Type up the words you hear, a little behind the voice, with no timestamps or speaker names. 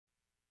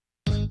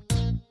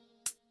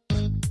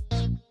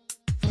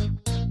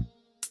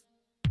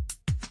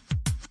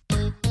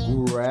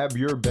Grab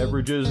your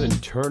beverages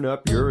and turn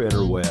up your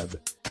interweb.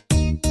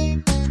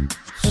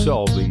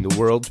 Solving the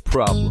world's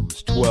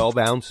problems 12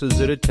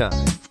 ounces at a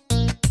time.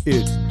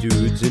 It's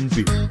Dudes and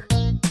Beer.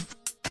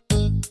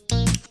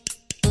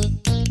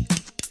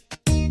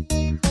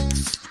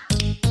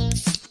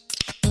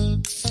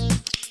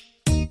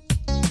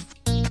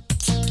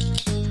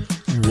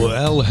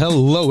 Well,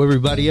 hello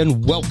everybody,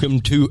 and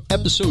welcome to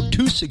episode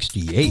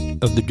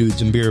 268 of the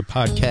Dudes and Beer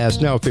podcast,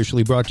 now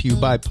officially brought to you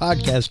by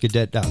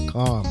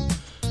podcastcadet.com.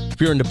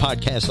 If you're into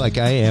podcasts like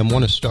I am,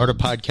 want to start a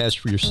podcast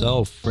for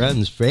yourself,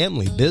 friends,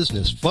 family,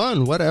 business,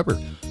 fun, whatever,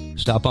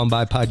 stop on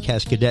by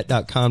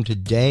podcastcadet.com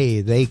today.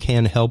 They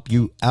can help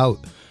you out.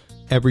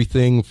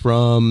 Everything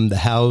from the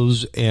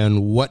hows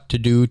and what to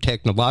do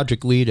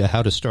technologically to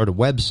how to start a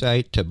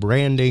website to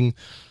branding,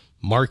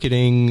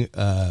 marketing,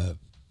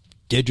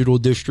 digital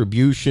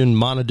distribution,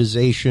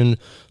 monetization,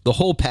 the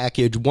whole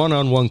package,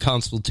 one-on-one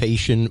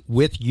consultation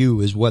with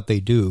you is what they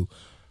do.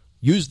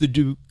 Use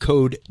the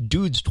code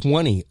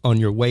DUDES20 on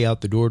your way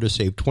out the door to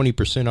save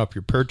 20% off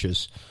your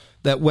purchase.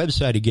 That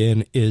website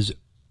again is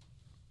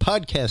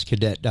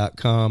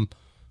podcastcadet.com.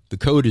 The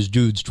code is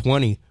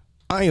DUDES20.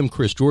 I am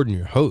Chris Jordan,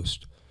 your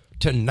host.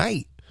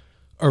 Tonight,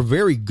 our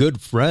very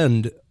good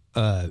friend,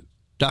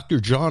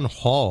 Dr. John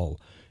Hall,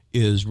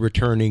 is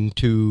returning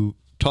to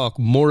talk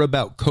more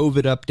about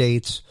COVID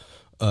updates,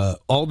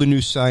 all the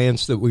new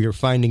science that we are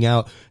finding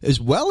out,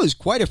 as well as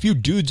quite a few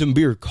Dudes and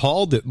Beer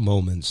called it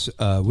moments.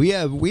 We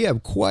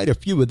have quite a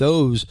few of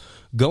those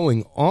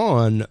going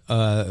on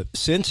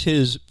since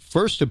his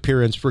first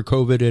appearance for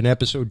COVID in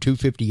episode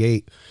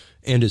 258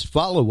 and his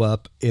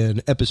follow-up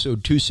in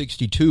episode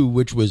 262,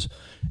 which was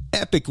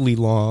epically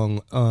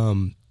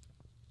long.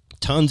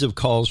 Tons of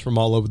calls from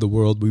all over the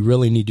world. We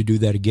really need to do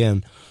that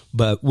again.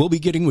 But we'll be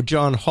getting with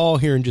John Hall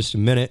here in just a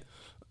minute.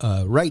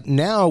 Right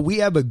now, we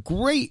have a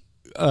great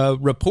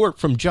report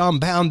from John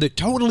Bound that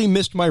totally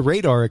missed my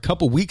radar a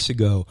couple weeks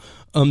ago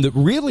that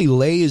really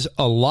lays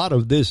a lot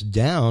of this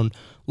down.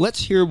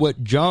 Let's hear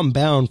what John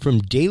Bound from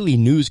Daily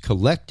News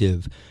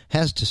Collective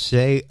has to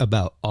say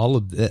about all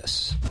of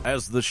this.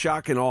 As the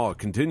shock and awe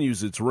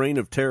continues its reign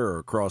of terror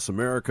across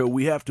America,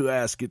 we have to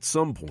ask at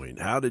some point,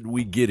 how did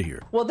we get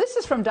here? Well, this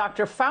is from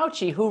Dr.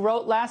 Fauci, who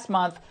wrote last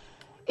month,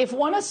 if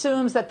one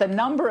assumes that the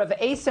number of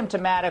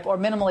asymptomatic or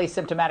minimally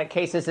symptomatic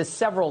cases is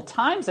several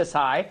times as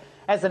high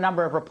as the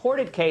number of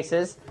reported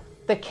cases,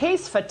 the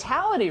case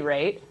fatality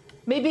rate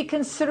may be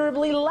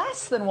considerably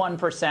less than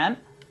 1%,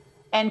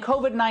 and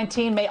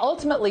COVID-19 may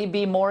ultimately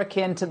be more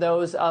akin to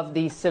those of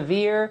the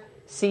severe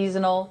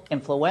seasonal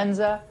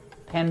influenza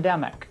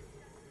pandemic.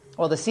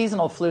 Well, the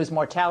seasonal flu's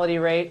mortality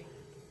rate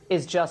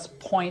is just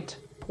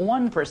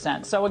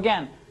 0.1%. So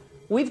again,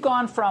 we've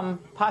gone from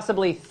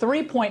possibly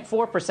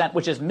 3.4%,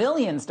 which is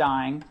millions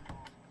dying,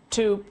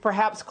 to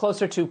perhaps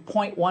closer to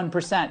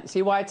 0.1%.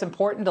 See why it's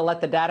important to let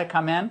the data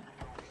come in?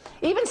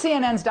 Even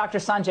CNN's Dr.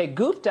 Sanjay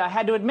Gupta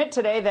had to admit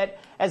today that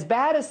as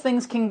bad as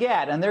things can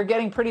get, and they're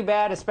getting pretty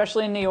bad,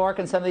 especially in New York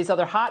and some of these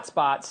other hot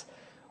spots,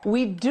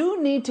 we do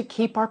need to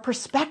keep our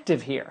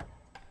perspective here.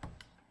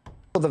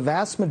 The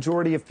vast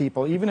majority of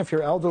people, even if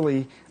you're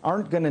elderly,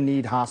 aren't going to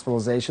need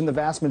hospitalization. The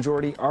vast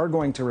majority are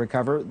going to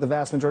recover. The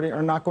vast majority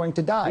are not going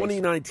to die.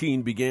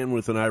 2019 began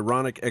with an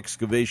ironic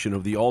excavation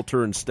of the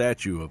altar and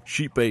statue of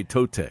Xipe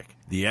Totec,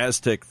 the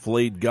Aztec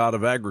flayed god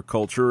of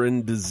agriculture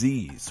and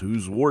disease,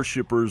 whose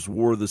worshippers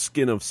wore the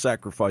skin of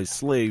sacrificed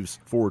slaves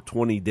for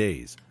 20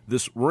 days.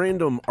 This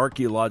random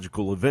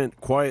archaeological event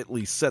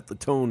quietly set the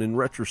tone in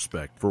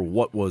retrospect for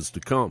what was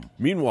to come.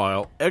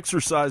 Meanwhile,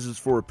 exercises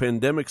for a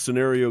pandemic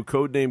scenario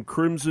codenamed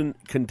Crimson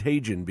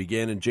Contagion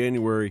began in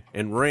January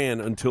and ran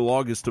until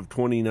August of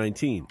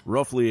 2019.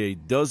 Roughly a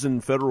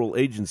dozen federal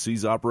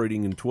agencies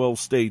operating in 12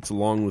 states,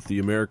 along with the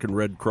American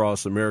Red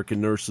Cross,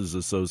 American Nurses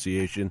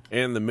Association,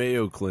 and the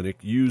Mayo Clinic,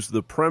 used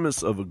the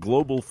premise of a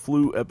global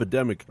flu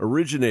epidemic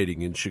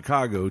originating in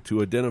Chicago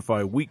to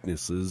identify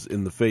weaknesses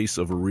in the face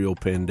of a real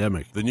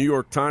pandemic. The New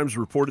York Times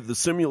reported the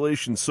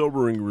simulation's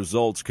sobering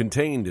results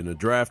contained in a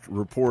draft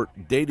report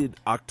dated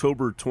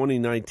October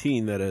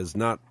 2019 that has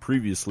not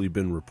previously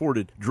been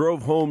reported,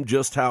 drove home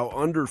just how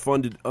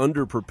underfunded,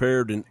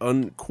 underprepared, and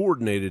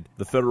uncoordinated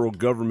the federal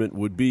government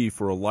would be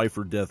for a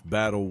life-or-death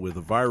battle with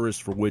a virus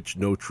for which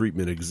no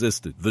treatment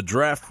existed. The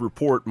draft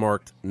report,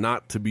 marked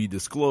not to be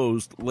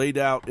disclosed, laid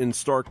out in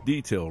stark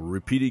detail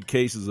repeated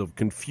cases of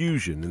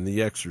confusion in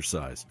the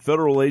exercise.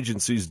 Federal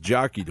agencies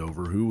jockeyed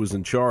over who was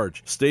in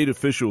charge. State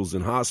officials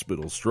and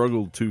hospitals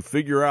struggled to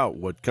figure out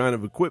what kind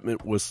of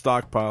equipment was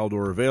stockpiled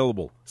or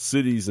available.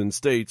 Cities and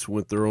states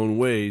went their own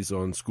ways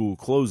on school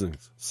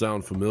closings.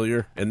 Sound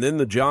familiar? And then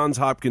the Johns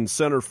Hopkins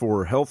Center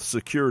for Health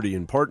Security,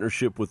 in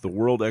partnership with the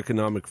World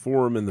Economic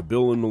Forum and the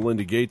Bill and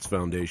Melinda Gates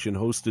Foundation,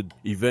 hosted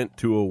Event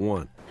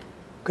 201.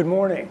 Good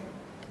morning,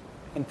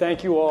 and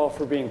thank you all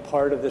for being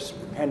part of this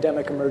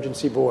pandemic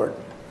emergency board.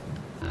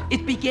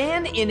 It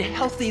began in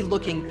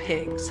healthy-looking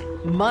pigs,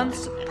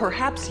 months,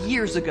 perhaps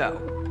years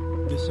ago.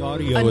 This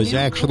audio is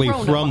actually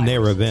from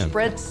their event.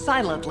 Spread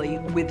silently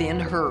within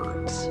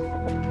herds.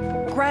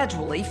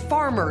 Gradually,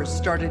 farmers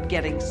started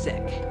getting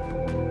sick.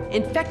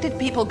 infected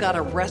people got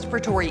a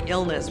respiratory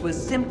illness with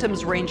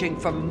symptoms ranging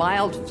from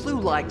mild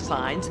flu-like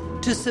signs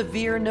to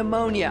severe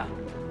pneumonia.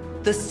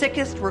 The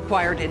sickest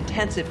required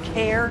intensive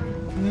care.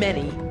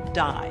 Many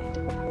died.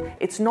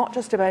 It's not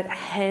just about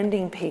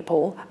handing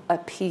people a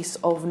piece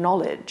of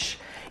knowledge.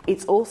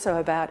 It's also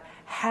about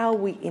how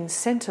we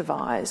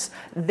incentivize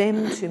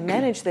them to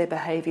manage their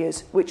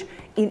behaviours, which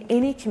in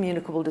any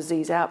communicable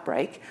disease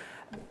outbreak,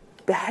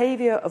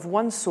 behaviour of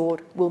one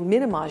sort will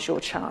minimise your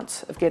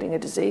chance of getting a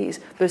disease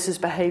versus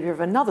behaviour of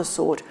another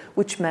sort,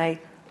 which may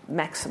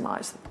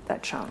maximise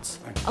that chance.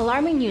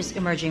 Alarming news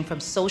emerging from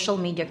social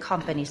media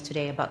companies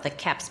today about the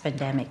CAPS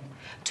pandemic.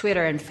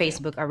 Twitter and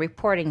Facebook are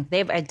reporting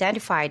they've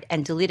identified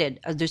and deleted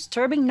a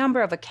disturbing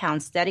number of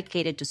accounts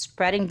dedicated to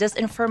spreading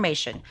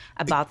disinformation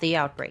about the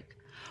outbreak.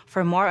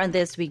 For more on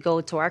this, we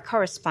go to our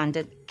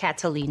correspondent,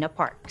 Catalina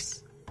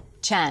Parks.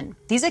 Chen,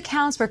 these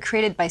accounts were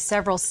created by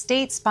several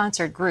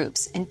state-sponsored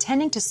groups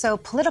intending to sow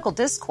political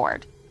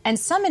discord, and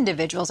some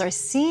individuals are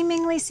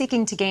seemingly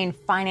seeking to gain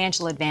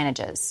financial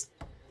advantages.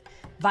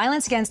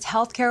 Violence against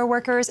healthcare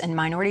workers and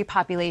minority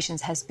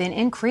populations has been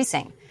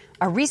increasing.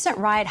 A recent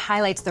riot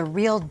highlights the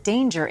real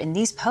danger in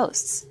these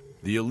posts.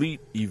 The elite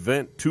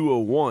Event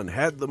 201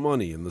 had the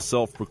money and the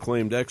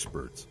self-proclaimed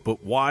experts,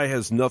 but why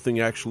has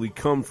nothing actually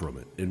come from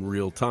it in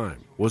real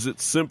time? Was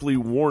it simply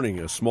warning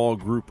a small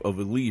group of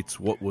elites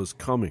what was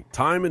coming?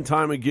 Time and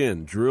time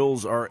again,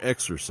 drills are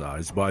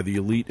exercised by the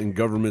elite and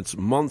governments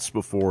months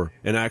before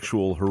an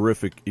actual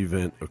horrific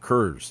event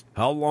occurs.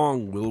 How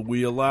long will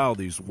we allow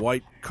these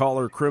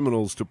white-collar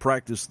criminals to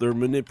practice their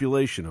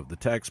manipulation of the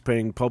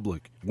tax-paying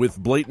public with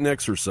blatant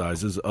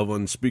exercises of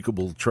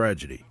unspeakable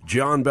tragedy?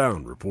 John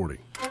Bound reporting.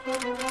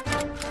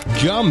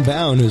 John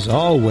Bound is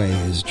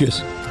always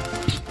just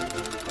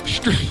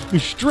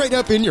straight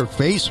up in your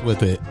face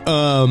with it.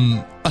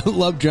 I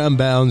love John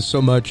Bound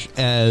so much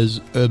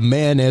as a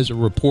man, as a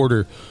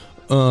reporter.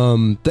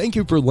 Thank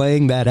you for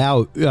laying that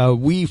out.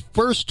 We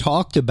first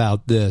talked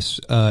about this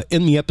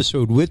in the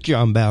episode with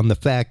John Bound, the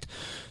fact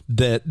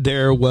that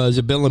there was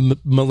a Bill and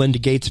Melinda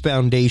Gates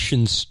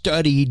Foundation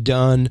study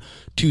done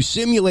to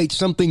simulate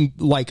something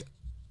like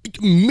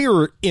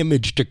mirror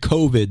image to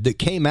COVID that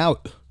came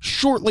out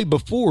shortly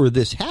before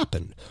this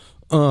happened.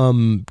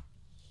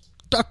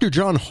 Dr.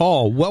 John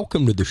Hall,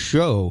 welcome to the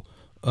show.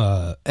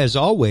 As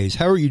always,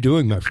 how are you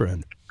doing, my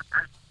friend?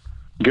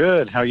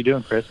 Good. How are you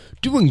doing, Chris?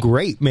 Doing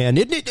great, man.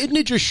 Isn't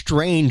it just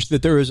strange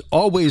that there is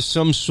always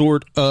some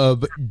sort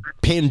of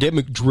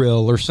pandemic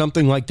drill or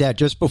something like that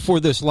just before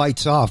this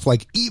lights off?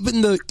 Like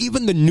even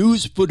the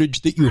news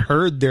footage that you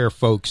heard there,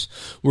 folks,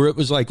 where it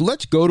was like,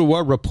 let's go to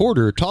our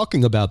reporter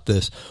talking about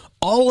this.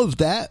 All of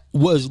that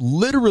was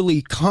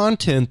literally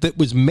content that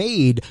was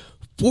made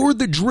for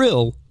the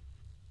drill.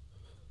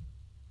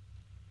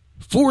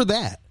 For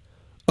that.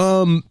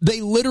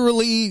 They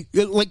literally,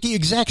 like the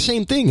exact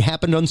same thing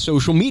happened on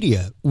social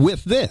media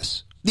with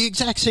this. The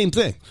exact same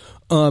thing.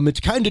 It's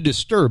kind of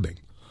disturbing.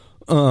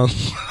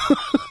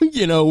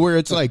 You know, where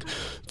it's like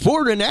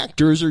foreign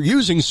actors are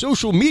using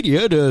social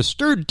media to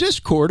stir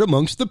discord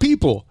amongst the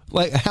people.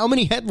 Like, how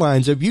many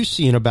headlines have you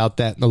seen about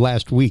that in the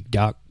last week,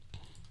 Doc?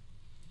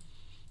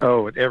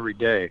 Oh, every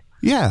day.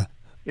 Yeah.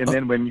 And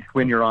then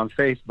when you're on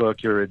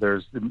Facebook,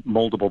 there's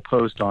multiple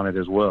posts on it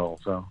as well.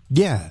 So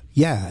yeah,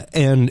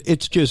 and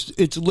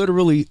it's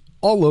literally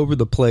all over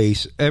the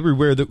place,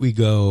 everywhere that we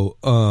go.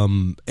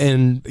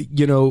 And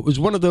you know, it was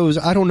one of those.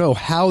 I don't know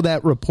how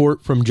that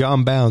report from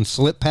John Bound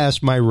slipped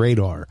past my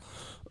radar.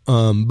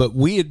 But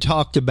we had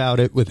talked about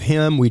it with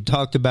him. We'd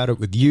talked about it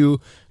with you.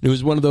 And it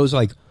was one of those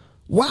like,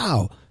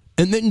 wow.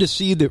 And then to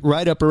see that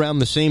right up around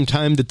the same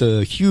time that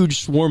the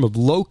huge swarm of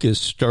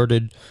locusts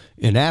started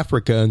in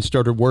Africa and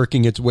started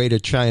working its way to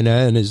China,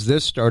 and as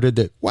this started,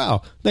 that,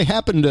 wow, they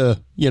happened to,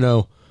 you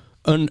know,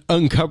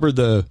 uncover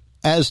the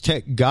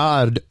Aztec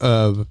god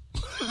of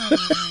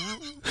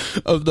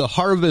of the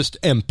harvest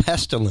and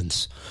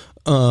pestilence.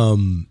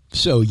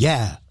 So,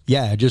 yeah,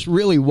 just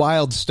really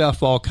wild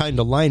stuff all kind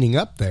of lining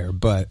up there,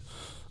 but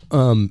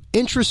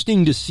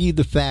interesting to see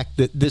the fact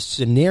that this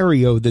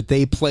scenario that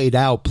they played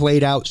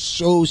out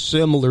so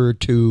similar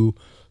to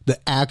the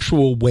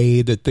actual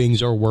way that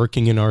things are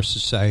working in our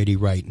society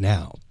right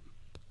now.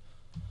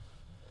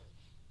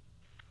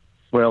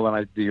 Well,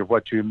 and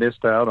what you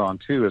missed out on,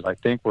 too, is I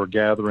think we're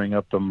gathering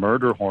up the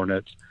murder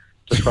hornets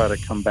to try to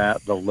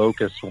combat the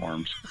locust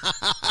swarms.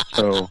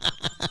 So...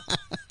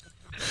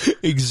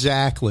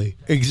 Exactly.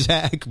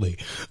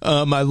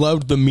 I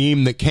loved the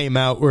meme that came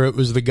out where it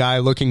was the guy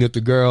looking at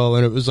the girl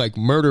and it was like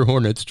Murder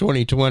Hornets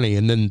 2020,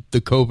 and then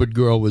the COVID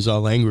girl was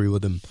all angry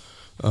with him,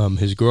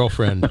 his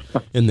girlfriend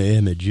in the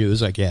image. It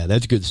was like, yeah,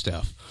 that's good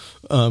stuff.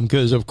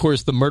 Because of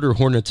course the Murder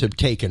Hornets have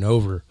taken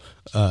over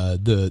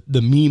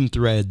the meme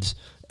threads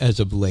as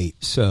of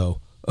late. So,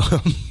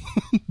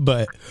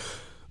 but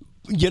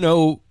you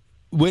know,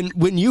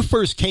 when you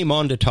first came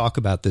on to talk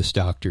about this,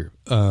 Doctor,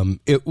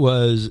 it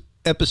was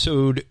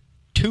episode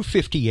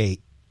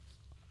 258,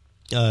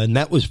 and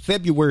that was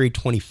February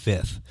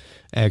 25th.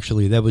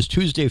 Actually, that was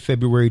Tuesday,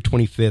 February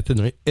 25th,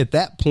 and at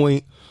that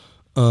point,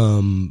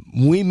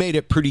 we made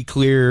it pretty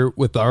clear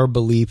with our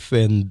belief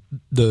and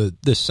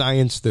the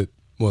science that,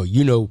 well,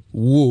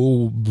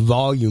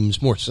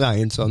 volumes more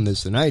science on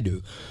this than I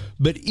do,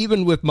 but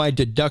even with my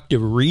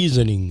deductive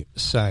reasoning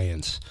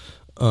science,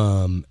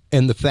 and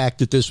the fact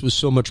that this was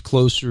so much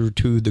closer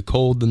to the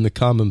cold than the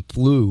common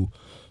flu,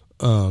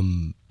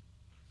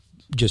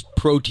 just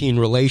protein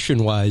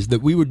relation-wise,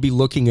 that we would be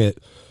looking at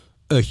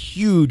a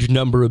huge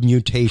number of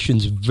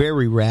mutations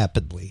very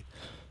rapidly.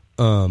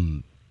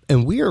 And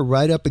we are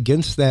right up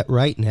against that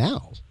right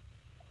now.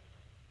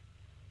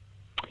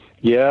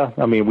 Yeah,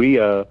 I mean, we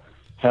had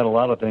a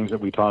lot of things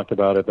that we talked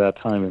about at that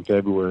time in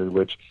February,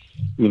 which,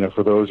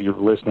 for those of your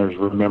listeners,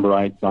 remember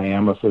I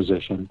am a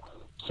physician.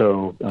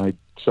 So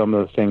some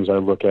of the things I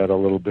look at a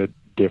little bit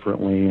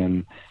differently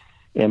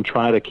and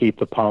try to keep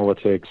the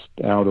politics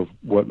out of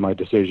what my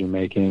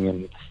decision-making,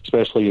 and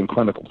especially in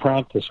clinical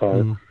practice,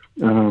 are.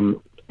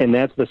 And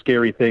that's the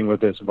scary thing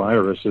with this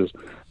virus, is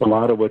a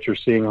lot of what you're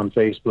seeing on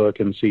Facebook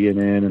and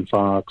CNN and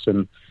Fox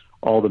and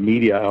all the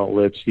media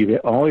outlets, you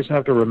always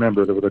have to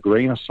remember that with a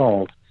grain of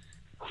salt,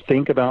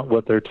 think about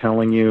what they're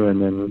telling you and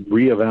then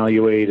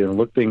reevaluate and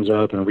look things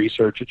up and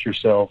research it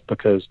yourself,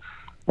 because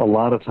a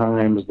lot of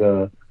times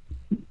the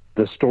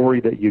story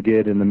that you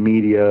get in the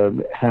media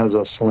has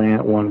a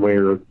slant one way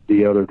or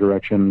the other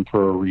direction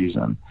for a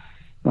reason.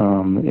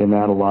 And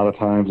that a lot of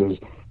times is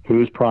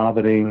who's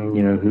profiting,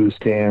 who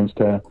stands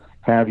to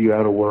have you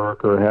out of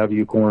work or have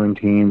you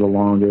quarantined the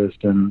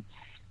longest, and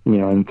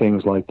and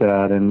things like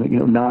that. And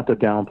not to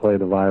downplay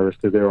the virus,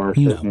 because there are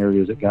certain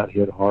areas that got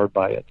hit hard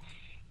by it,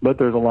 but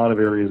there's a lot of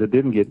areas that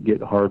didn't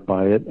get hard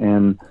by it.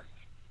 And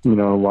a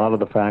lot of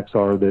the facts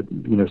are that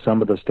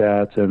some of the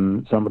stats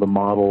and some of the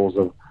models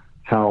of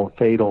how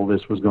fatal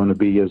this was going to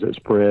be as it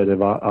spread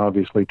have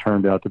obviously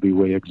turned out to be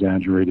way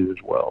exaggerated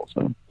as well.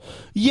 So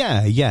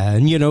yeah,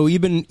 and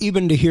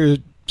even to hear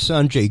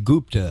Sanjay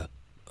Gupta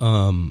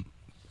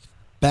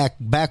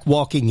back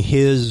walking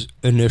his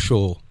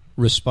initial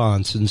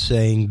response and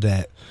saying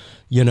that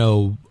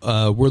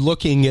we're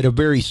looking at a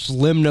very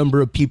slim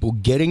number of people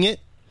getting it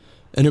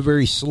and a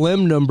very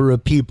slim number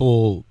of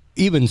people,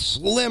 even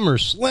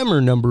slimmer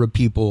number of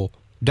people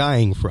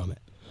dying from it.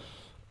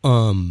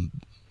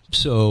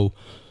 So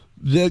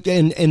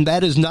and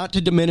that is not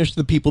to diminish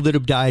the people that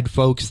have died,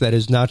 folks. That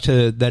is not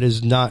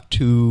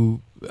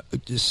to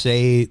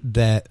say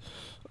that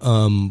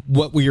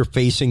what we are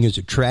facing is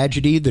a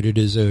tragedy, that it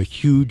is a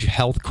huge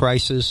health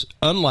crisis,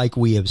 unlike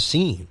we have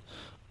seen.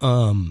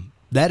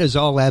 That is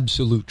all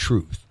absolute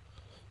truth.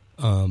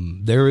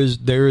 There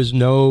is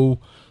no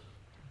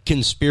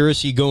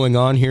conspiracy going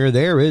on here.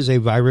 There is a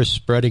virus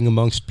spreading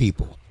amongst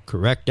people.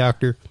 Correct,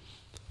 Doctor?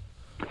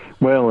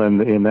 Well,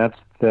 and that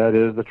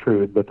is the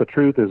truth. But the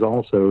truth is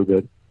also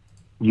that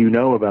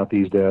about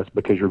these deaths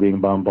because you're being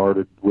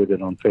bombarded with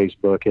it on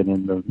Facebook and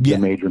in the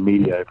major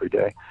media every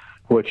day.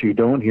 What you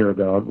don't hear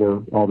about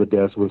were all the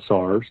deaths with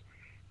SARS.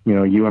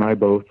 You and I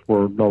both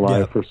were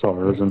alive for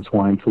SARS and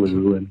swine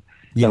flu, and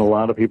a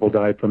lot of people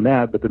died from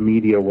that, but the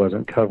media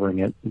wasn't covering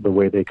it the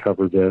way they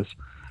cover this.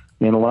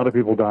 And a lot of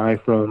people die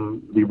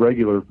from the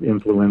regular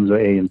influenza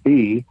A and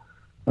B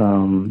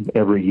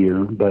every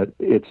year, but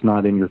it's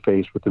not in your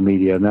face with the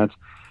media. And that's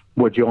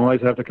what you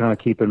always have to kind of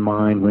keep in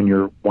mind when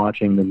you're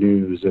watching the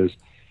news is,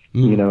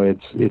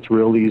 it's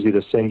real easy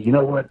to say,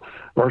 what,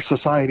 our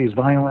society's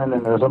violent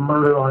and there's a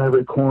murder on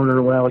every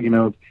corner. Well, if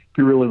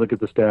you really look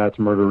at the stats,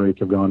 murder rates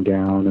have gone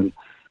down and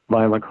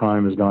violent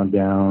crime has gone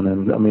down.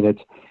 And I mean,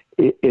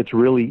 it's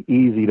really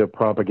easy to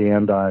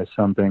propagandize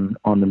something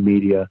on the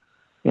media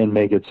and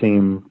make it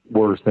seem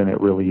worse than it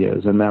really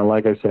is. And now,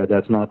 like I said,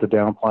 that's not to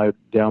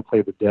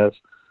downplay the deaths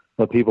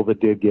of people that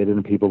did get it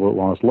and people that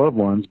lost loved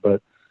ones,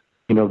 but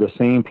the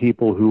same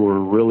people who were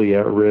really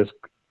at risk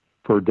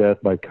for death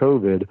by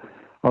COVID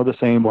are the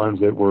same ones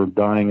that were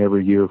dying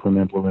every year from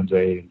influenza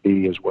A and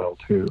B as well,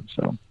 too.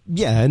 So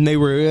yeah, and they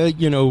were,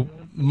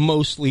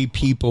 mostly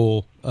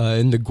people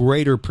in the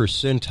greater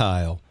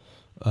percentile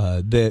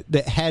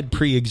that had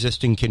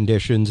pre-existing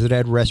conditions, that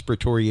had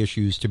respiratory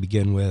issues to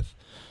begin with,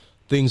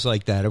 things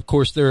like that. Of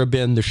course, there have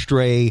been the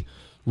stray,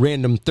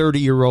 random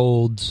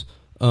 30-year-olds,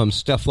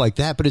 stuff like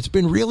that. But it's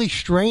been really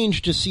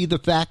strange to see the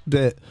fact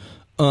that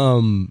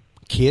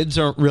kids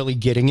aren't really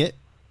getting it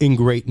in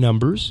great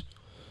numbers,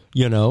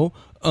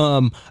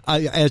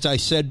 as I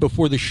said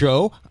before the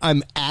show,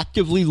 I'm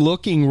actively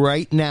looking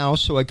right now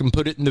so I can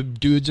put it in the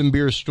Dudes and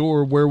Beer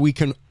store where we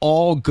can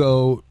all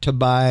go to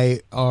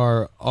buy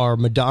our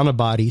Madonna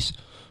bodies.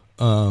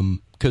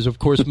 Because, of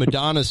course,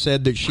 Madonna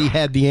said that she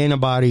had the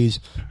antibodies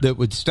that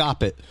would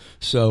stop it.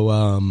 So,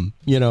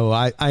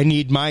 I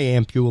need my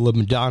ampule of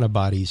Madonna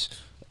bodies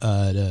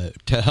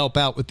to help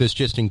out with this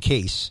just in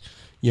case,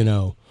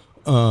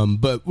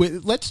 But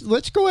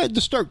let's go ahead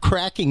and start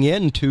cracking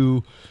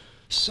into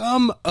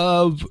some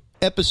of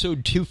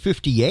episode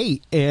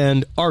 258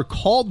 and our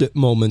called it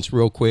moments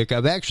real quick.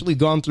 I've actually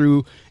gone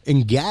through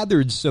and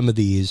gathered some of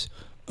these.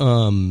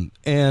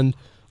 And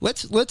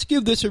Let's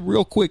give this a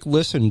real quick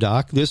listen,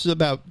 Doc. This is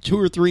about 2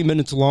 or 3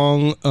 minutes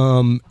long,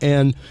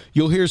 and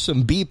you'll hear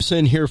some beeps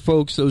in here,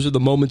 folks. Those are the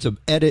moments of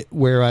edit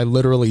where I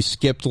literally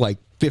skipped like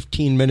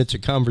 15 minutes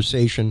of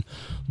conversation.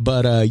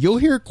 But you'll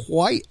hear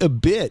quite a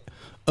bit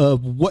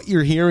of what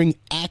you're hearing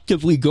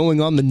actively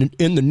going on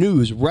in the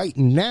news right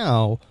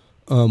now,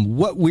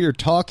 what we're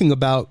talking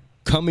about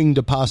coming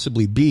to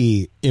possibly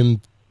be in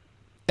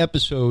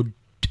episode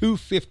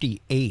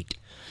 258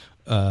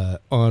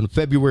 on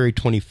February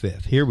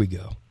 25th. Here we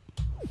go.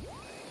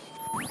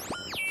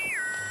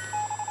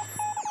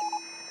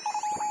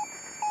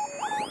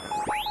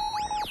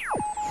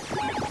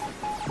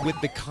 With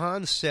the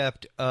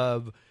concept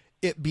of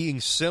it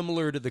being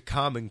similar to the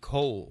common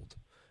cold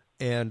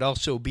and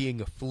also being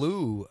a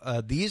flu,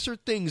 these are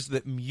things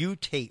that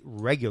mutate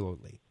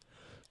regularly.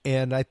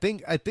 And I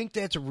think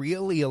that's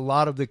really a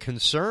lot of the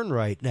concern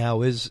right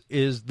now is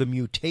the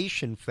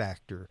mutation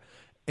factor.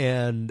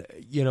 And,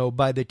 you know,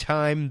 by the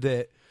time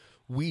that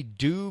we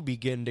do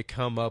begin to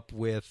come up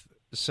with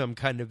some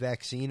kind of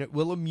vaccine, it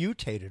will have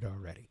mutated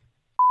already.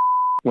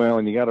 Well,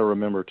 and you got to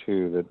remember,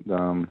 too,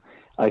 that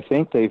I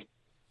think they've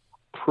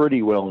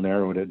pretty well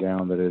narrowed it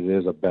down that it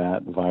is a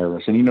bat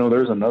virus. And, you know,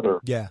 there's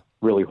another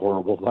really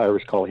horrible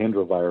virus called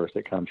Hendrovirus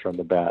that comes from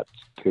the bats,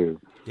 too.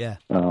 Yeah.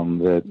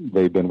 That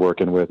they've been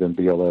working with in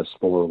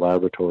BLS-4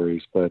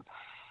 laboratories. But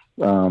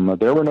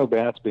there were no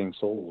bats being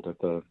sold at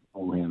the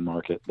Wuhan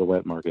market, the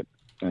wet market.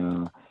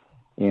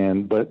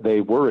 But they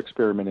were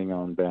experimenting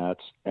on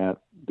bats at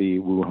the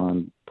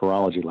Wuhan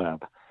virology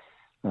lab.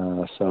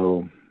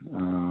 So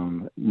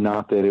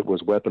not that it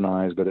was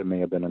weaponized, but it may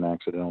have been an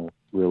accidental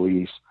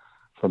release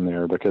from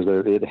there, because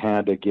it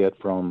had to get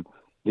from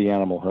the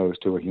animal host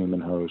to a human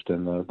host.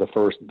 And the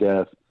first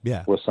death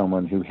was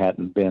someone who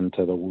hadn't been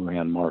to the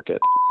Wuhan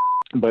market.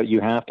 But you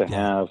have to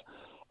have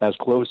as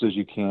close as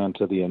you can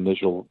to the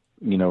initial,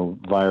 you know,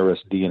 virus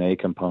DNA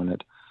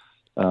component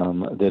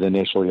that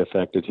initially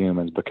affected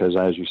humans, because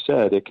as you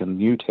said, it can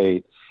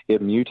mutate.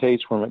 It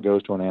mutates when it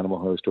goes to an animal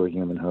host or a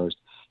human host,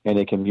 and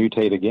it can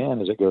mutate again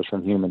as it goes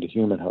from human to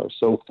human host.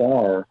 So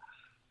far,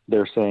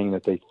 they're saying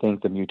that they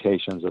think the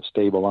mutations have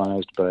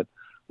stabilized, but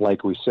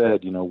like we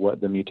said, you know,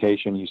 what the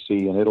mutation you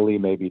see in Italy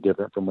may be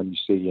different from what you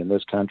see in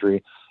this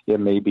country. It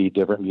may be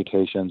different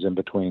mutations in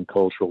between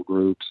cultural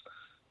groups,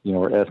 you know,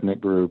 or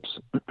ethnic groups.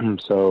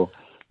 So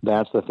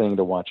that's the thing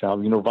to watch out.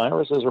 You know,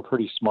 viruses are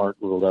pretty smart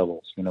little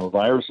devils. You know,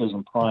 viruses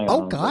and prions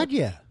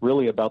are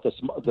really about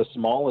the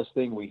smallest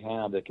thing we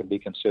have that can be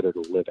considered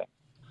a living.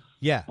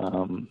 Yeah.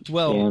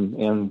 Well, and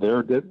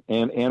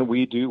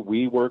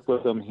we work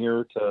with them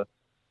here to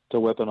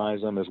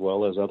weaponize them, as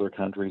well as other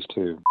countries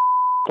too.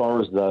 As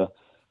far as the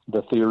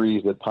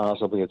theories that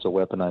possibly it's a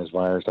weaponized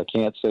virus, I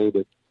can't say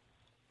that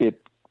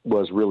it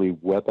was really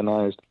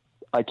weaponized.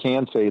 I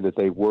can say that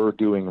they were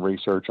doing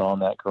research on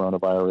that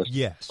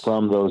coronavirus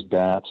from those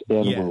bats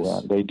in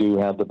Wuhan. They do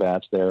have the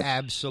bats there.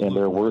 Absolutely. And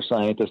there were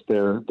scientists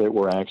there that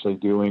were actually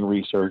doing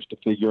research to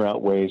figure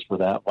out ways for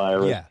that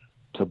virus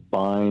to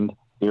bind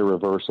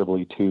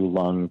irreversibly to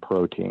lung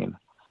protein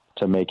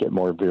to make it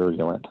more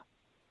virulent.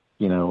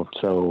 You know,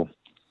 so,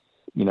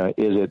 you know,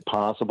 is it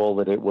possible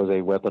that it was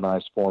a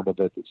weaponized form of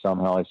it that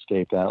somehow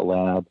escaped that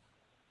lab?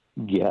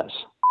 Yes.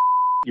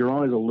 You're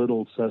always a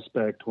little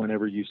suspect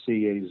whenever you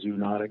see a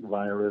zoonotic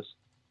virus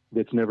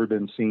that's never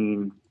been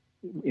seen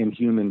in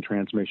human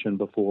transmission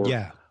before.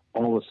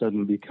 All of a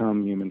sudden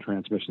become human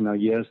transmission. Now,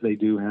 yes, they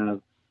do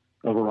have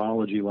a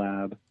virology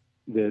lab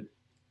that,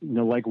 you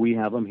know, like we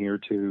have them here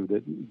too,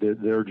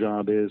 that their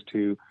job is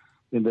to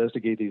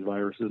investigate these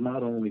viruses,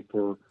 not only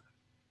for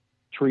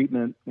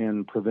treatment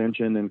and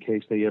prevention in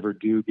case they ever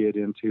do get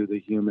into the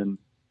human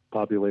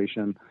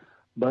population,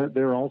 but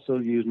they're also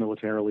used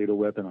militarily to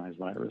weaponize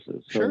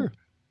viruses. So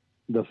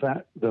the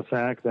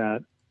fact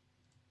that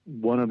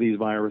one of these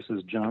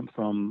viruses jumped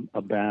from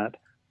a bat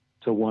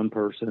to one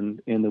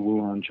person in the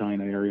Wuhan,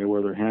 China area,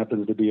 where there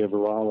happens to be a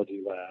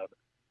virology lab,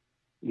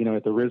 you know,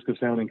 at the risk of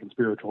sounding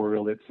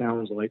conspiratorial, it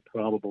sounds like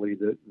probably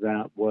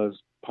that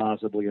was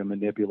possibly a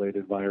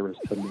manipulated virus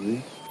to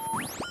me.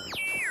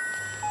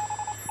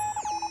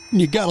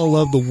 You gotta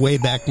love the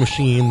Wayback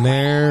Machine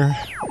there.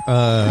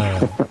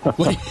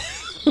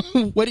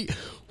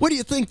 What do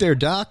you think there,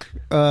 Doc?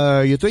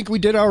 You think we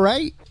did all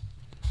right?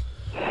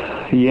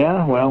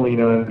 Yeah, well, you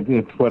know,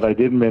 it's what I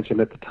didn't mention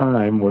at the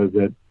time was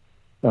that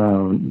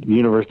the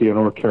University of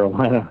North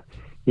Carolina,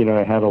 you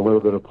know, had a little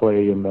bit of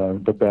play in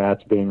the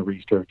bats being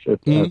researched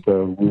at the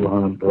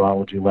Wuhan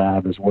virology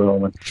lab as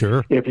well. And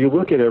if you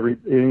look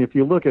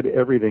at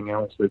everything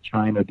else that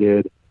China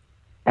did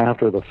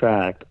after the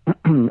fact,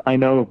 I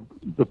know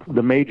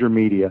the major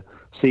media,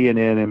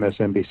 CNN,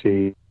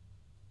 MSNBC,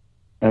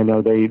 I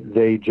know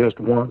they just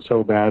want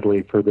so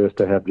badly for this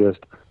to have just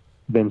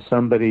been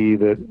somebody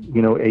that,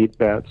 you know, ate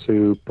bat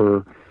soup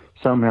or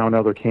somehow or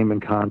another came in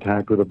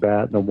contact with a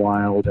bat in the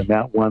wild, and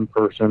that one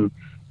person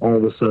all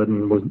of a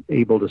sudden was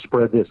able to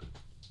spread this.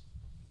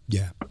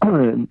 Yeah.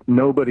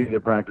 Nobody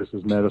that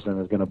practices medicine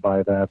is going to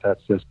buy that.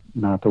 That's just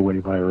not the way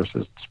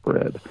viruses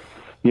spread.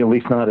 You know, at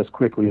least not as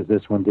quickly as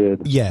this one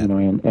did. Yeah. You know,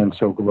 and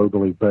so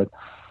globally. But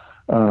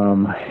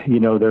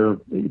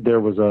There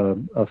was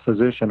a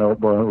physician or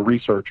a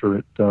researcher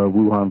at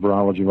Wuhan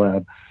Virology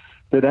Lab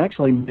that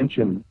actually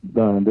mentioned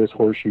this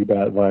horseshoe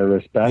bat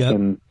virus back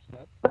in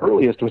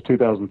earliest was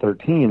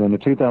 2013, and in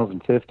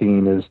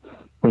 2015 is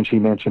when she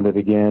mentioned it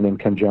again in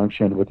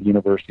conjunction with the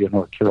University of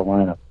North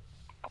Carolina.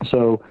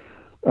 So,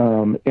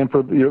 and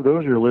for those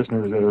of your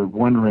listeners that are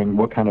wondering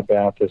what kind of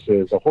bat this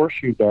is, a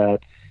horseshoe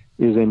bat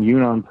is in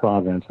Yunnan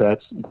province.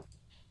 That's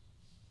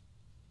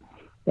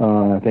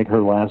I think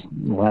her last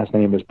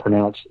name is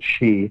pronounced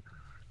Shi,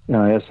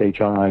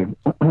 S-H-I.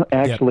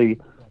 Actually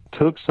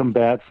took some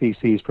bat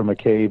feces from a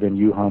cave in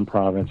Wuhan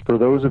province. For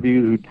those of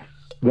you who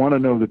want to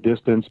know the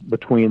distance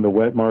between the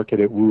wet market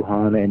at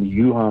Wuhan and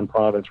Wuhan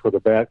province where the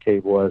bat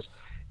cave was,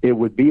 it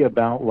would be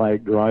about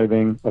like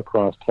driving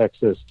across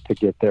Texas to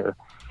get there.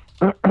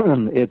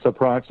 It's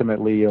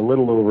approximately a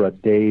little over a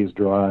day's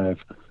drive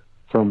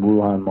from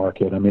Wuhan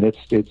market. I mean, it's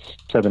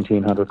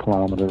 1,700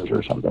 kilometers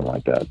or something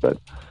like that. But,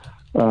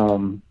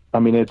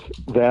 it's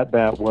that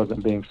bat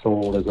wasn't being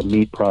sold as a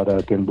meat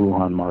product in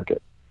Wuhan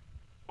market,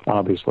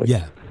 obviously.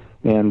 Yeah.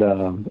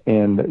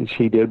 And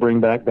she did bring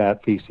back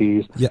bat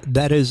feces. Yeah,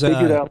 that is,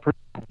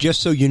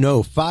 just so you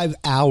know, 5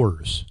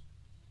 hours.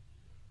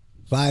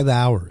 5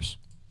 hours.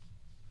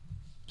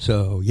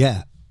 So,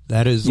 yeah,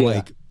 that is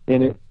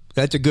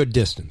that's a good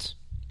distance.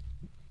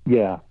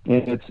 Yeah,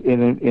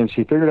 and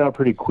she figured out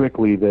pretty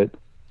quickly that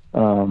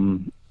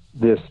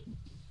this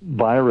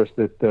virus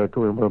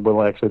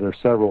actually there's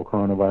several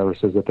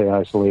coronaviruses that they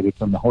isolated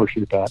from the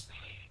horseshoe bat,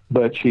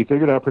 but she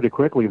figured out pretty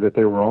quickly that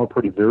they were all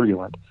pretty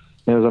virulent.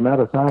 And as a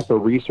matter of fact, a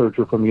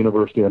researcher from the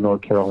University of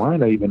North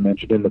Carolina even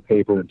mentioned in the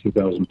paper in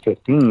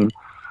 2015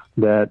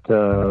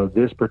 that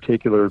this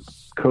particular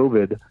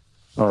COVID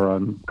or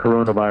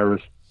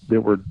coronavirus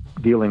that we're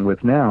dealing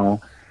with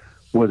now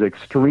was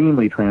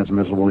extremely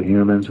transmissible to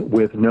humans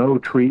with no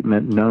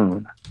treatment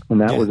known,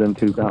 and that was in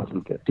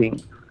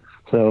 2015.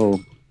 So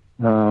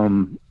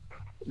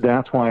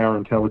that's why our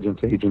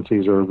intelligence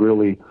agencies are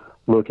really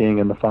looking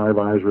in the Five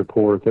Eyes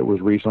report that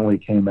was recently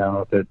came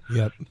out. That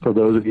for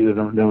those of you that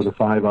don't know, the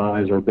Five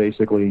Eyes are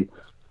basically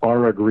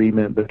our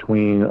agreement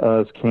between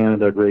us,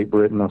 Canada, Great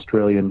Britain,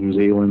 Australia, and New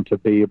Zealand to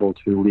be able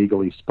to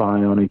legally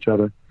spy on each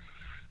other.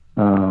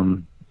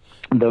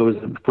 Those,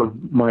 for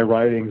my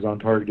writings on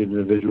targeted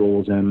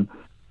individuals and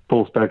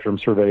full spectrum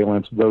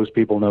surveillance, those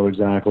people know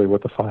exactly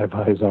what the Five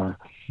Eyes are.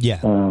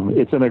 Yeah.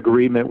 It's an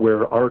agreement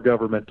where our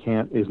government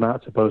is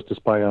not supposed to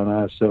spy on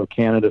us, so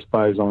Canada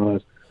spies on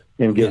us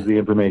and gives the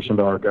information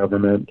to our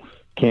government.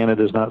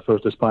 Canada's not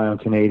supposed to spy on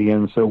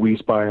Canadians, so we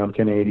spy on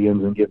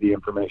Canadians and give the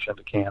information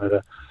to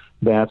Canada.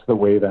 That's the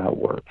way that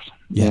works.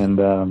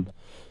 Yeah.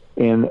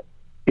 And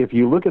if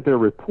you look at their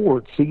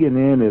report,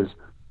 CNN is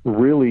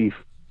really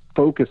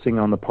focusing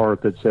on the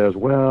part that says,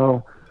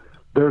 well,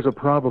 there's a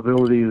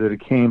probability that it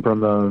came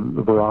from the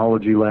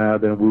virology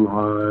lab in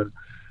Wuhan,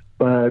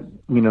 but,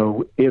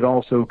 it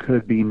also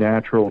could be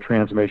natural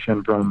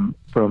transmission from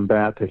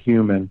bat to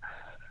human.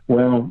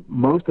 Well,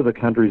 most of the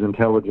country's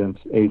intelligence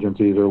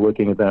agencies are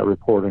looking at that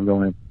report and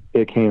going,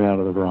 it came out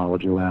of the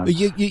virology lab.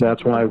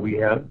 That's why we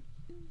have...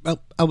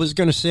 I was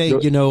going to say,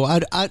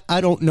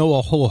 I don't know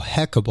a whole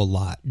heck of a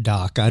lot,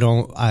 Doc. I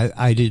don't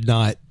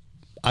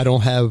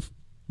have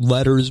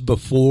letters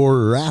before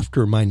or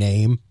after my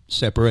name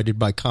separated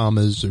by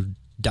commas or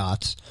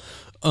dots.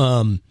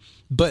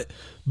 But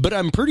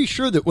I'm pretty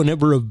sure that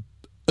whenever a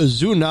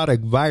zoonotic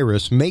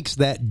virus makes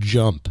that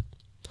jump,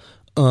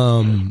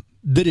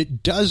 that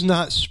it does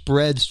not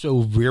spread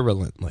so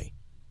virulently,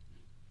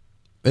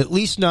 at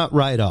least not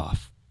right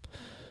off.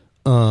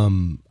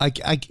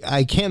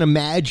 I can't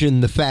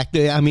imagine the fact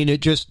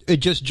that, it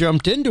just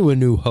jumped into a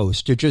new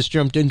host. It just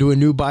jumped into a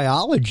new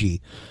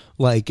biology.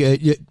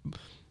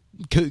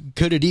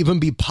 Could it even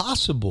be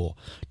possible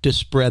to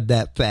spread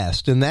that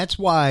fast? And that's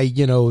why,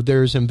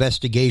 there's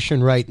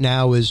investigation right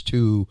now as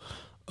to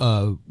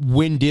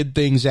when did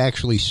things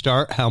actually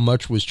start? How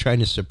much was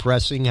China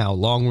suppressing? How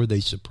long were they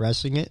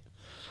suppressing it?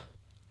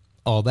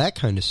 All that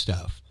kind of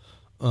stuff.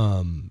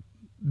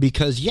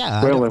 Because,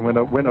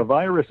 and when a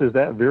virus is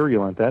that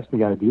virulent, that's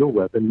the ideal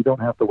weapon. You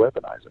don't have to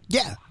weaponize it.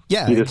 Yeah,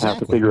 you just have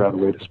to figure out a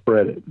way to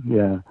spread it.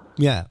 Yeah.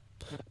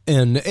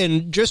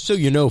 And just so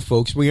you know,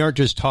 folks, we aren't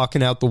just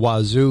talking out the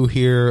wazoo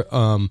here.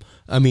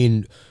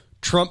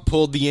 Trump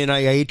pulled the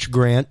NIH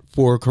grant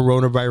for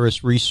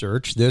coronavirus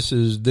research. This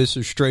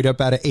is straight up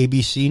out of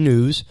ABC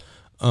News.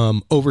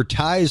 Over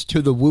ties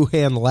to the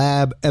Wuhan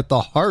lab at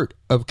the heart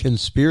of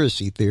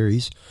conspiracy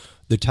theories,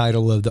 the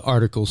title of the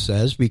article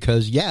says,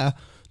 because,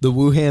 the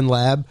Wuhan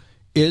lab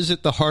is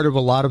at the heart of a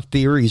lot of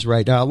theories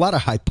right now, a lot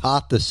of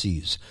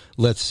hypotheses,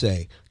 let's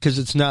say, because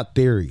it's not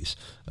theories.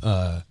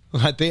 I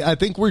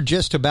think we're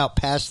just about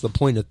past the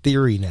point of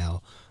theory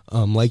now.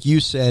 Like you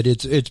said,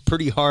 it's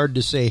pretty hard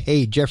to say,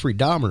 hey, Jeffrey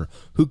Dahmer,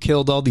 who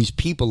killed all these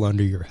people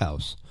under your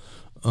house?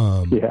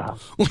 Yeah,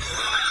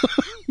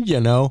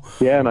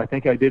 and I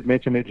think I did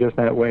mention it just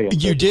that way.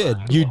 You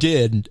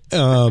did.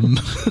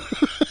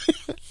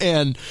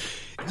 And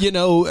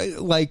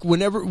like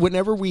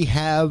whenever we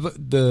have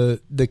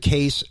the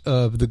case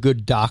of the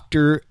good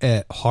doctor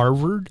at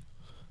Harvard,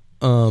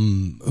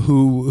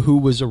 who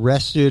was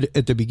arrested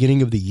at the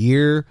beginning of the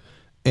year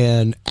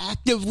and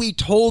actively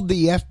told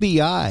the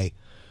FBI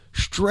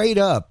straight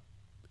up,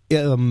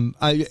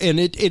 I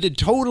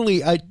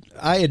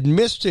had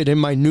missed it in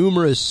my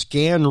numerous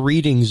scan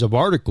readings of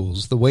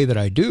articles the way that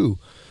I do.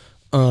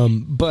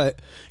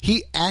 But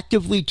he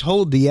actively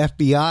told the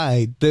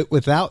FBI that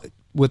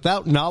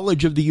without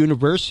knowledge of the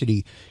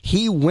university,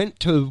 he went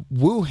to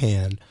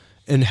Wuhan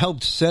and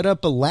helped set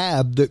up a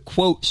lab that,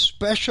 quote,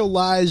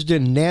 specialized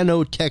in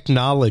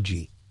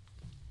nanotechnology.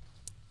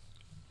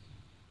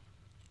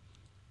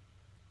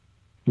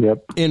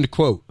 Yep. End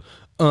quote.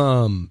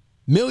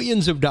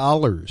 Millions of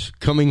dollars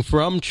coming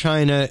from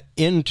China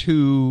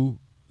into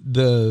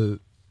the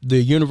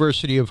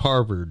University of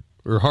Harvard,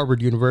 or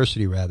Harvard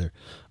University rather,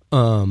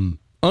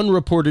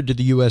 unreported to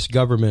the U.S.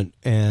 government,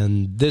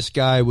 and this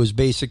guy was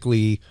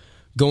basically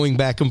going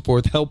back and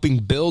forth helping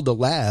build a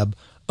lab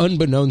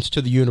unbeknownst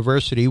to the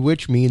university,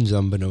 which means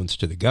unbeknownst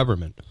to the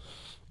government.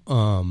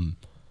 Who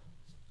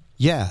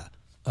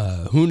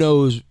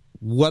knows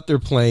what they're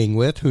playing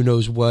with? Who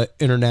knows what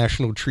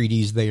international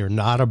treaties they are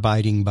not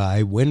abiding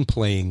by when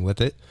playing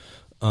with it?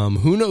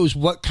 Who knows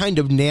what kind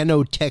of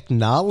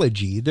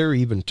nanotechnology they're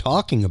even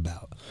talking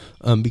about?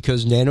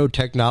 Because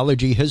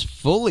nanotechnology has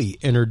fully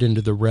entered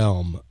into the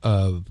realm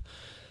of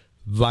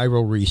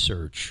viral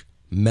research,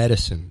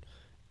 medicine,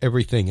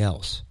 everything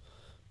else.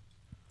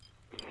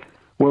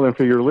 Well, and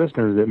for your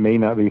listeners that may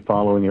not be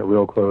following it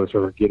real close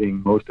or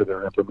getting most of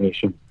their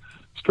information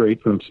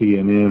straight from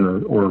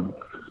CNN or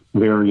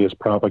various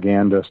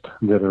propagandists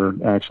that are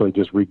actually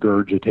just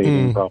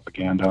regurgitating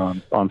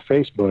propaganda on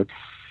Facebook,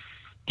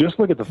 just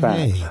look at the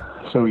facts. Hey.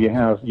 So you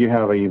have a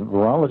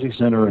virology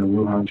center in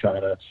Wuhan,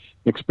 China,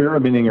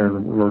 experimenting or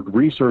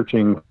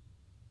researching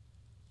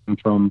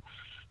from,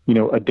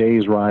 a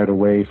day's ride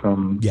away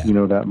from,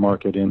 that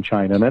market in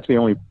China. And that's the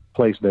only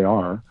place they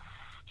are.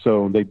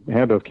 So they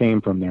had to have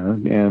came from there.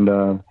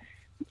 And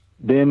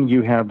then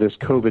you have this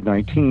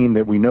COVID-19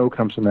 that we know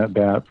comes from that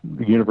bat.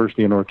 The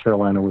University of North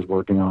Carolina was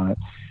working on it.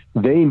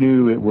 They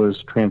knew it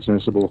was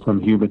transmissible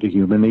from human to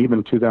human. Even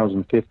in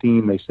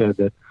 2015, they said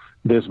that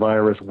this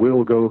virus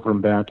will go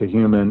from bat to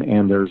human,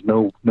 and there's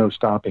no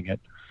stopping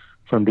it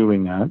from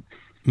doing that.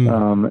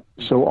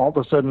 So all of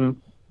a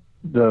sudden,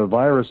 the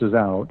virus is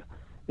out,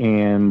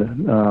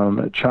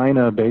 and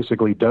China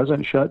basically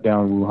doesn't shut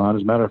down Wuhan.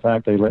 As a matter of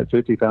fact, they let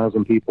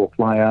 50,000 people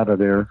fly out of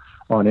there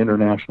on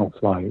international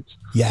flights.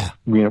 Yeah.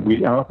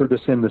 We offered to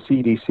send the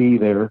CDC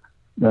there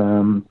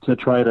to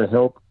try to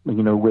help,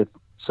 with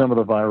some of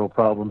the viral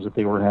problems that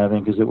they were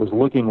having, because it was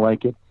looking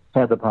like it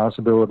had the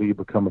possibility to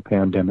become a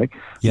pandemic.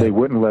 Yeah. They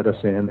wouldn't let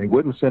us in. They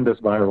wouldn't send us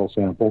viral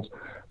samples.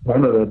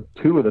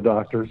 Two of the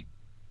doctors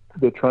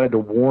that tried to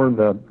warn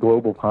the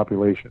global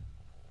population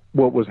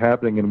what was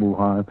happening in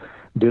Wuhan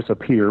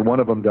disappeared.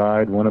 One of them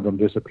died. One of them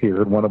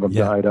disappeared. One of them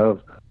died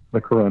of the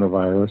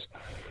coronavirus.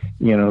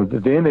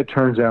 Then it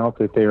turns out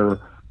that their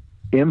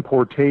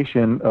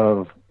importation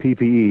of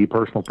PPE,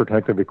 personal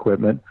protective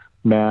equipment,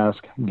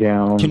 mask,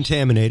 gowns,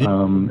 contaminated,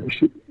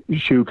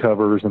 shoe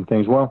covers and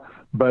things. Well,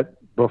 but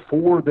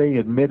before they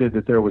admitted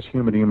that there was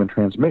human-to-human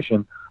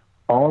transmission,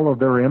 all of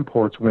their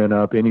imports went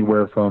up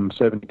anywhere from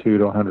 72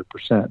 to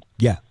 100%.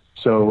 Yeah.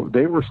 So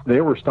they were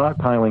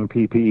stockpiling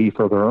PPE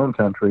for their own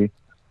country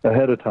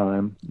ahead of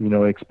time,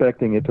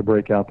 expecting it to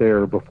break out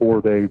there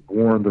before they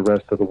warned the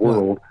rest of the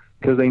world,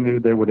 because they knew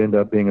there would end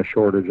up being a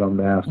shortage on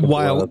masks and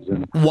gloves.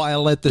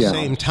 While at the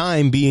same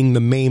time being the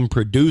main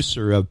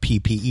producer of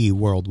PPE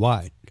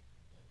worldwide.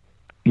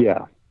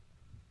 Yeah.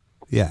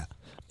 Yeah.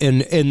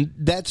 And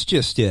that's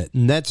just it.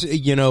 And that's,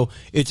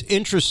 it's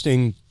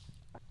interesting,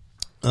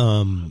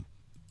 John,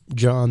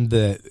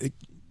 that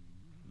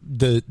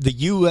the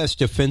U.S.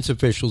 defense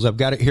officials, I've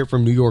got it here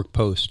from New York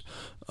Post,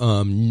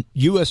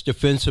 U.S.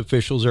 defense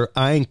officials are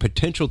eyeing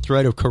potential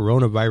threat of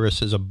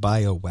coronavirus as a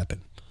bioweapon.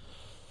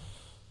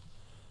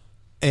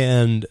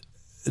 And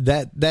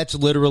that's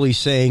literally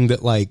saying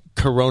that, like,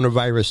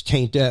 coronavirus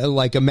tainted,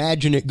 like,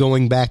 imagine it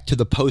going back to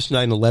the post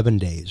 9/11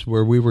 days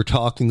where we were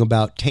talking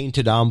about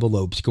tainted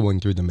envelopes going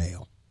through the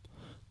mail,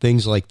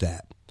 things like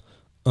that.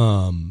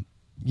 And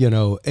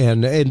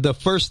the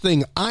first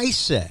thing I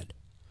said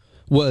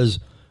was,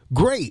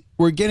 great,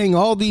 we're getting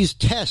all these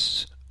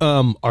tests.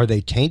 Are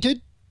they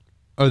tainted?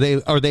 Are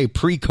they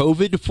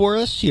pre-COVID for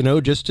us,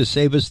 just to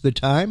save us the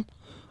time?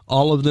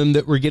 All of them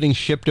that were getting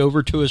shipped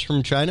over to us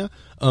from China,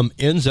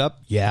 ends up,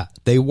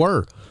 they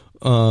were.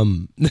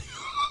 And,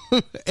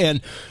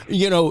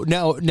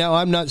 now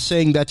I'm not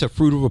saying that's a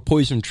fruit of a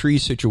poison tree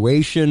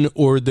situation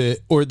or that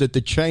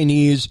the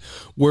Chinese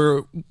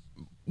were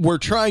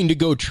trying to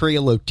go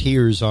Trail of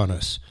Tears on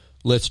us,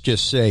 let's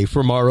just say,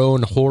 from our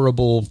own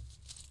horrible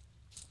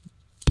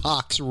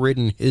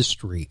pox-ridden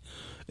history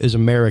as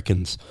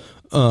Americans.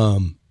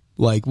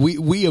 Like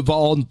we of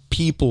all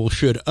people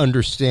should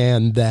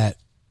understand that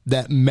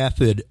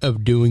method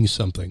of doing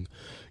something,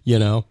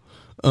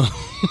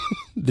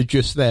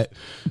 just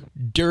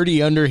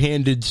dirty,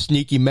 underhanded,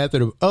 sneaky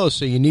method of, oh,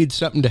 so you need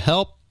something to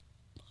help?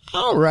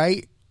 All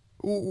right.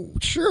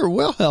 Sure,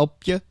 we'll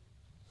help you.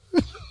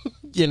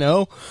 You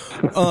know,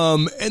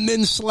 and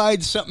then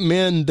slide something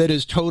in that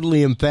is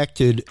totally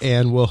infected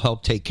and will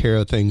help take care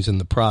of things in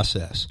the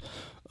process.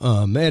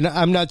 And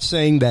I'm not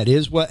saying that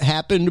is what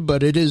happened,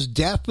 but it is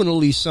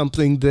definitely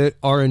something that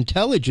our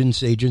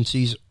intelligence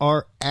agencies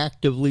are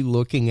actively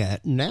looking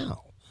at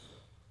now.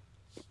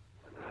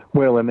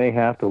 Well, and they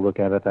have to look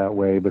at it that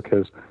way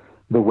because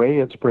the way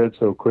it spread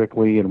so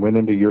quickly and went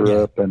into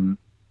Europe and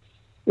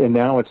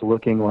now it's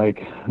looking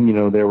like, you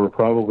know, there were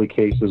probably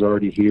cases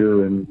already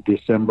here in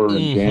December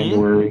and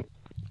January.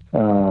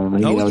 Now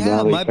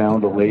they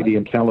found a lady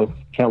in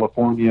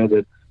California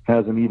that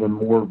has an even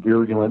more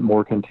virulent,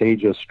 more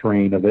contagious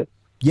strain of it.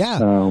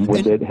 Yeah.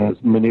 It has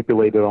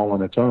manipulated all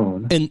on its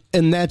own.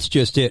 And that's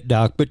just it,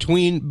 Doc.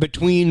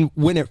 Between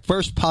when it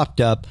first popped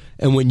up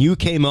and when you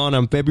came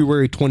on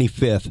February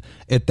 25th,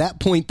 at that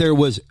point there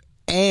was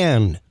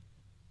an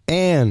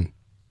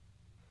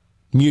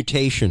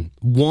mutation,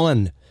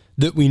 one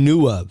that we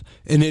knew of,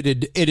 and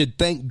it had,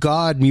 thank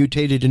God,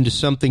 mutated into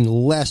something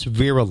less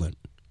virulent,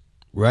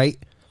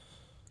 right?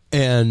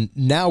 And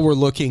now we're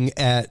looking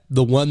at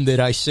the one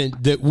that I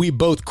sent, that we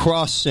both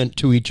cross-sent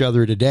to each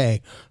other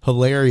today,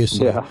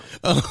 hilariously,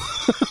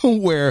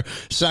 where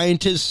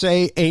scientists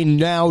say a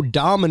now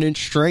dominant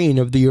strain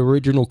of the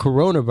original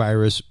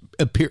coronavirus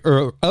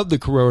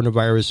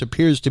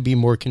appears to be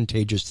more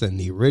contagious than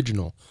the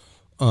original.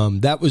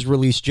 That was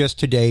released just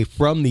today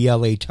from the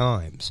LA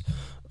Times.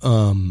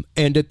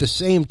 And at the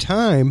same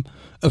time,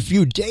 a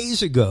few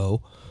days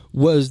ago,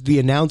 was the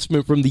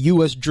announcement from the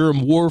US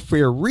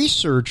Germwarfare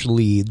research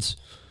leads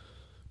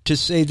to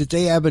say that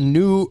they have a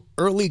new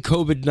early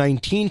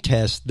COVID-19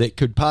 test that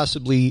could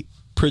possibly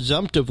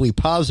presumptively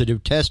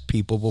positive test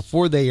people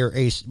before they are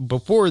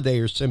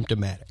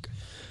symptomatic.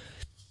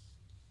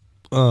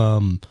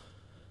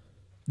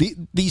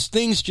 These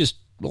things just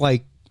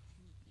like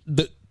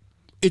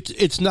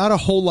it's not a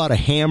whole lot of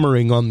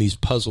hammering on these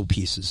puzzle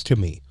pieces to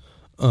me.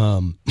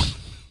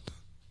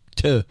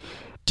 To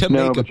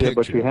make a picture.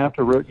 But you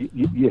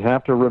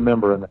have to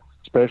remember, and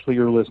especially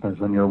your listeners,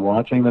 when you're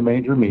watching the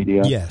major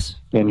media,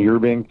 and you're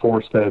being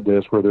force-fed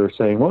this, where they're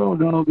saying, "Well,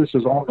 no, this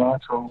is all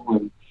natural,"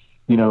 and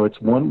you know, it's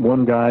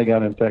one guy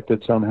got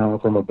infected somehow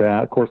from a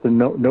bat. Of course,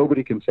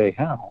 nobody can say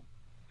how,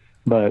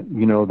 but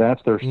you know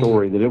that's their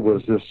story. That it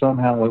was just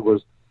somehow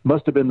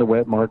must have been the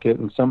wet market,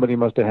 and somebody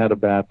must have had a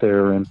bat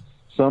there, and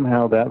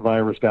somehow that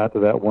virus got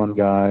to that one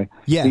guy.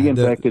 Yeah, he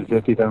infected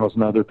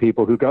 50,000 other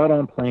people who got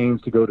on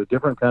planes to go to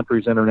different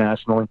countries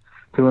internationally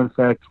to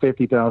infect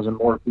 50,000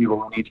 more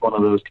people in each one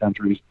of those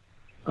countries.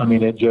 I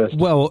mean, it just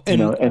along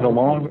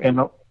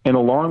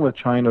with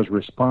China's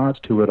response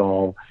to it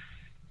all,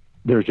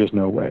 there's just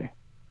no way.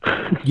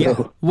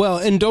 Well,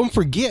 and don't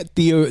forget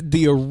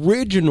the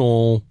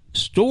original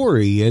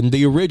story and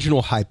the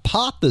original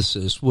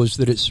hypothesis was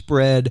that it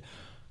spread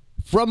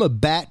from a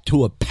bat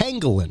to a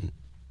pangolin.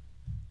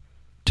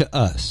 To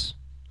us,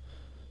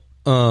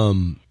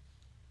 and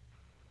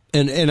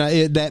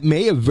that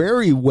may have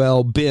very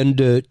well been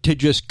to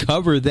just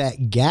cover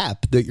that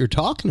gap that you're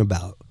talking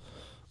about.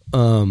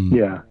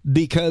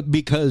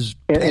 Because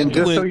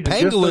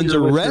pangolins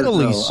are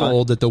readily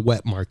sold at the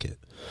wet market.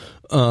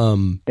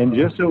 And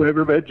just so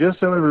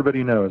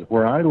everybody knows,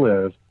 where I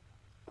live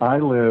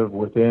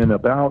within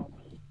about,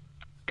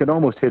 could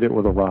almost hit it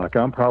with a rock.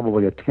 I'm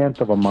probably a tenth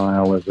of a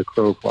mile as the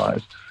crow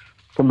flies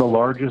from the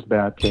largest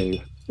bat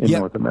cave in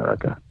North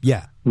America.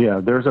 Yeah,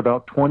 there's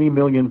about 20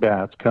 million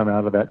bats come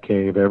out of that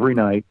cave every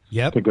night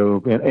to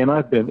go. And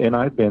I've been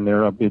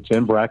there. It's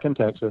in Bracken,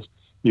 Texas.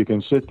 You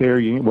can sit there.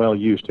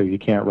 Used to. You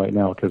can't right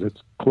now because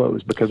it's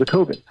closed because of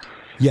COVID.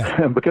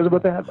 Yeah, because of a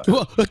bat virus.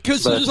 Well,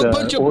 because there's a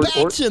bunch of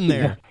bats in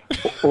there.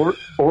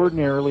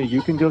 Ordinarily,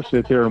 you can go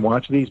sit there and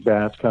watch these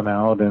bats come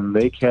out, and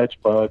they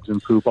catch bugs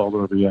and poop all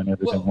over you and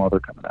everything while they're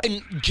coming out.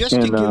 And just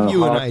to give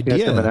you an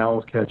idea, and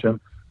owls catch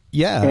them.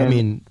 Yeah, and I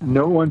mean,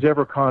 no one's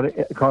ever caught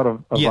a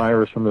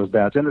virus from those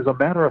bats. And as a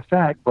matter of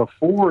fact,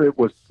 before it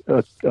was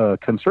a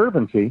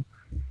conservancy,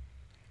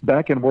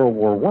 back in World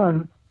War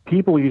I,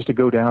 people used to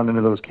go down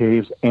into those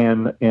caves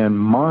and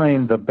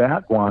mine the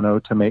bat guano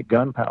to make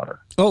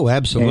gunpowder. Oh,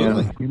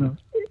 absolutely. And,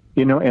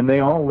 and they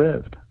all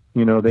lived.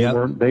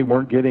 They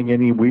weren't getting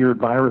any weird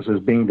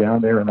viruses being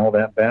down there and all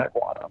that bat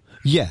guano.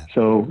 Yeah.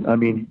 So I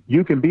mean,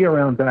 you can be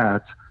around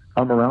bats.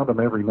 I'm around them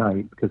every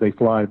night because they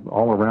fly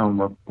all around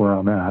where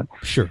I'm at.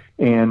 Sure.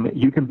 And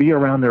you can be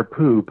around their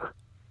poop,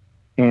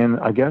 and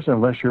I guess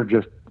unless you're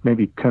just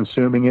maybe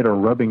consuming it or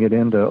rubbing it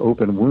into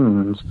open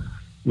wounds,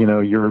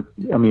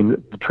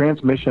 the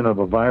transmission of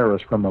a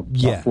virus from a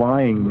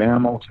flying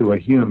mammal to a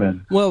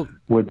human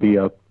would be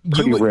a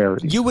pretty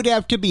rarity. You would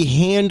have to be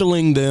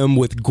handling them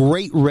with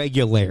great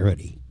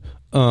regularity.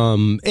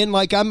 And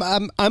like I'm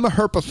a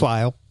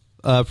herpophile.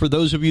 For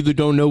those of you that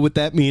don't know what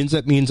that means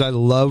I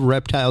love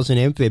reptiles and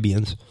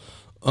amphibians.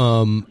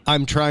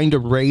 I'm trying to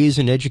raise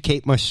and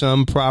educate my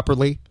son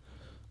properly.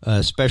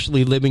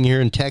 especially living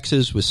here in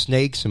Texas with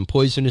snakes and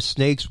poisonous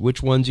snakes,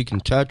 which ones you can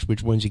touch,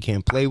 which ones you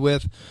can't play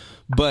with.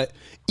 But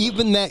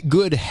even that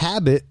good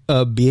habit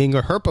of being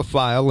a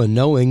herpophile and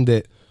knowing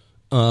that,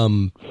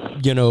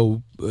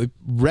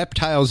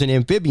 reptiles and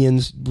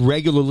amphibians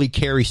regularly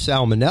carry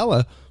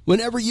salmonella,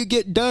 whenever you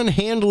get done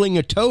handling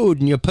a toad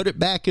and you put it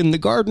back in the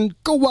garden,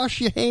 go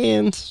wash your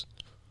hands.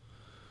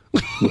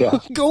 Yeah.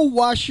 Go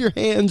wash your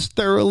hands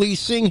thoroughly.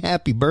 Sing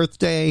happy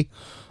birthday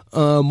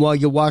while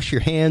you wash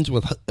your hands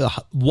with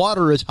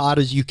water as hot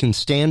as you can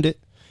stand it.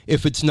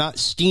 If it's not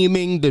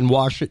steaming, then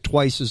wash it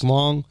twice as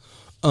long.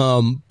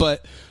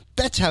 But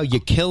that's how you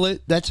kill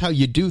it. That's how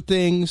you do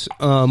things.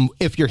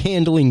 If you're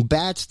handling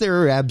bats,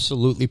 there are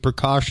absolutely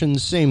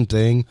precautions. Same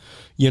thing.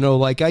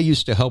 Like I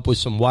used to help with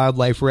some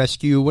wildlife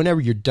rescue.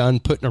 Whenever you're done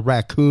putting a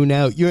raccoon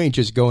out, you ain't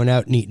just going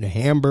out and eating a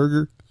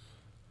hamburger.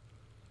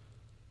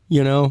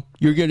 You're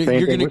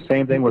gonna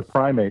same thing with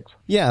primates.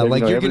 Yeah,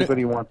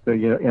 everybody wants to.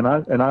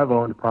 And I've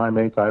owned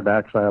primates. I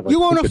have.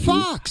 You own a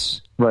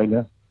fox right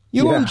now.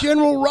 You own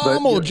General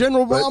Rommel.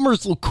 General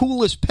Rommel's the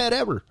coolest pet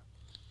ever.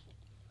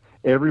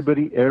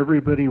 Everybody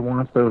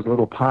wants those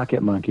little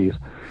pocket monkeys,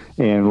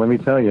 and let me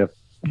tell you,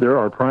 there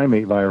are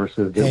primate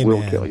viruses that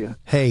will kill you.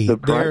 Hey,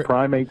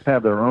 primates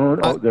have their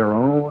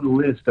own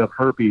list of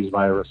herpes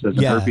viruses,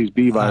 and herpes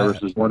B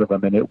virus is one of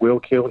them, and it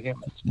will kill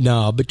humans.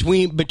 No,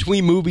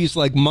 between movies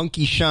like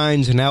Monkey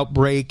Shines and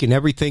Outbreak and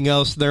everything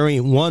else, there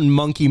ain't one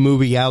monkey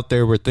movie out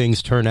there where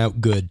things turn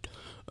out good.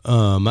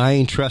 I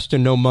ain't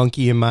trusting no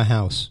monkey in my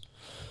house.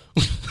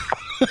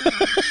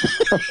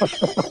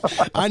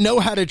 I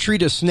know how to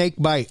treat a snake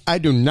bite. I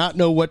do not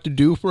know what to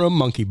do for a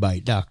monkey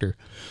bite, doctor.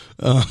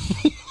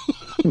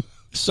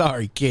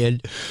 Sorry,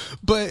 kid.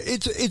 But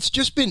it's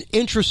just been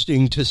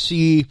interesting to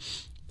see.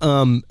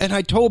 And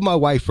I told my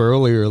wife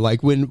earlier,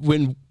 like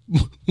when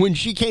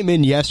she came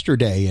in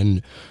yesterday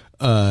and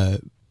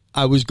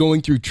I was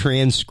going through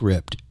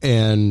transcript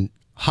and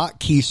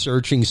hotkey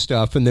searching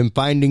stuff and then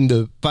finding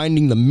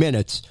the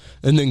minutes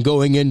and then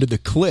going into the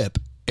clip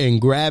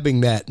and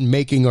grabbing that and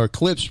making our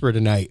clips for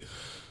tonight.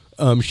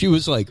 She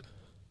was like,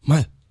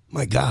 my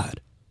God,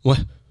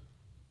 what?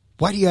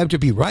 Why do you have to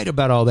be right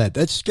about all that?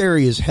 That's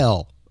scary as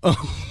hell. And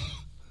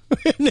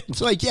it's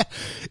like, yeah,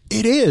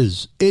 it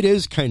is. It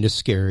is kind of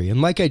scary.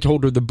 And like I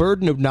told her, the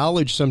burden of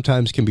knowledge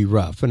sometimes can be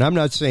rough. And I'm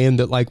not saying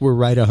that like we're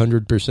right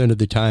 100% of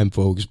the time,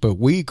 folks, but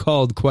we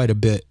called quite a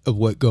bit of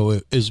what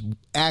is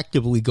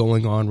actively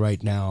going on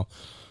right now.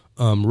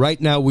 Right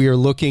now, we are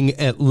looking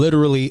at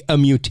literally a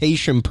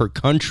mutation per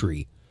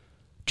country,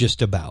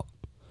 just about.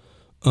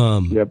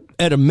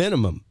 At a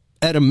minimum,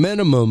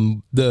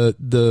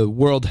 the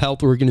World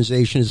Health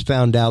Organization has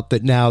found out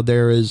that now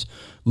there is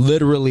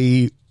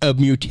literally a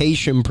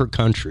mutation per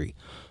country.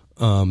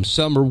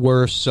 Some are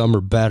worse, some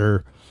are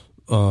better.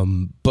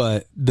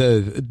 But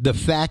the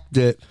fact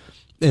that,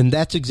 and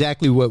that's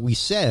exactly what we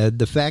said,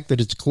 the fact that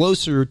it's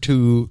closer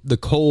to the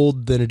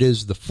cold than it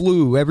is the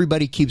flu,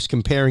 everybody keeps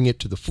comparing it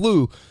to the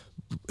flu.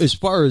 As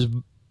far as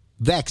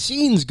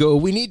vaccines go,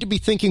 we need to be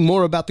thinking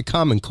more about the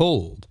common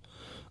cold.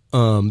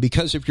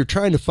 Because if you're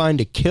trying to find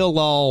a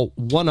kill-all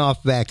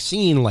one-off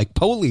vaccine like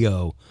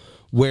polio,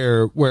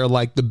 where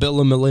like the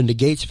Bill and Melinda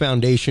Gates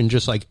Foundation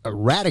just like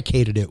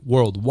eradicated it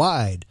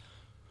worldwide,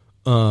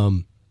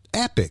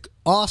 epic,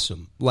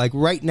 awesome. Like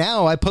right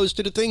now, I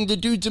posted a thing to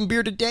Dudes and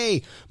Beer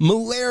today.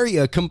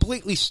 Malaria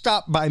completely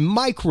stopped by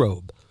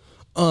microbe.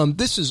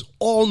 This is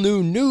all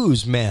new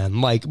news, man.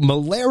 Like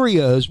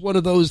malaria is one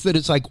of those that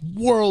is like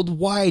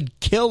worldwide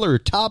killer,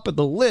 top of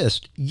the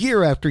list,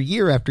 year after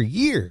year after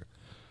year.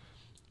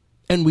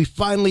 And we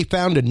finally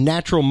found a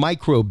natural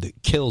microbe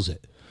that kills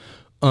it.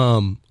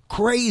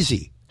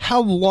 Crazy.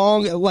 How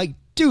long? Like,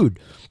 dude,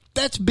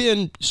 that's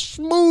been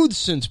smooth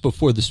since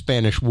before the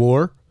Spanish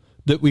War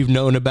that we've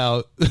known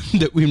about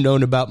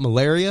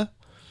malaria.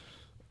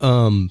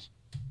 And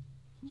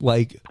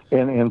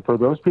for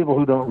those people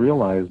who don't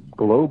realize,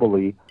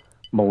 globally,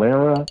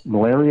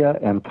 malaria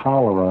and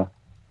cholera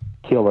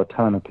kill a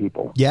ton of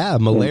people. Yeah,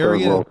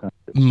 malaria,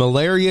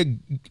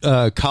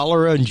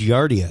 cholera, and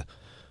giardia.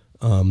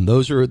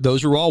 Those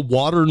are all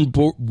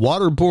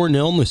waterborne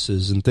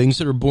illnesses and things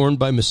that are borne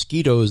by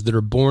mosquitoes that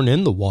are born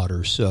in the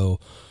water. So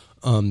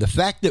the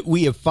fact that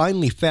we have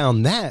finally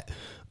found that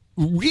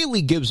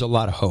really gives a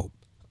lot of hope.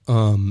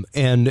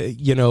 And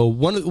you know,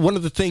 one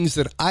of the things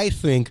that I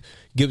think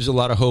gives a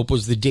lot of hope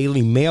was the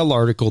Daily Mail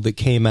article that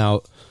came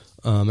out.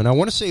 And I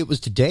want to say it was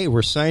today,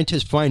 where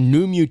scientists find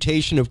new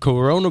mutation of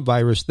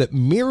coronavirus that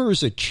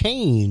mirrors a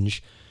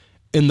change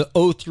in the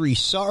 03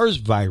 SARS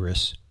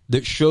virus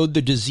that showed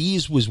the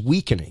disease was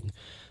weakening.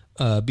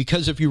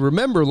 Because if you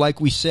remember, like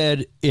we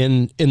said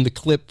in the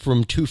clip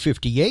from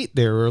 258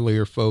 there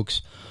earlier,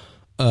 folks,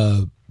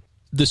 the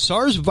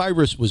SARS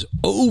virus was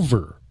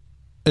over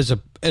as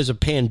a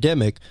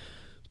pandemic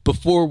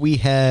before we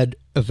had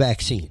a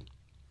vaccine.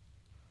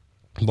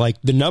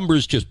 Like the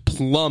numbers just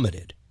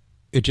plummeted.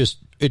 It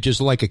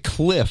just like a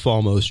cliff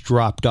almost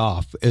dropped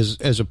off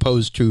as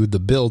opposed to the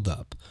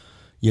buildup,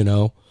 you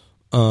know?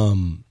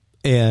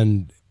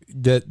 And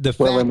fact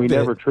and we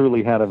never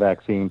truly had a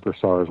vaccine for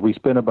SARS. We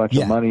spent a bunch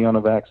of money on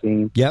a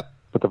vaccine. Yep.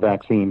 But the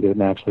vaccine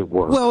didn't actually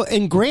work. Well,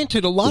 and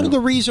granted, a lot of the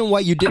reason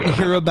why you didn't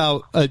hear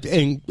about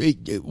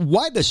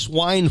why the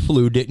swine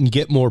flu didn't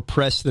get more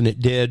press than it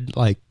did,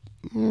 I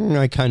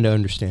kind of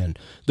understand.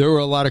 There were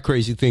a lot of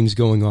crazy things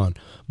going on.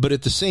 But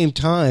at the same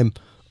time,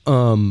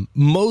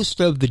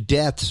 most of the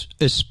deaths,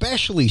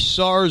 especially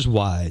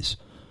SARS-wise,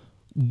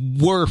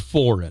 were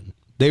foreign.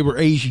 They were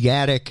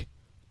Asiatic.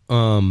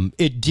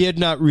 It did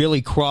not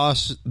really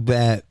cross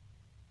that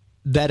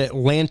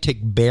Atlantic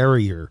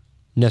barrier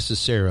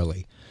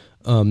necessarily.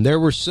 There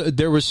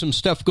was some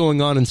stuff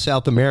going on in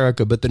South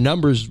America, but the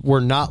numbers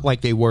were not like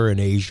they were in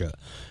Asia,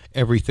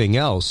 everything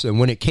else. And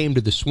when it came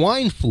to the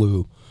swine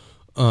flu,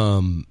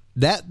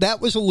 that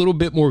was a little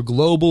bit more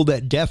global.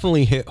 That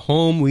definitely hit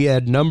home. We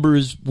had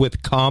numbers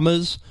with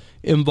commas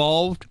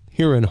involved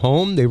here in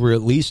home. They were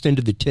at least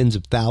into the tens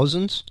of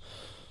thousands.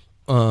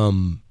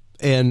 And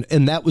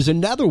that was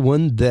another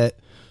one that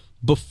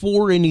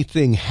before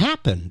anything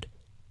happened,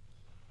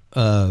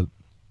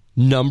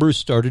 numbers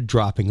started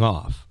dropping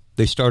off.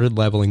 They started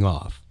leveling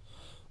off.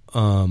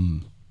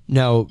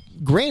 Now,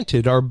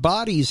 granted, our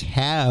bodies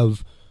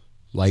have,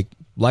 like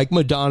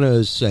Madonna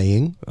is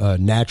saying,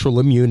 natural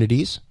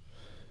immunities.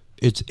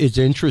 It's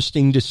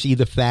interesting to see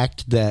the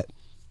fact that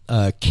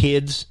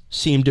kids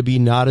seem to be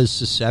not as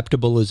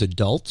susceptible as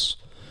adults.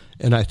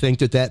 And I think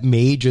that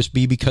may just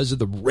be because of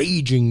the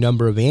raging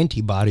number of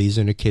antibodies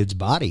in a kid's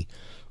body.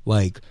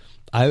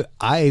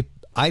 I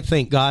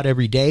thank God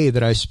every day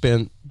that I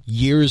spent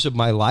years of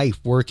my life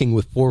working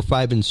with 4,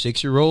 5, and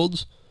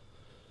 6-year-olds,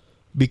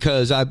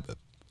 because I've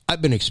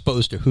been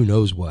exposed to who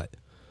knows what.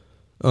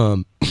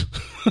 My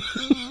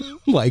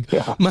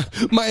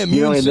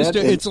immune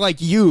system, it's like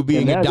you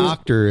being a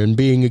doctor and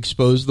being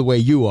exposed the way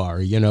you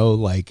are,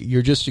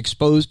 you're just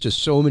exposed to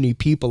so many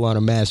people on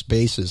a mass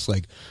basis.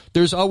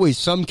 There's always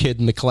some kid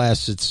in the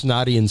class that's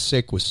snotty and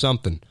sick with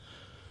something.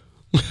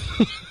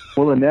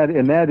 Well, and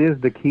that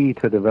is the key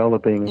to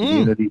developing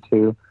immunity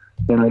too.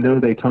 And I know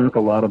they talk a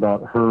lot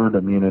about herd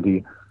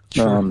immunity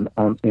in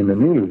the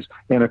news.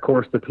 And of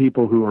course, the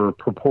people who are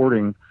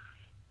purporting,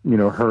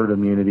 herd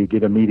immunity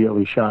get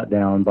immediately shot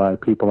down by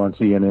people on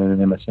CNN and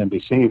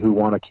MSNBC who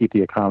want to keep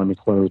the economy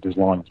closed as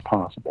long as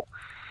possible.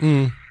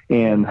 And,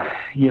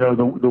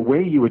 the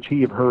way you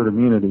achieve herd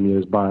immunity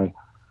is by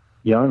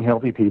young,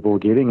 healthy people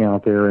getting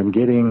out there and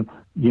getting,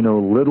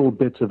 little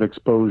bits of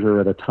exposure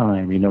at a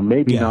time,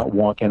 maybe not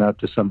walking up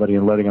to somebody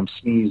and letting them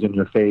sneeze in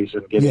your face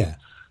and getting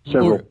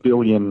several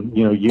billion,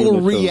 units or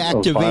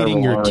reactivating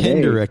of your RNA.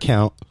 Tinder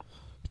account.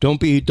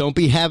 Don't be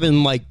having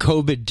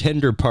COVID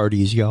Tinder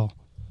parties, y'all.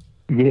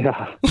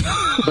 Yeah,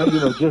 but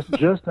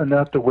just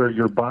enough to where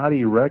your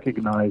body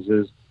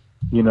recognizes,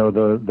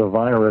 the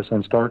virus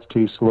and starts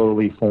to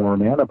slowly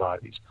form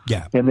antibodies.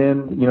 Yeah, and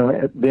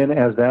then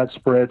as that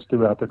spreads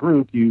throughout the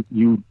group,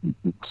 you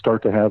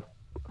start to have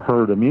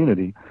herd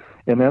immunity,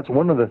 and that's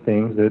one of the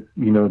things that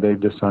they've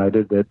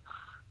decided that.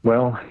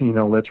 Well,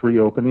 let's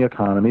reopen the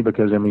economy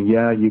because,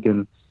 you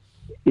can,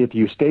 if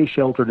you stay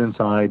sheltered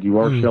inside, you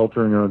are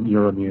sheltering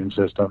your immune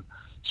system.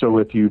 So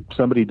if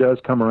somebody does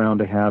come around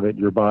to have it,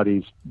 your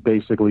body's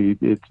basically,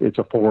 it's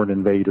a foreign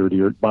invader.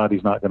 Your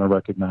body's not going to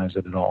recognize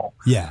it at all.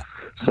 Yeah.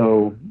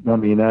 So,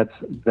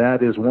 that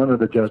is one of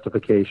the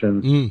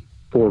justifications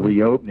for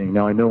reopening.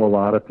 Now, I know a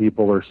lot of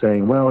people are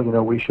saying, well,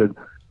 we should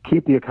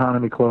keep the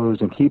economy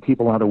closed and keep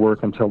people out of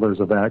work until there's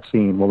a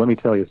vaccine. Well, let me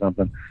tell you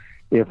something.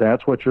 If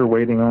that's what you're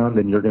waiting on,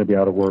 then you're going to be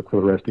out of work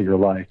for the rest of your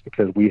life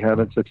because we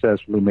haven't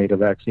successfully made a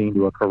vaccine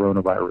to a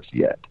coronavirus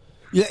yet.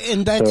 Yeah,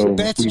 and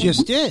that's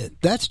just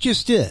it. That's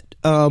just it.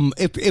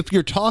 If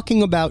you're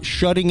talking about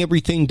shutting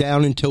everything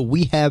down until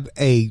we have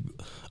a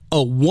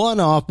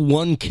one-off,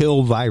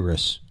 one-kill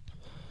virus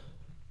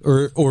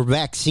or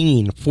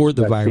vaccine for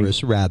the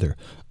virus, rather.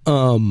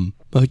 I'm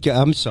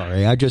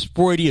sorry, I just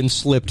Freudian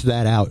slipped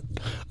that out.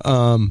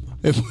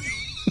 If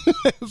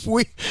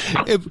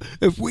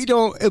we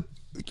don't.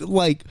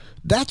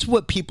 That's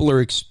what people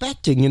are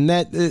expecting, and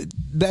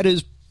that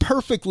is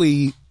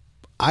perfectly,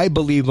 I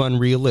believe,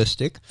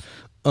 unrealistic.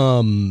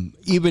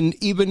 Even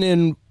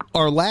in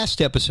our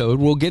last episode,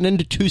 we'll get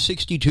into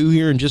 262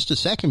 here in just a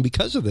second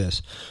because of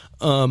this.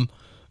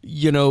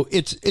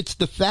 It's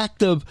the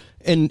fact of,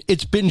 and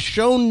it's been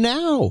shown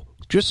now,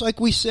 just like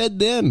we said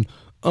then.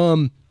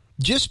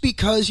 Just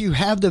because you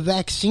have the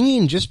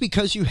vaccine, just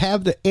because you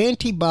have the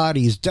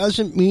antibodies,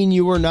 doesn't mean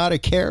you are not a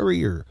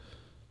carrier.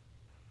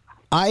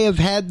 I have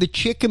had the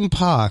chicken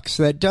pox.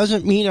 That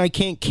doesn't mean I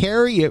can't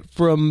carry it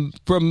from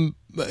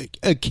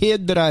a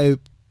kid that I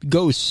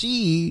go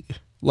see,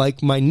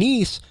 like my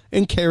niece,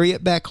 and carry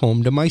it back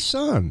home to my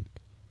son.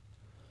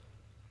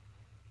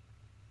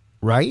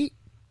 Right?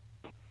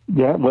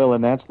 Yeah, well,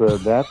 and that's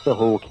the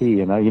whole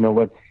key. And you know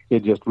what?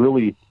 It just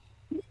really,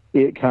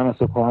 it kind of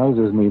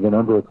surprises me the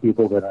number of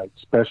people that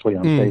especially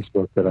on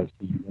Facebook that I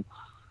see,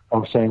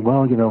 are saying,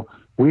 well,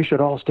 we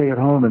should all stay at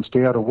home and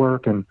stay out of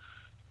work and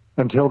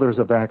until there's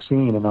a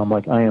vaccine. And I'm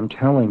like, I am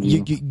telling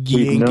you,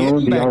 we've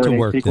known the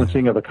RNA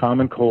sequencing of a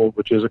common cold,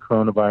 which is a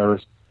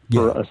coronavirus,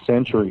 for a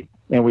century.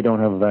 and we don't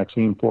have a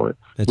vaccine for it.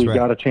 That's We've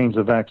got to change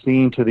the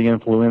vaccine to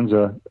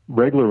the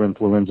regular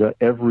influenza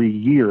every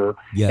year,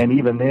 and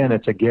even then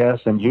it's a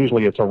guess, and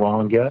usually it's a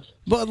wrong guess.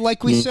 But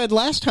like we said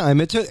last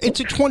time, it's a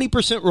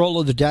 20% roll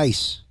of the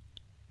dice.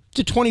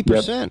 It's a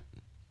 20%.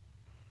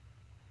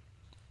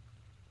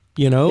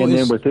 You know, and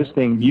then with this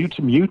thing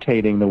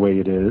mutating the way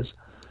it is,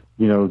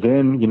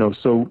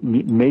 so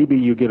maybe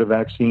you get a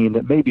vaccine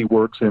that maybe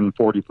works in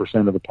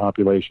 40% of the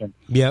population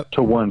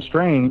to one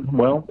strain.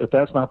 Well, if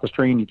that's not the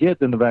strain you get,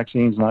 then the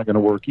vaccine's not going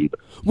to work either.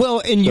 Well,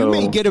 and you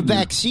may get a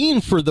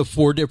vaccine for the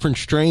 4 different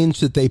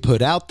strains that they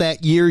put out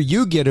that year.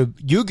 You get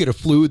a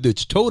flu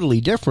that's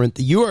totally different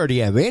that you already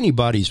have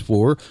antibodies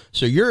for,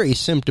 so you're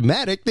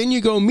asymptomatic. Then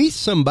you go meet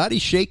somebody,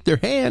 shake their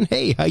hand.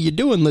 Hey, how you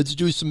doing? Let's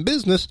do some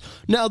business.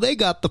 Now they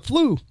got the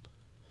flu.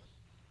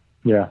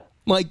 Yeah.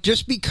 Like,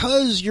 just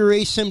because you're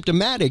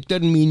asymptomatic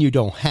doesn't mean you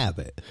don't have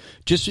it.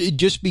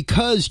 Just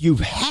because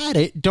you've had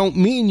it don't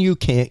mean you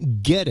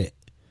can't get it.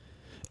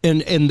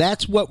 And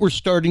that's what we're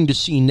starting to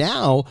see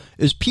now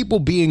is people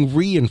being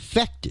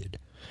reinfected.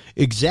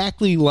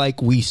 Exactly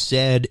like we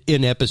said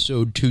in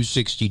episode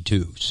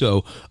 262.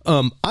 So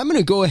I'm going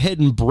to go ahead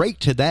and break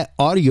to that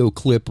audio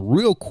clip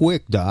real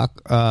quick,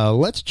 Doc.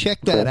 Let's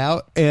check that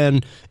out.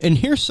 And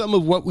here's some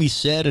of what we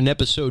said in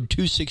episode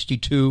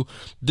 262.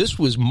 This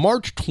was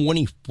March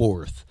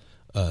 24th.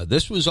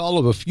 This was all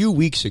of a few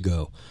weeks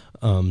ago.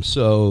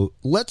 So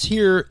let's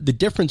hear the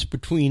difference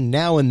between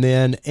now and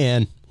then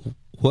and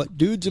what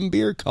Dudes and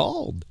Beer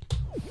called.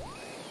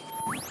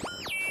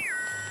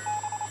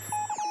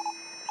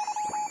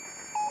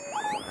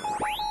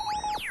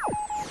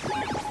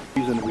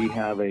 The reason we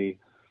have a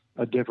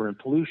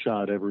different flu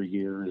shot every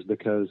year is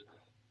because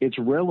it's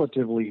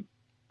relatively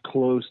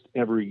close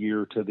every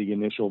year to the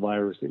initial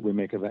virus that we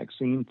make a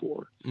vaccine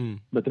for.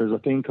 But there's a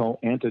thing called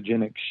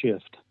antigenic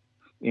shift.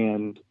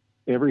 And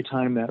every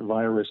time that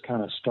virus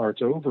kind of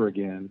starts over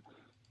again,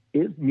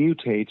 it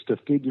mutates to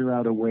figure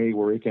out a way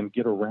where it can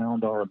get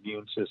around our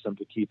immune system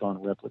to keep on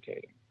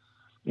replicating.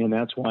 And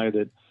that's why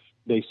that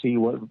they see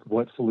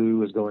what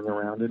flu is going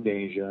around in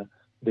Asia.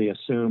 They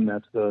assume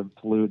that's the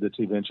flu that's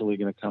eventually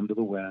going to come to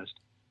the West,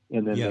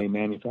 and then they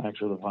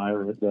manufacture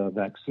the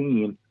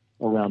vaccine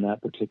around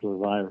that particular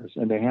virus.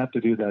 And they have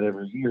to do that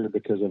every year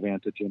because of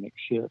antigenic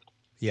shift.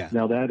 Yeah.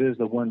 Now, that is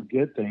the one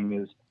good thing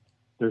is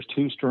there's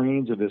 2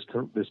 strains of this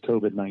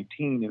COVID-19,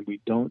 and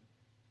we don't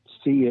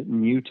see it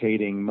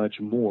mutating much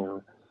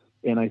more.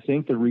 And I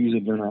think the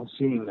reason you're not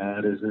seeing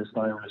that is this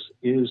virus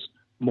is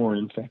more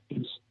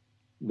infectious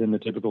than the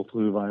typical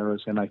flu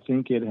virus, and I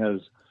think it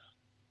has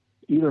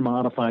either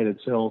modified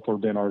itself or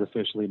been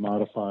artificially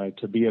modified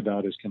to be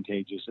about as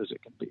contagious as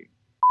it can be.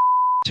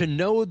 To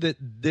know that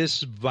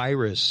this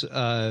virus,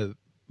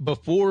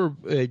 before,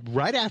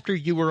 right after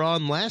you were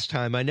on last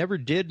time, I never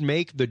did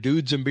make the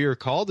Dudes and Beer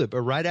called it,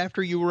 but right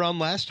after you were on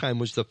last time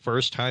was the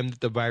first time that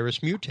the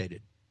virus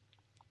mutated.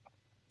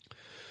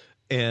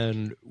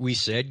 And we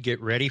said, get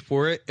ready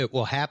for it. It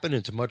will happen.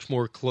 It's much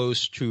more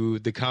close to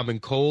the common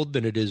cold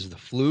than it is the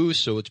flu,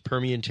 so its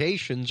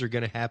permutations are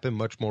going to happen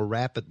much more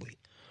rapidly.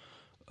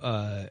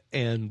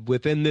 And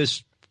within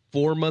this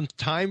 4-month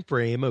time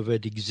frame of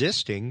it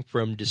existing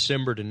from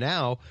December to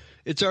now,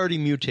 it's already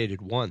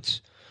mutated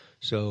once.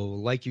 So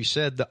like you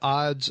said, the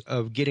odds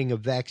of getting a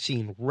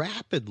vaccine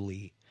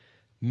rapidly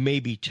may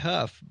be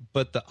tough,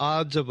 but the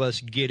odds of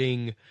us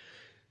getting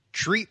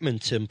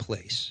treatments in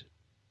place,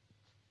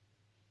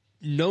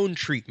 known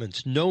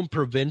treatments, known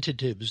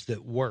preventatives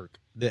that work,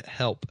 that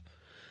help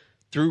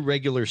through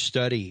regular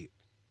study,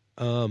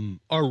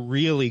 are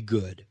really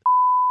good.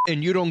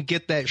 And you don't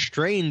get that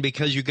strain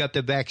because you got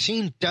the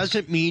vaccine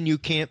doesn't mean you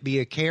can't be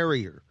a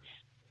carrier.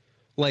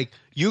 Like,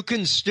 you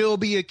can still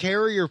be a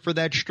carrier for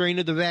that strain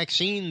of the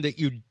vaccine that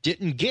you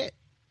didn't get,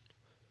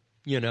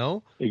 you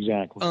know?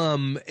 Exactly.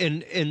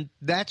 And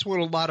that's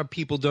what a lot of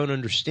people don't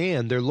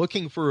understand. They're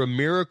looking for a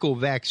miracle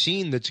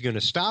vaccine that's going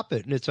to stop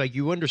it. And it's like,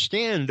 you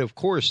understand, of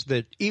course,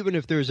 that even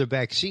if there's a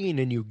vaccine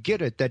and you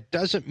get it, that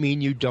doesn't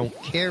mean you don't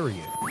carry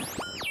it.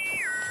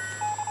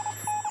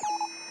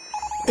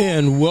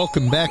 And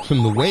welcome back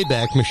from the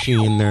Wayback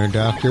Machine there,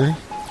 Doctor.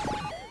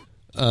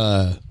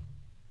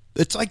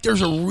 It's like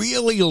there's a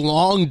really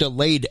long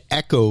delayed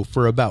echo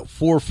for about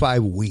 4 or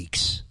 5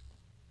 weeks.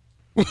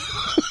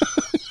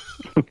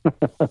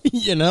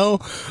 You know,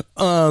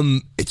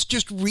 it's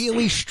just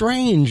really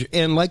strange.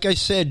 And like I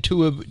said,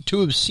 to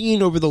have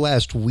seen over the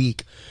last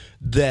week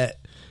that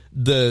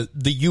the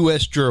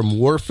US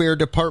Germwarfare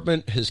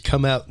Department has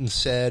come out and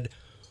said,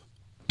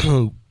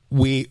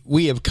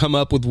 we have come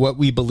up with what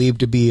we believe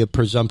to be a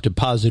presumptive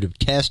positive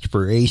test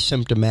for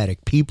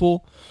asymptomatic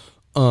people.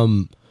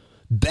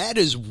 That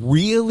is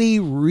really,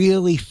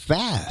 really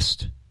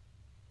fast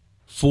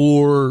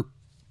for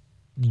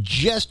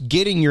just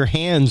getting your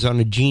hands on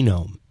a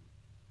genome.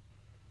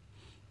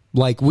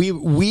 Like we've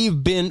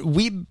been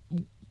in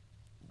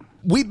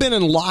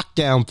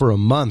lockdown for a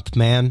month,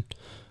 man.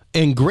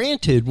 And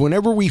granted,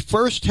 whenever we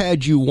first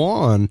had you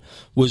on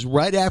was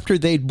right after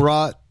they'd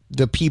brought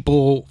the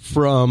people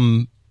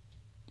from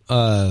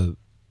the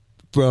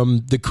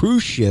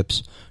cruise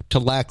ships to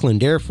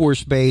Lackland Air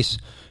Force Base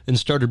and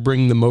started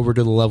bringing them over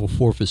to the Level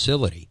 4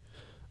 facility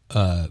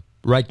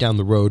right down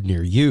the road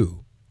near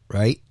you,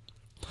 right?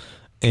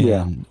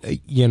 And,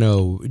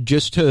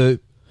 just to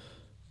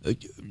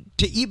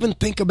even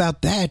think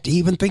about that, to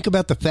even think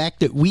about the fact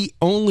that we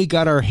only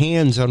got our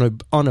hands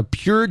on a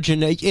pure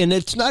genetic, and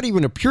it's not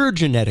even a pure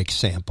genetic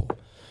sample.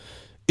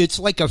 It's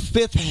like a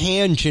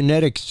fifth-hand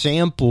genetic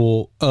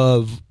sample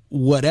of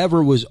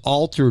whatever was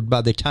altered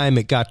by the time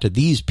it got to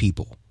these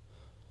people,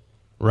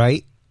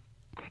 right?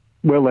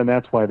 Well, and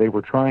that's why they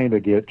were trying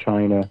to get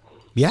China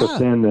to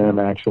send them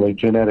actually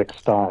genetic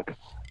stock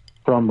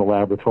from the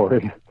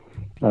laboratory,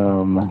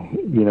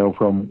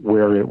 from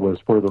where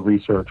the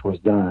research was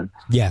done.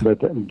 Yeah.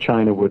 But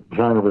China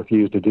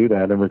refused to do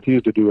that and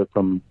refused to do it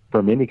from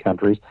any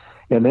countries.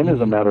 And then, as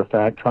a matter of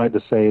fact, tried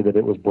to say that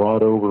it was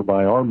brought over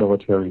by our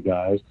military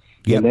guys.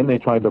 Yep. And then they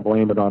tried to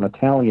blame it on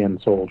Italian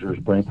soldiers'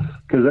 brain.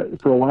 Because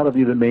for a lot of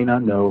you that may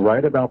not know,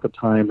 right about the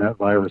time that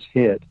virus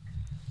hit,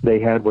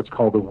 they had what's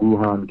called the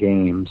Wuhan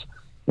Games.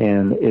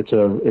 And it's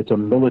a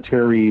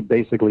military,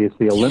 basically it's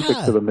the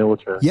Olympics of the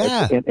military.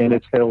 Yeah. And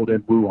it's held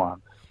in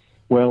Wuhan.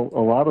 Well, a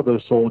lot of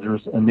those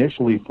soldiers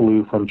initially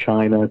flew from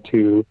China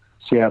to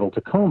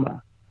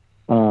Seattle-Tacoma.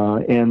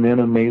 And then,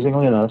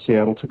 amazingly enough,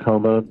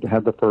 Seattle-Tacoma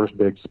had the first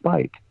big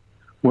spike.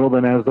 Well,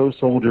 then as those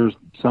soldiers,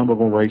 some of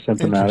them were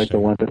asymptomatic, the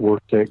ones that were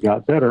sick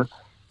got better,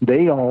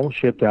 they all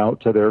shipped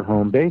out to their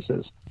home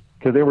bases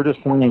because they were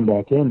just flying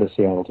back into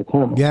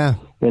Seattle-Tacoma. Yeah.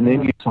 And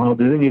then you saw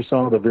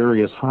the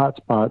various hot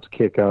spots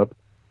kick up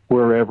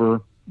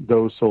wherever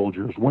those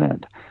soldiers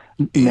went.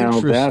 Now,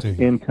 that's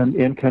in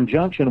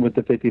conjunction with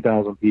the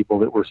 50,000 people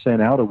that were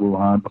sent out of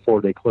Wuhan before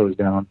they closed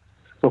down,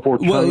 before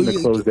China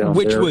closed down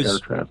their air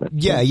traffic.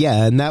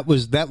 Yeah, and that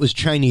was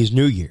Chinese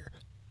New Year.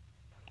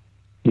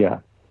 Yeah.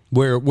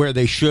 Where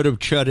they should have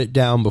shut it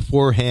down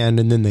beforehand,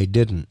 and then they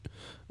didn't.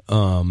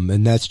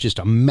 And that's just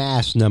a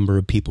mass number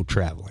of people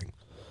traveling.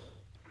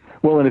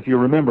 Well, and if you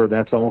remember,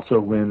 that's also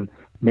when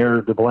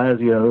Mayor de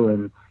Blasio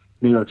in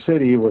New York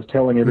City was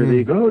telling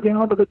everybody, go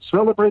down to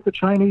celebrate the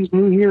Chinese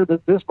New Year,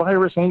 that this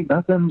virus ain't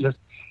nothing, just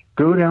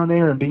go down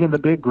there and be in the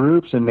big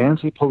groups. And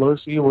Nancy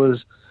Pelosi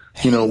was,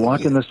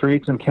 walking the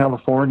streets in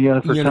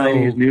California for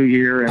Chinese New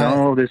Year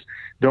and this,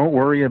 don't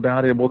worry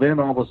about it. Well, then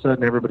all of a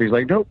sudden everybody's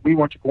like, nope, we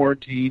want you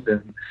quarantined,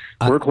 and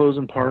we're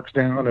closing parks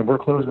down and we're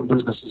closing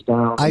businesses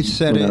down. I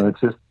said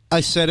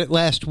it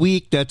last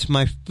week. That's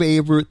my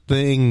favorite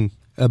thing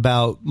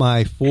about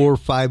my 4 or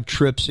 5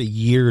 trips a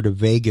year to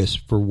Vegas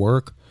for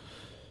work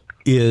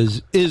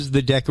is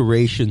the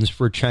decorations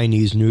for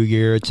Chinese New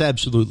Year. It's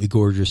absolutely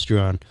gorgeous,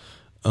 John.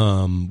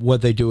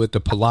 What they do at the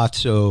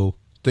Palazzo,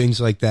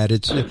 things like that.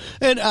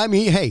 And I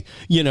mean, hey,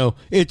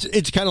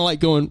 it's kind of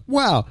like going,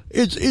 wow,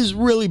 it's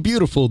really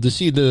beautiful to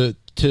see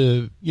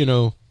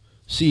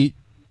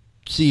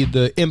see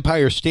the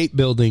Empire State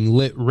Building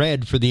lit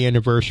red for the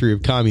anniversary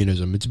of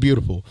communism. It's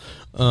beautiful.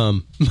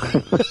 But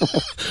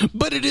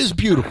it is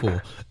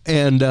beautiful.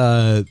 And,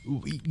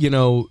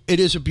 it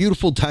is a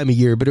beautiful time of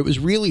year, but it was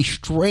really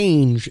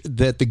strange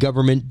that the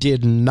government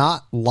did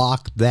not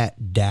lock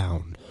that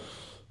down.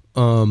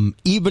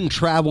 Even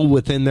travel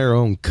within their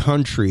own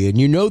country. And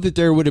that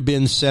there would have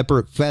been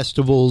separate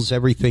festivals,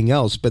 everything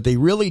else, but they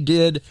really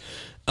did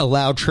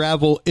allow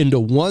travel into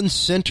one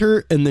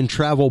center and then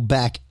travel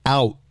back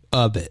out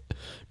of it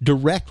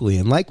directly.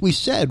 And like we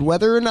said,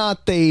 whether or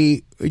not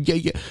I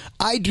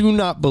do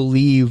not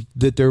believe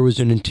that there was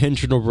an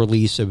intentional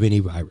release of any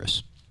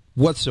virus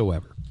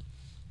whatsoever.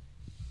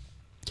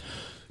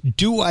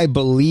 Do I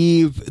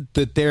believe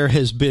that there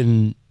has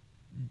been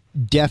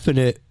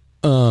definite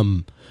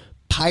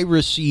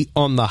piracy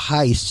on the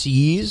high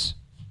seas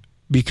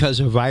because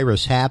a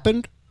virus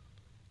happened?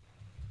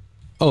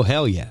 Oh,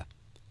 hell yeah.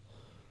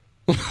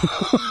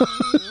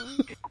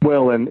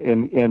 Well,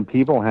 and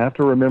people have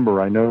to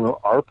remember, I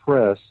know our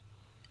press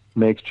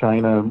makes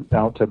China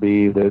out to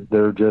be that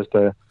they're just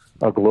a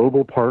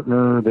global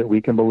partner, that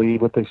we can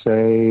believe what they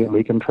say and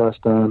we can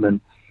trust them.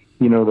 And,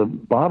 the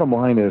bottom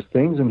line is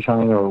things in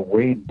China are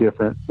way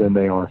different than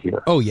they are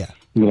here. Oh, yeah.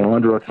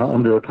 Under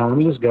a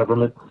communist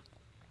government,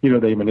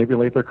 they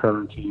manipulate their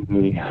currency.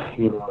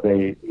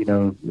 They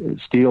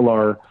steal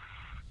our,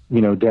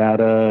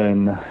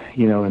 data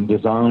and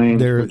design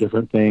for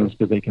different things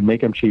because they can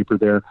make them cheaper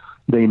there.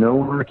 They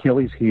know our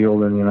Achilles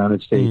heel in the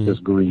United States is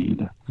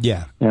greed.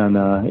 Yeah.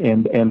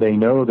 And they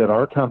know that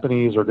our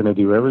companies are going to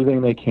do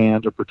everything they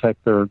can to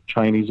protect their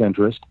Chinese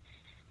interest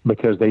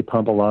because they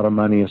pump a lot of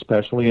money,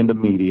 especially into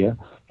media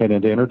and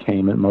into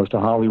entertainment. Most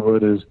of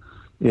Hollywood is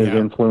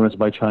influenced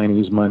by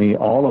Chinese money.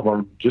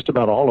 Just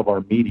about all of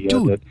our media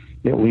that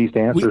at least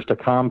answers to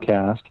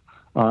Comcast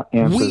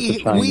answers to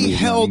Chinese money. We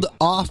held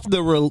off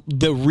the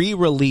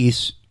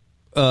re-release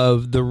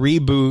of the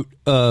reboot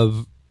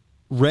of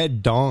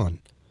Red Dawn.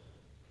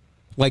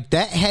 Like,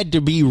 that had to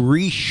be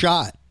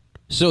reshot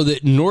so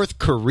that North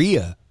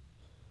Korea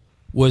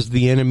was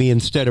the enemy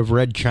instead of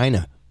Red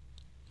China.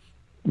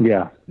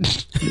 Yeah.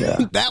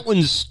 That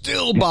one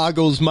still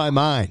boggles my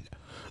mind.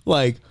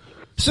 Like,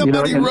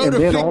 Somebody wrote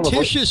a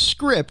fictitious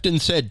script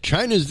and said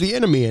China's the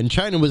enemy, and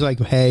China was like,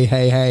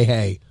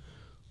 hey,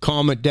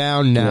 calm it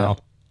down now.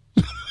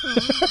 Yeah.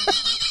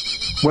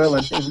 Well,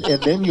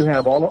 and then you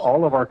have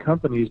all of our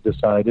companies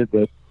decided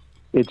that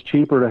it's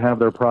cheaper to have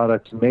their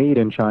products made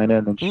in China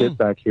and then shipped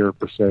back here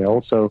for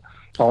sale. So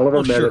all of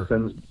our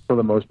medicines, for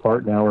the most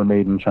part, now are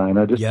made in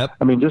China. Just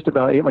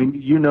about. I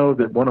mean, you know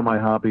that one of my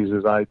hobbies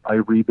is I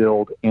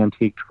rebuild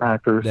antique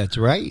tractors. That's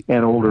right.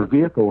 And older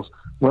vehicles.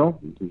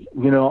 Well,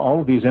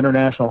 all of these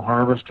International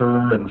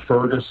Harvester and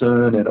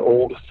Ferguson and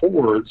old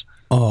Fords.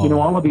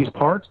 All of these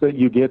parts that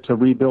you get to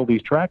rebuild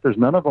these tractors,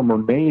 none of them are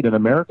made in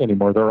America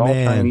anymore. They're all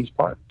Chinese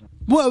parts.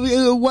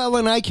 Well,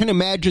 and I can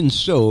imagine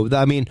so.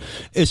 I mean,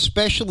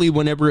 especially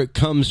whenever it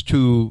comes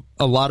to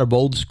a lot of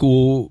old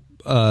school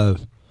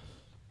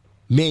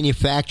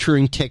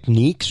manufacturing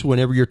techniques,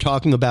 whenever you're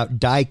talking about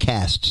die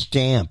cast,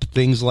 stamp,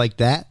 things like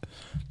that,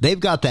 they've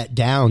got that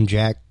down,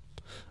 Jack.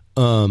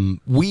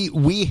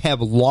 We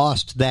have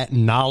lost that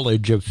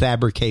knowledge of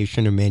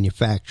fabrication and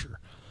manufacture.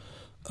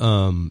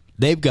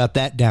 They've got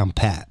that down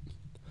pat.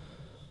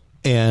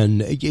 And,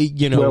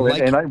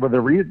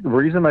 the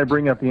reason I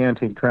bring up the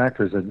antique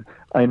tractors is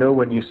I know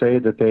when you say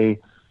that they,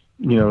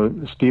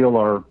 steal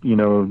our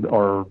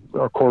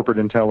corporate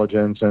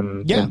intelligence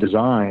and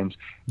designs,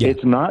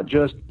 it's not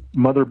just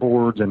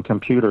motherboards and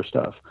computer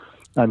stuff.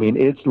 I mean,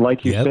 it's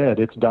like you said,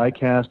 it's die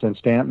cast and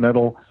stamp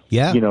metal,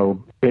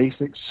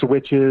 basic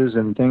switches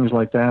and things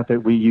like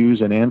that we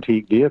use in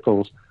antique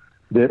vehicles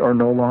that are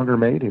no longer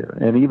made here.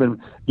 And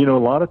even, a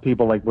lot of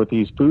people, like with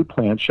these food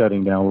plants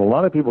shutting down, a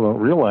lot of people don't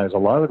realize a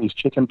lot of these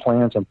chicken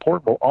plants and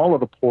all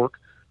of the pork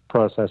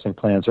processing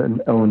plants are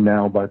owned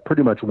now by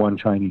pretty much one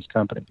Chinese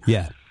company.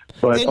 Yeah.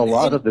 But a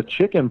lot of the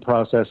chicken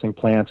processing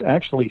plants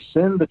actually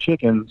send the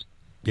chickens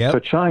to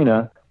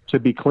China to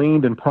be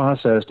cleaned and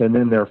processed, and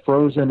then they're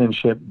frozen and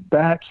shipped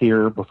back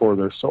here before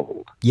they're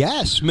sold.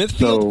 Yeah,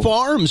 Smithfield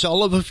Farms,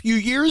 all of a few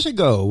years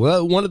ago,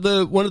 one of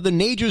the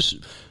majors.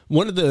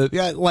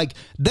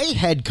 They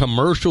had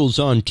commercials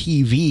on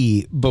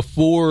TV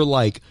before,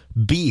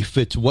 beef,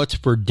 it's what's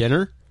for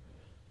dinner.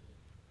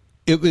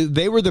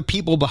 They were the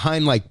people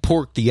behind,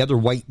 pork, the other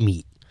white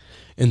meat,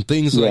 and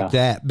things like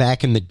that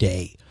back in the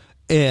day.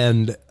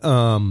 And,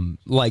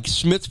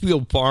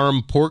 Smithfield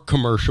Farm pork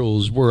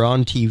commercials were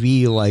on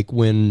TV,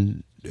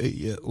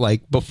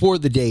 before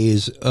the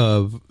days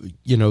of,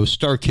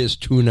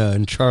 Star-Kissed Tuna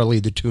and Charlie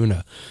the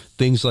Tuna,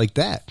 things like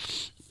that.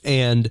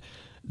 And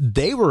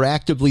they were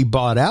actively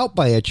bought out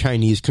by a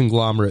Chinese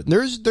conglomerate.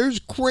 And there's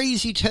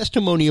crazy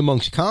testimony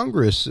amongst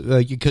Congress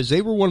because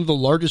they were one of the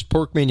largest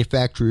pork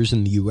manufacturers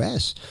in the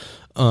U.S.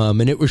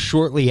 And it was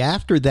shortly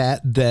after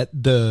that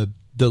the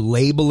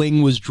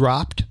labeling was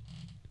dropped,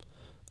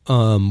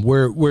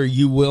 where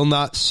you will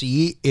not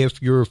see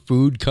if your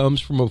food comes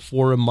from a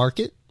foreign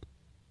market.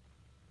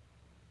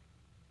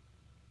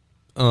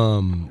 Not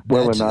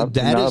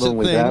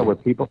only that,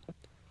 with people.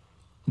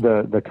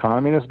 The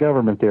communist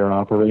government there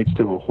operates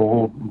to a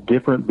whole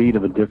different beat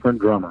of a different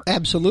drummer.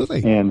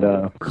 Absolutely. And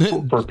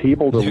for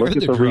people to look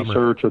at the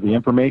research or the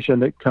information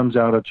that comes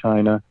out of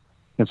China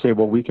and say,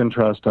 well, we can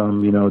trust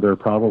them, they're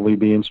probably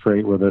being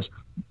straight with us.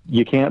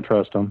 You can't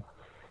trust them,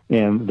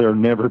 and they're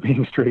never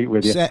being straight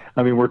with you.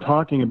 I mean, we're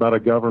talking about a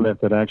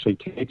government that actually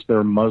takes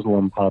their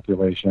Muslim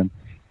population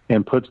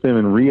and puts them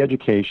in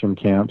re-education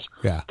camps,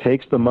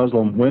 takes the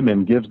Muslim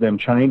women, gives them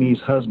Chinese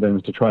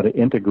husbands to try to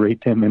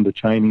integrate them into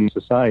Chinese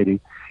society,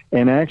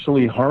 and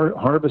actually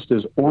harvests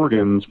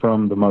organs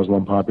from the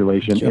Muslim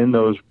population in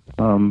those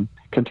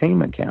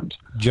containment camps.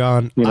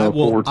 John, I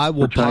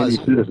will Chinese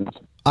citizens.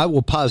 I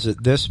will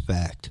posit this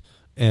fact,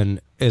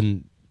 and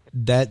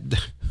that's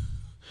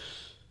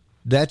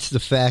the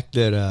fact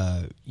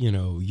that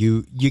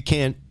you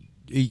can't.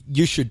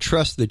 You should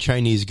trust the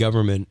Chinese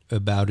government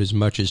about as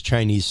much as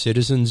Chinese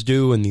citizens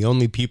do, and the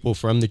only people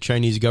from the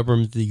Chinese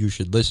government that you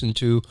should listen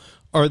to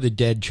are the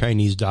dead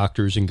Chinese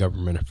doctors and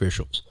government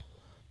officials.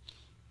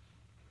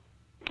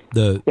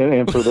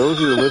 And for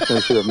those of your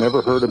listeners who have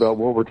never heard about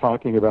what we're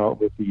talking about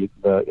with the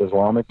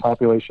Islamic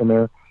population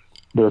there,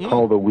 they're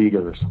called the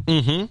Uyghurs.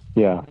 Mm-hmm.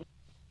 Yeah.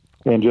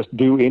 And just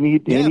do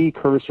any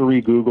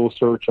cursory Google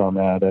search on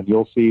that, and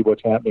you'll see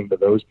what's happening to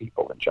those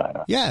people in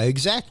China. Yeah,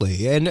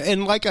 exactly.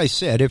 And like I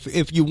said,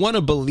 if you want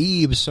to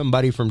believe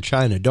somebody from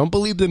China, don't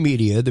believe the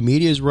media. The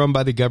media is run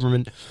by the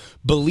government.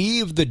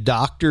 Believe the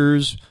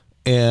doctors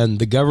and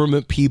the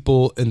government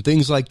people and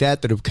things like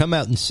that have come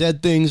out and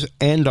said things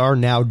and are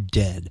now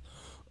dead.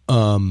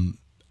 And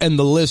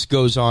the list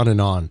goes on and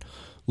on.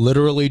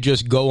 Literally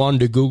just go on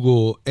to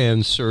Google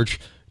and search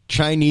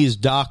Chinese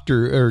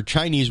doctor or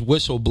Chinese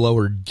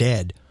whistleblower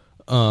dead,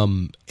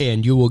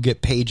 and you will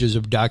get pages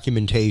of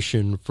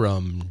documentation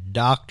from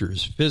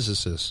doctors,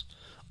 physicists,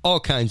 all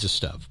kinds of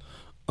stuff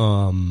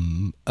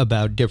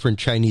about different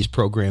Chinese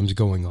programs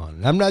going on.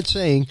 And I'm not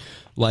saying,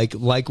 like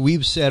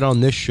we've said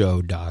on this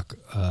show, Doc,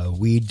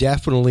 we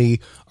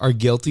definitely are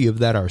guilty of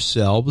that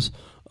ourselves.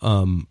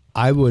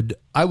 I would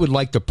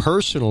like to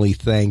personally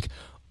thank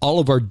all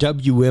of our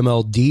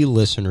WMLD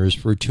listeners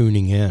for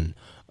tuning in.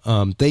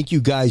 Thank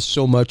you guys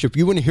so much. If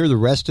you want to hear the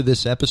rest of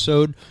this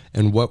episode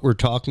and what we're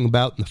talking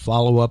about and the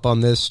follow-up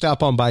on this,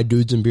 stop on by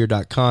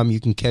dudesandbeer.com. You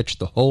can catch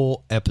the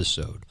whole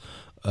episode.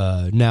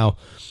 Now,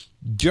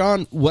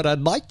 John, what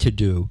I'd like to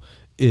do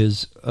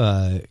is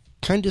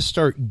kind of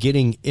start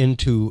getting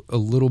into a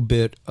little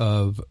bit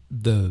of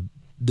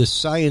the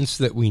science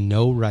that we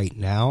know right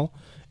now,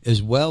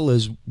 as well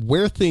as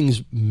where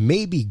things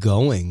may be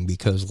going,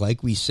 because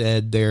like we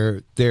said,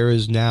 there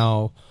is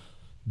now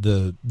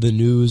the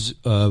news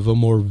of a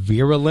more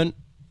virulent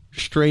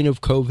strain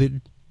of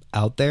COVID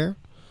out there.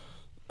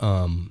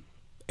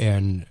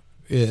 And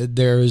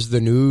there is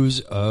the news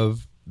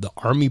of the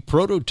Army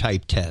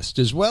prototype test,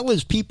 as well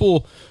as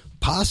people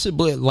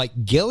possibly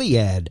like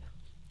Gilead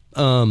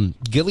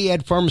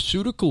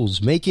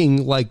Pharmaceuticals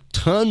making like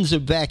tons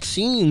of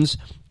vaccines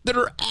that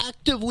are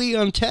actively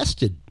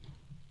untested.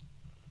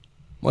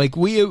 Like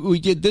we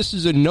did, this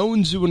is a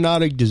known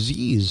zoonotic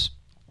disease,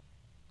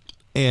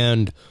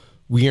 and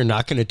we are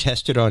not going to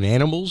test it on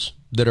animals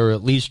that are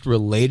at least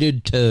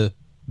related to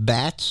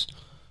bats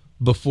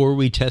before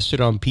we test it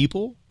on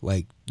people.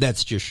 Like,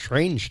 that's just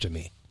strange to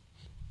me.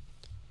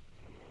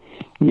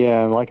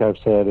 Yeah, and like I've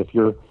said, if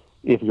you're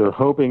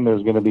hoping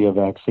there's going to be a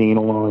vaccine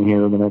along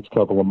here in the next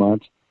couple of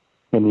months,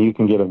 and you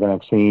can get a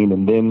vaccine,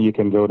 and then you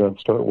can go to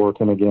start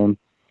working again,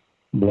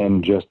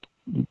 then just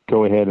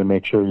go ahead and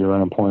make sure your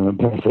unemployment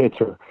benefits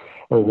are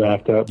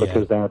racked up,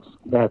 because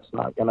that's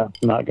not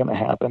gonna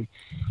happen.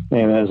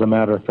 And as a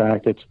matter of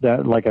fact, it's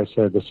that, like I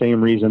said, the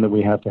same reason that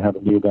we have to have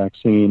a new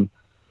vaccine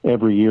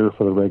every year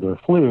for the regular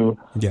flu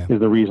is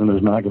the reason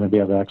there's not going to be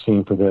a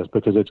vaccine for this,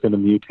 because it's going to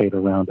mutate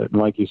around it.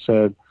 And like you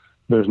said,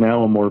 there's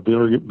now a more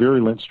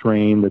virulent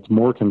strain that's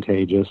more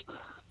contagious,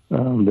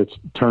 that's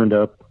turned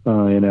up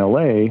in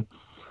LA.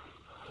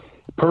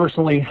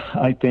 Personally,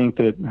 I think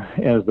that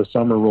as the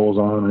summer rolls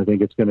on, I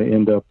think it's going to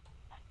end up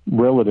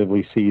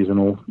relatively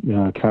seasonal,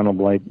 kind of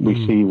like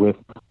we see with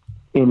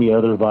any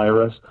other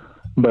virus.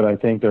 But I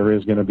think there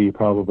is going to be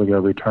probably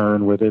a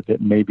return with it that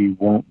maybe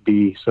won't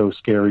be so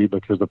scary,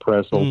 because the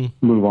press will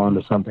move on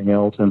to something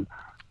else and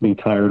be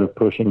tired of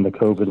pushing the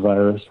COVID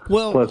virus.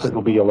 Well, plus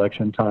it'll be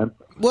election time.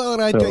 Well,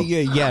 and I think,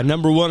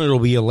 number one, it'll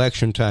be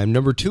election time.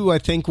 Number two, I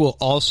think we'll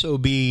also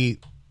be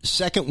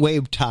second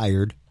wave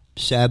tired,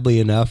 sadly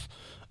enough.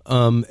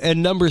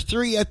 And number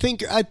three, I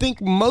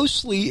think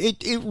mostly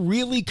it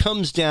really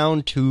comes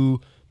down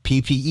to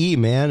PPE,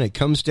 man. It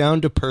comes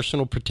down to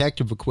personal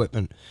protective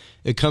equipment.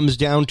 It comes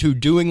down to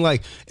doing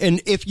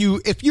and if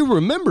you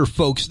remember,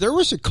 folks, there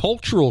was a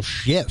cultural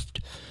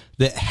shift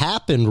that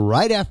happened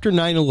right after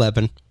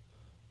 9/11,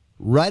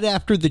 right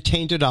after the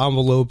tainted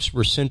envelopes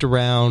were sent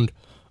around.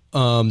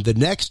 The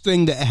next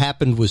thing that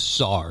happened was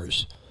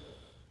SARS.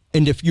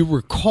 And if you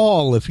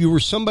recall, if you were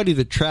somebody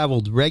that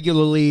traveled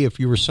regularly, if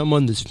you were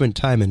someone that spent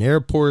time in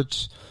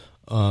airports,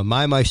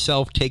 I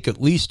myself take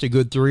at least a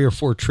good 3 or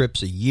 4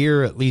 trips a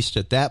year. At least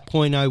at that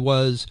point I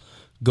was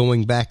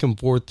going back and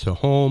forth to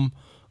home,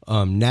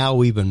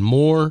 now even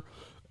more.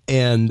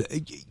 And,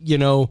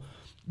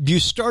 you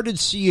started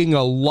seeing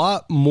a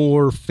lot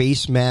more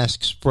face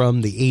masks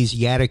from the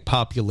Asiatic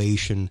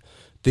population,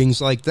 things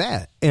like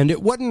that. And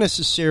it wasn't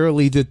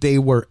necessarily that they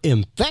were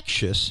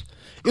infectious.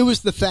 It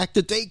was the fact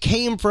that they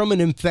came from an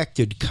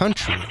infected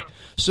country.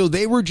 So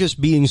they were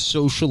just being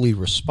socially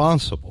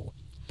responsible.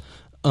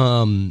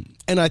 And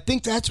I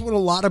think that's what a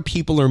lot of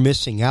people are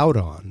missing out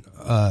on.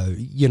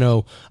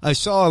 I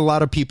saw a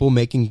lot of people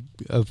making,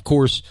 of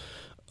course,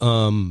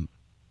 the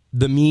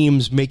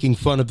memes making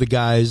fun of the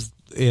guys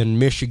in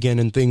Michigan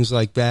and things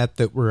like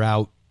that were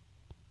out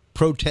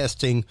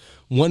protesting,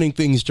 wanting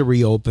things to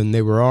reopen.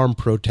 They were armed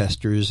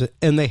protesters,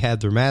 and they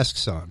had their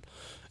masks on.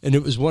 And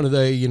it was one of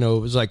the, it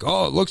was like,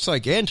 oh, it looks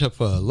like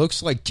Antifa, it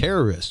looks like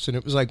terrorists. And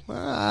it was like,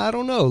 I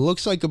don't know, it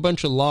looks like a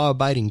bunch of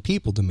law-abiding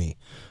people to me.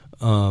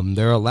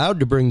 They're allowed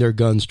to bring their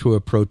guns to a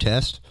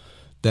protest.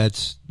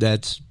 That's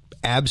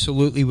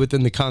absolutely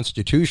within the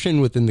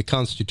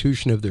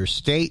Constitution of their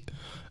state.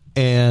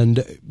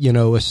 And,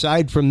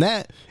 aside from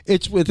that,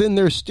 it's within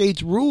their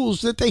state's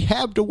rules that they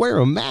have to wear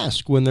a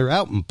mask when they're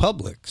out in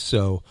public.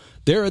 So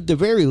they're at the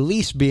very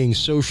least being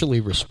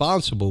socially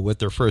responsible with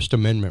their First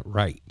Amendment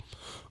right.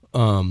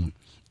 And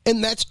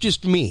that's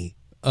just me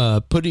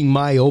putting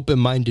my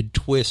open-minded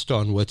twist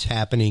on what's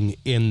happening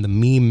in the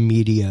meme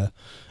media,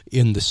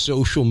 in the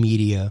social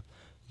media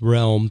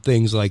realm,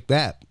 things like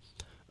that.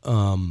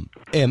 And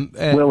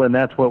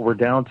that's what we're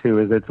down to,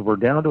 is we're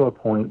down to a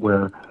point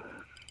where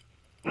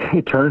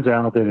it turns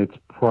out that it's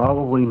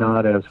probably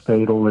not as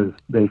fatal as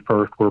they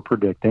first were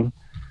predicting.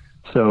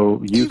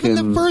 So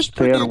even the first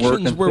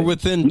predictions were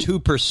within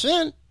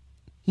 2%.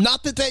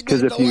 Not that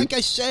like I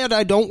said,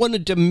 I don't want to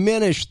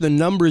diminish the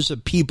numbers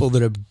of people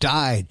that have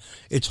died.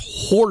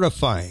 It's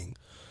horrifying.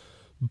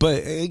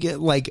 But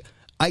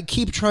I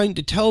keep trying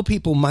to tell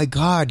people, my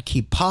God,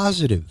 keep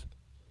positive.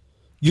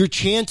 Your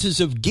chances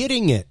of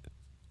getting it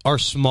are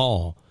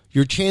small.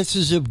 Your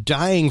chances of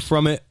dying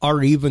from it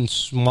are even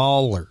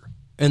smaller.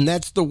 And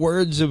that's the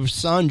words of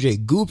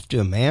Sanjay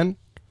Gupta, man.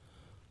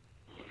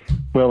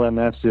 Well, and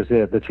that's just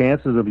it. The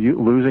chances of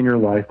you losing your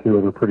life to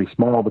it are pretty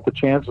small, but the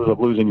chances of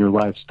losing your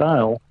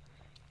lifestyle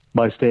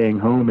by staying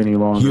home any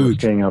longer, or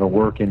staying out of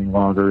work any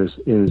longer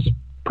is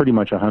pretty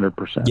much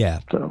 100%. Yeah.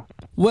 So.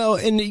 Well,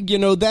 and,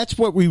 that's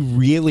what we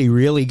really,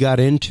 really got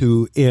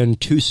into in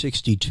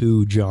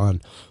 262,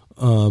 John.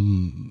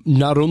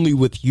 Not only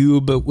with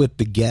you, but with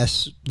the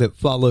guests that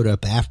followed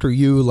up after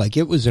you. Like,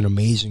 it was an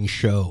amazing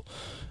show.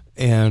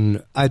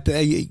 And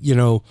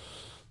the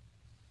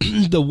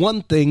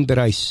one thing that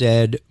I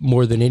said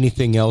more than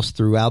anything else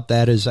throughout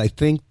that is I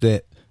think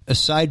that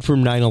aside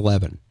from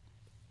 9/11,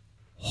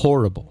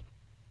 horrible,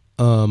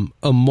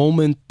 a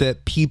moment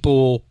that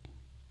people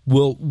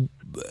who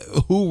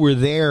were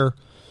there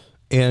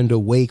and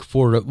awake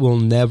for it will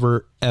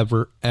never,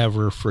 ever,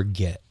 ever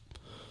forget.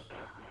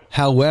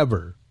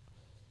 However,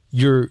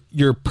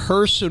 your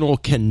personal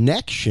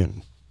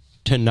connection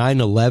to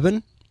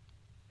 9/11,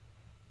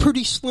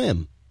 pretty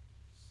slim.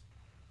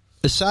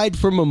 Aside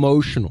from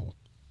emotional,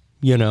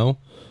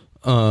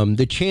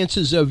 the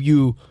chances of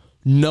you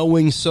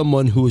knowing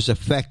someone who was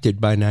affected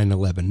by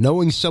 9/11,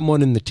 knowing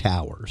someone in the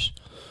towers,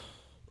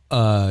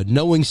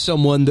 knowing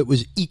someone that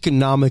was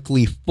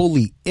economically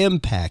fully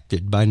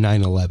impacted by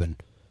 9/11,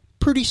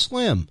 pretty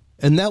slim.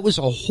 And that was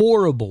a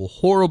horrible,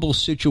 horrible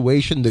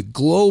situation that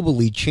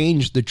globally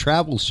changed the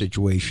travel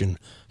situation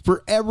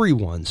for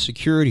everyone,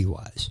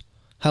 security-wise.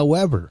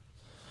 However,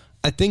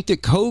 I think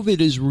that COVID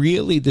is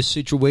really the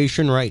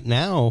situation right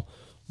now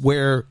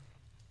where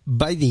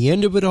by the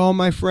end of it all,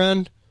 my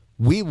friend,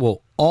 we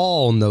will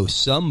all know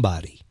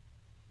somebody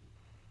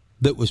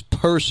that was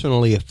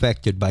personally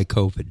affected by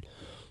COVID.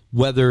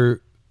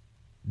 Whether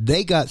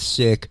they got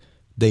sick,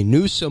 they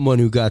knew someone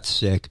who got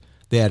sick,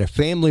 they had a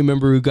family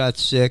member who got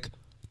sick,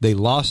 they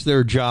lost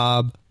their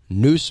job,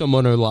 knew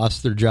someone who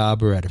lost their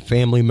job, or had a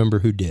family member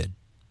who did.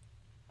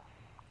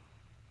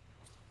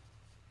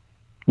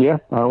 Yeah,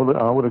 I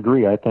would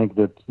agree. I think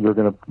that you're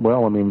going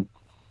to,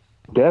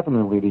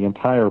 definitely the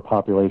entire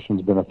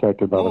population's been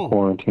affected by the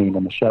quarantine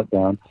and the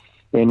shutdown.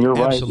 And you're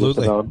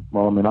Absolutely.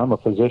 Right. I'm a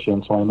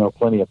physician, so I know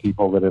plenty of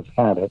people that have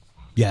had it.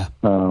 Yeah.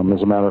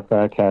 As a matter of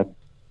fact, had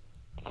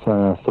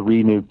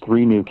three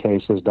new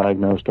cases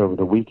diagnosed over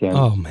the weekend.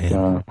 Oh,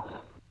 man.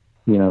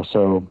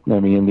 So,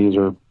 these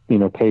are,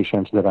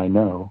 patients that I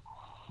know.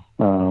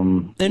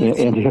 And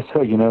just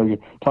so you know, you're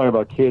talking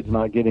about kids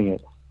not getting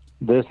it.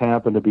 This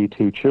happened to be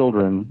two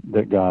children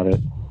that got it,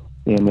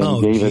 and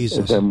then gave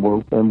it, and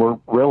were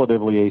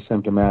relatively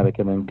asymptomatic,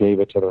 and then gave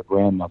it to their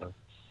grandmother.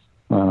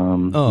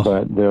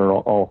 But they're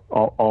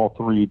all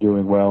three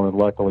doing well, and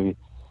luckily,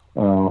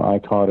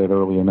 I caught it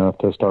early enough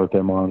to start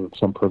them on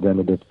some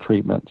preventative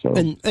treatment. So,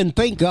 and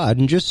thank God.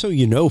 And just so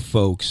you know,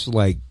 folks,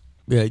 like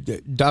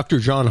Dr.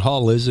 John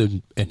Hall is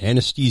an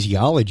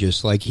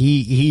anesthesiologist. Like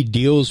he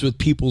deals with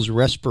people's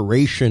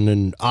respiration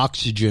and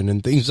oxygen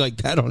and things like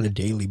that on a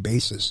daily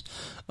basis.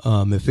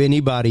 If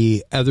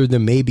anybody other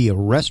than maybe a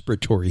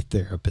respiratory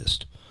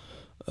therapist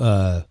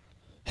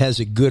has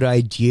a good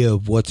idea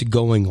of what's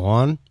going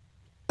on,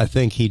 I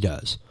think he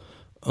does.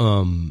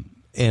 And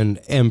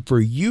for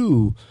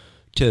you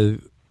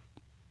to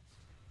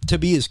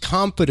be as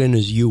confident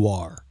as you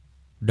are,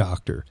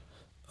 doctor,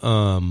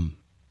 to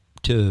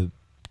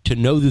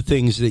know the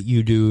things that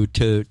you do,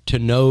 to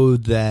know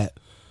that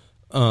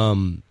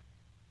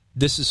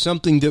this is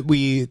something that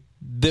we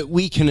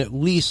can at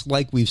least,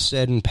 like we've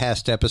said in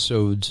past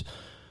episodes,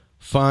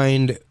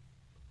 find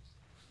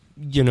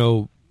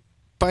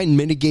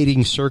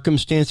mitigating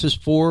circumstances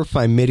for,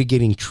 find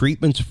mitigating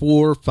treatments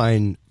for,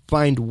 find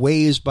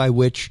ways by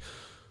which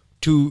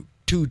to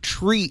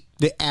treat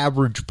the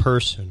average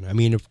person. I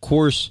mean, of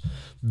course,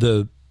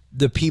 the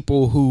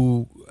people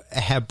who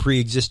have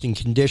pre-existing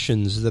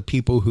conditions, the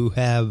people who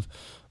have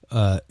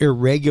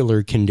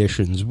irregular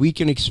conditions, we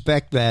can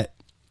expect that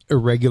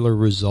irregular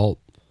result,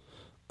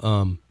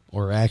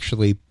 or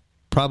actually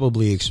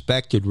probably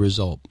expected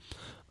result.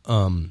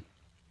 And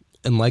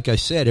like I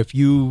said, if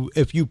you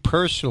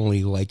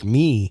personally, like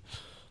me,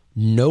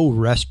 know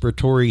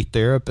respiratory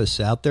therapists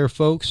out there,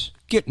 folks,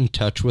 get in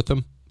touch with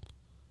them.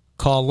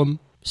 Call them,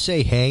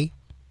 say, hey,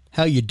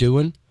 how you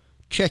doing?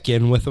 Check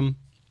in with them.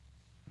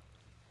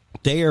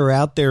 They are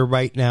out there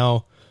right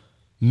now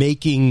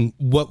making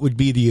what would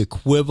be the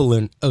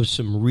equivalent of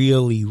some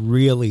really,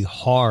 really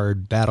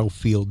hard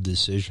battlefield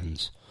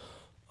decisions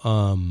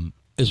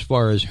as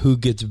far as who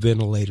gets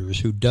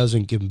ventilators, who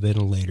doesn't get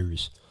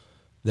ventilators,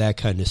 that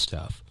kind of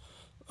stuff.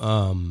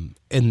 And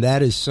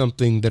that is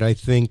something that I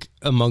think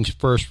amongst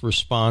first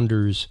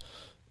responders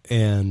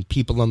and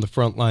people on the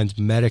front lines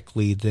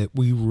medically that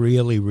we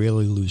really,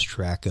 really lose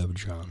track of,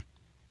 John.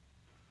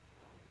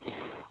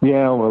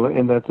 Yeah, well,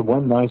 and that's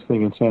one nice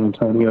thing in San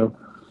Antonio.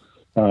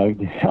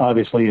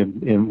 Obviously,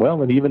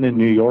 and even in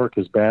New York,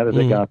 as bad as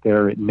it got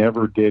there, it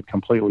never did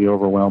completely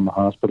overwhelm the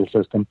hospital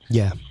system.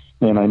 Yeah.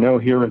 And I know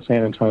here in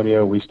San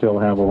Antonio, we still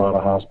have a lot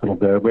of hospital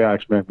beds. We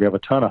have a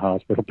ton of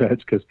hospital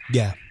beds because,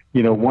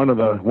 one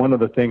of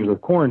the things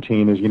with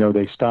quarantine is,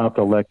 they stopped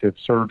elective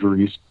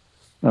surgeries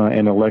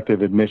and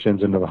elective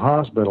admissions into the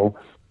hospital.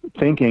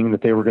 thinking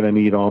that they were going to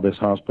need all this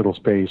hospital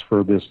space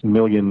for this 1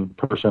 million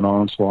person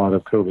onslaught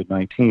of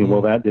COVID-19.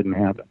 Well, that didn't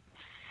happen.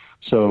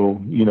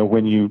 So,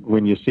 when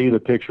you see the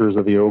pictures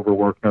of the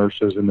overworked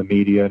nurses in the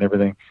media and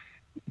everything,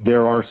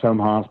 there are some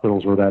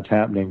hospitals where that's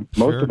happening.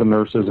 Sure. Most of the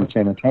nurses in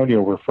San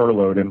Antonio were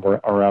furloughed and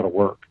are out of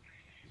work.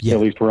 Yeah.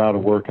 At least were out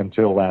of work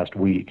until last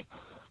week.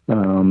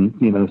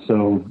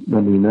 So,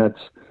 that's,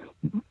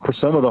 for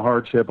some of the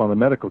hardship on the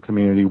medical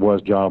community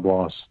was job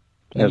loss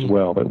as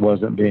well. It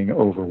wasn't being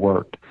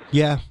overworked.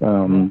 Yeah.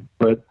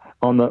 But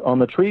on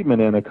the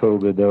treatment end of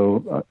COVID,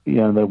 though,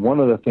 one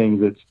of the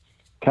things that's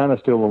kind of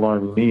still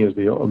alarming me is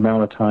the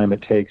amount of time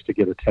it takes to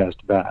get a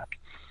test back.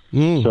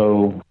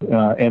 So,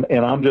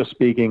 and I'm just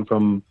speaking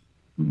from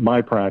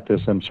my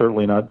practice. I'm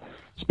certainly not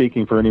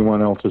speaking for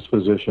anyone else's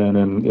physician.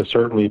 And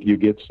certainly, if you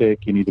get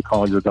sick, you need to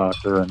call your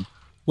doctor. And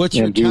what's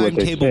your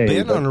timetable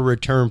been but, on a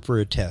return for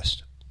a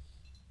test?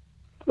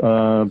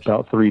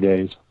 About 3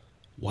 days.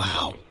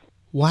 Wow.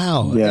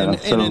 Yeah.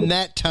 And in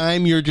that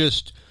time, you're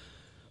just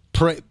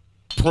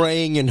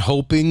praying and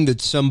hoping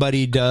that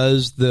somebody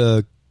does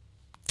the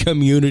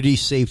community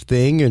safe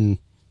thing and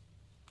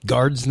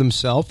guards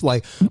themselves.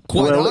 Like,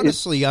 quite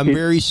honestly, I'm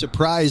very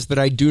surprised that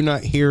I do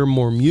not hear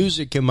more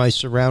music in my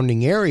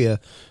surrounding area,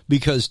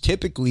 because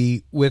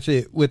typically with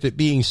it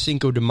being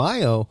Cinco de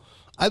Mayo,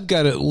 I've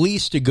got at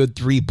least a good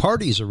 3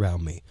 parties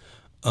around me.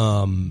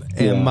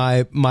 And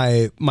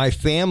my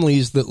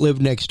families that live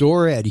next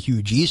door had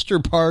huge Easter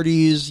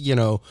parties,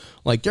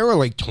 like there were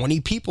like 20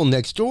 people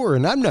next door,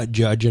 and I'm not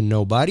judging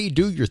nobody,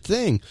 do your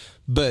thing.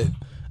 But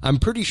I'm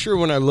pretty sure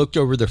when I looked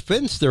over the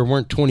fence, there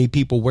weren't 20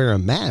 people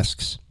wearing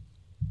masks.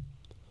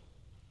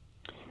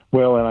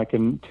 Well, and I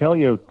can tell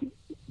you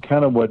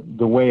kind of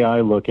the way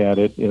I look at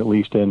it, at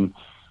least in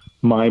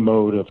my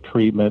mode of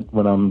treatment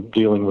when I'm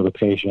dealing with a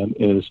patient,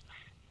 is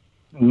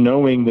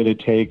knowing that it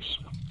takes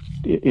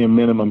a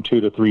minimum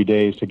 2 to 3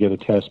 days to get a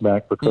test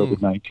back for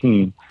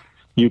COVID-19.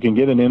 You can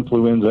get an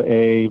influenza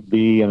A,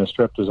 B, and a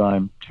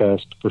streptozyme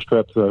test for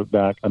strep throat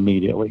back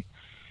immediately.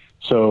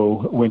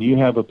 So when you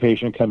have a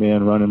patient come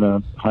in running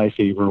a high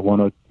fever,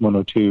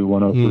 102,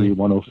 103,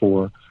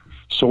 104,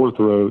 sore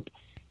throat,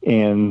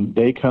 and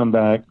they come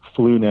back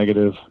flu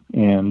negative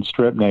and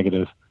strep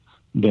negative,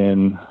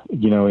 then,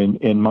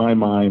 in my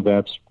mind,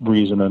 that's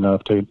reason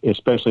enough to,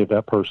 especially if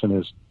that person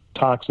is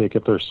toxic,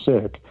 if they're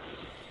sick,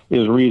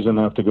 is reason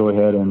enough to go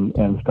ahead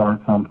and start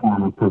some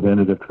form of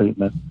preventative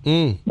treatment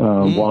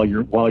while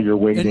you're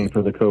waiting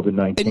for the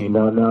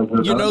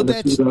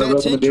COVID-19.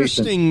 That's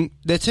interesting.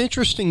 That's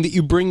interesting that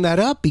you bring that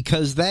up,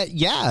 because that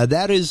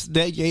is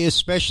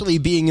especially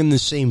being in the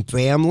same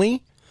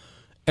family,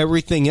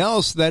 everything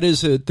else, that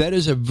is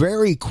a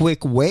very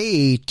quick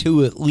way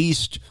to at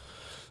least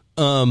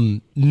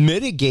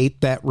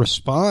mitigate that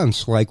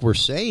response, like we're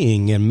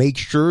saying, and make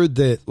sure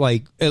that,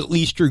 like, at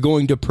least you're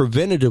going to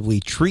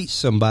preventatively treat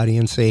somebody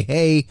and say,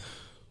 hey,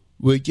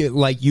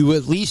 you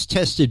at least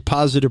tested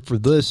positive for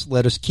this.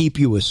 Let us keep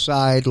you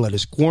aside. Let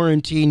us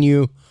quarantine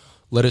you.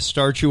 Let us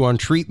start you on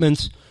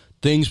treatments.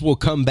 Things will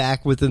come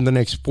back within the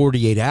next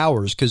 48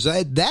 hours, because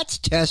that's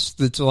tests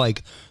that's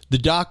like the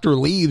doctor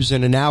leaves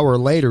and an hour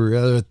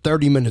later,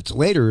 30 minutes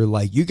later,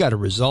 like, you got a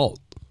result.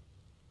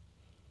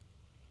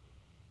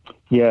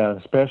 Yeah,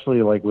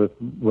 especially like with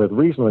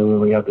recently when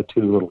we had the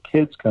 2 little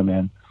kids come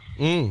in.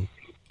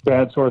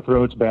 Bad sore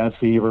throats, bad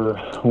fever.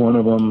 One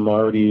of them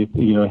already,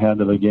 had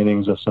the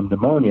beginnings of some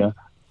pneumonia.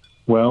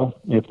 Well,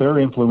 if they're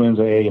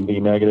influenza A and B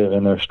negative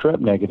and they're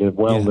strep negative,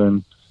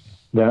 then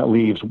that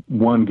leaves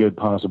one good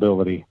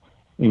possibility.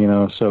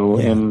 So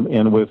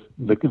and with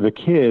the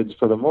kids,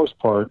 for the most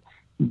part,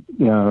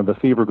 the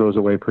fever goes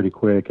away pretty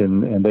quick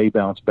and they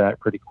bounce back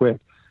pretty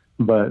quick.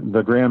 But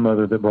the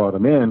grandmother that brought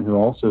them in, who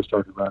also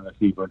started running a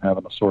fever and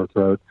having a sore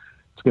throat,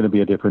 it's going to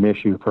be a different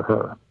issue for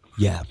her.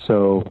 Yeah.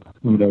 So,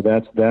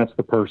 that's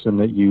the person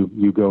that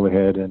you go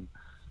ahead and,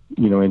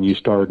 and you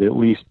start at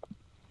least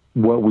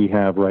what we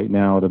have right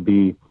now to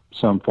be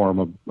some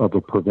form of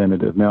a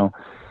preventative. Now,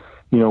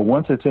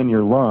 once it's in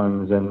your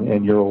lungs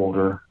and you're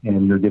older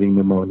and you're getting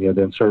pneumonia,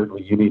 then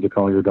certainly you need to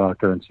call your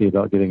doctor and see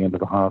about getting into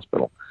the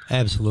hospital.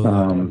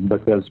 Absolutely.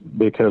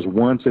 Because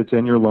once it's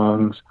in your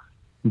lungs,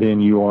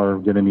 then you are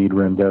going to need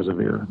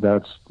remdesivir.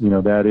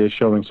 That is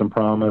showing some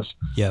promise.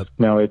 Yep.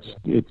 Now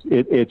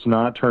it's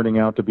not turning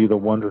out to be the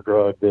wonder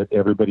drug that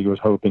everybody was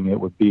hoping it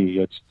would be.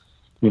 It's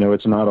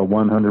not a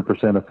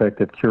 100%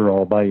 effective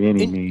cure-all by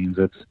any means.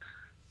 It's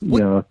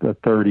a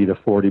 30 to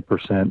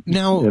 40%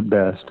 now, at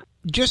best.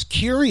 Just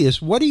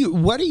curious, what do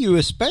you,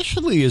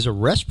 especially as a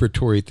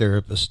respiratory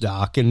therapist,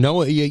 Doc, and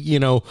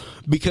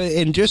because,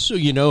 and just so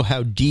you know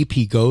how deep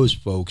he goes,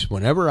 folks,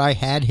 whenever I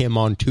had him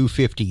on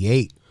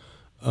 258,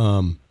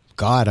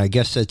 I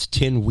guess that's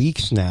 10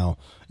 weeks now,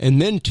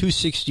 and then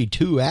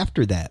 262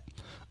 after that.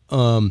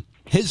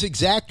 His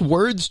exact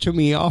words to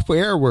me off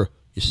air were,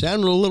 "You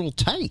sounded a little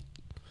tight.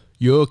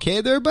 You okay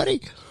there,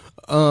 buddy?"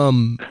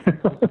 And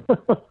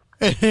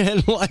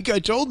like I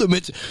told him,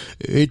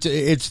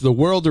 it's the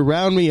world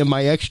around me and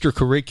my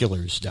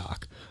extracurriculars,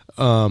 Doc.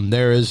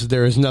 There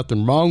is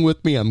nothing wrong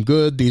with me. I'm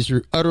good. These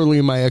are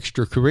utterly my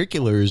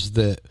extracurriculars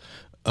that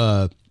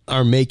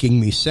are making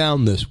me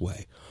sound this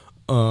way.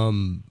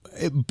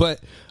 But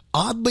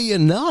oddly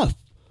enough,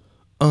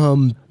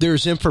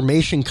 there's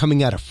information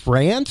coming out of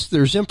France.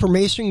 There's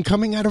information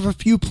coming out of a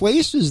few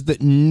places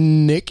that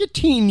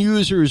nicotine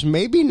users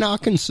may be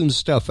knocking some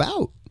stuff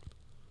out.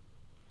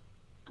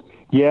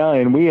 Yeah,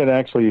 and we had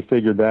actually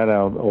figured that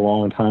out a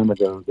long time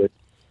ago,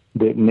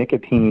 that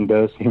nicotine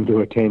does seem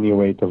to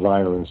attenuate the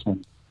virus.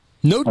 And,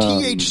 no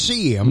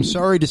THC. I'm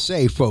sorry to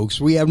say,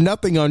 folks, we have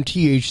nothing on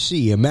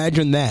THC.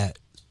 Imagine that.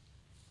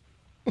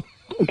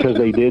 Because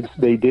they did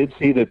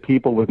see that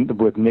people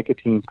with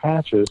nicotine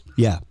patches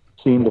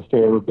seem to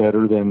fare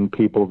better than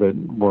people that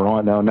were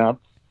on. Now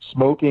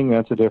smoking,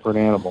 that's a different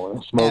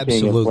animal.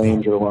 Smoking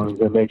inflames your lungs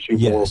and makes you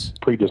more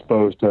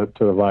predisposed to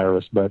the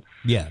virus. But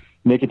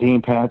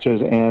nicotine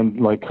patches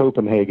and like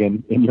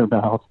Copenhagen in your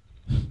mouth,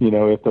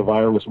 if the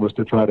virus was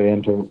to try to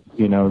enter,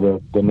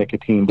 the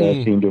nicotine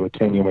does seem to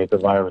attenuate the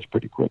virus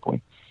pretty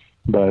quickly.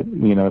 But,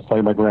 it's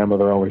like my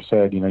grandmother always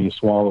said, you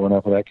swallow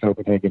enough of that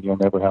Copenhagen, you'll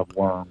never have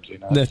worms.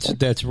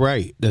 That's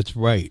right. That's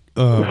right.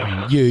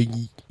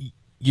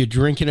 You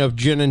drink enough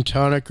gin and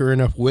tonic or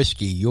enough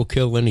whiskey, you'll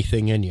kill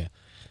anything in you.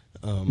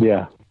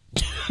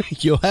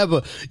 You'll have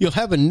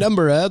a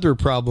number of other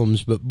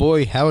problems, but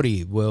boy,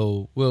 howdy,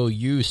 will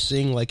you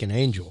sing like an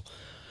angel.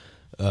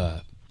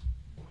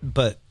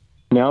 But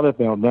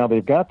now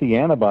they've got the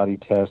antibody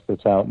test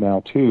that's out now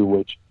too,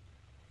 which,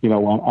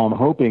 I'm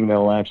hoping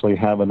they'll actually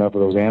have enough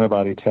of those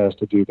antibody tests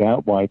to do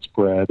that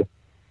widespread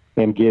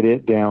and get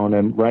it down.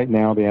 And right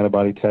now, the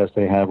antibody test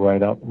they have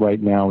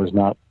right now is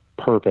not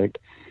perfect.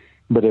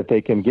 But if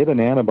they can get an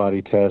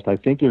antibody test, I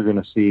think you're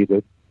going to see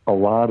that a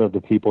lot of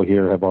the people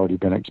here have already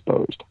been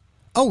exposed.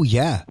 Oh,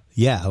 yeah.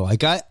 Yeah.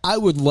 Like I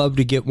would love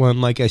to get one.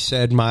 Like I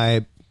said,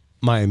 my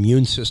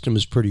immune system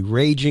is pretty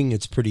raging.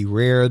 It's pretty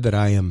rare that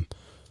I am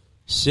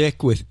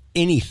sick with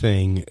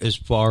anything as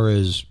far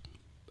as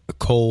a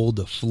cold,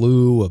 a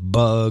flu, a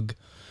bug,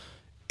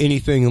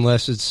 anything,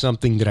 unless it's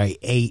something that I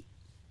ate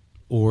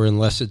or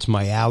unless it's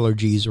my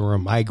allergies or a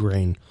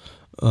migraine.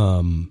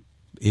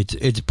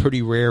 It's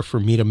pretty rare for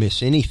me to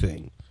miss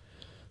anything.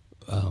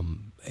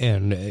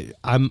 And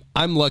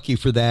I'm lucky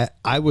for that.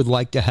 I would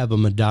like to have a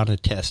Madonna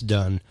test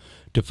done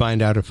to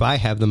find out if I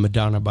have the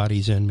Madonna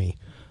bodies in me.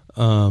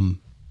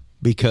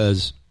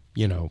 Because,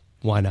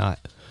 why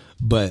not?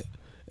 But,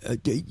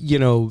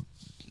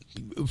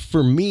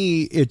 for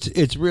me,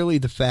 it's really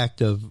the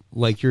fact of,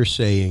 like you're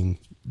saying,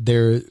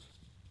 and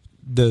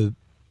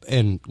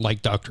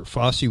like Dr.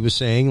 Fossey was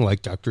saying,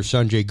 like Dr.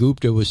 Sanjay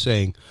Gupta was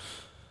saying,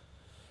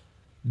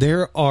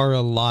 there are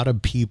a lot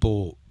of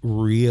people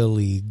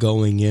really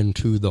going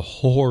into the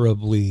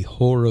horribly,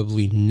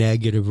 horribly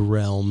negative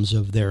realms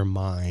of their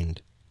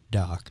mind,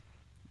 Doc,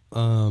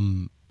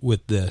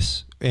 with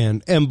this.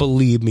 And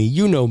believe me,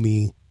 you know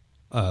me,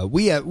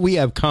 we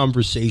have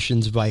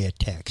conversations via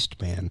text,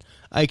 man.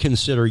 I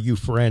consider you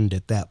friend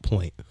at that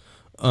point.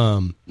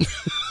 And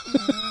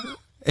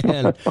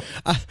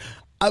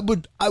I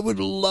would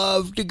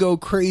love to go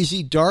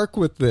crazy dark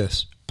with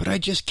this, but I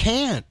just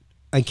can't.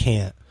 I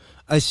can't.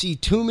 I see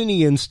too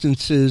many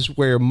instances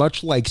where,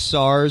 much like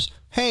SARS,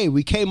 hey,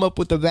 we came up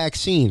with a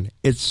vaccine.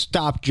 It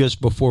stopped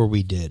just before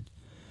we did.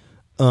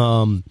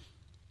 Same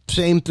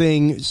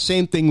thing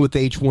with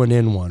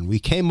H1N1. We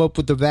came up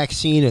with the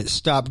vaccine. It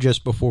stopped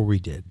just before we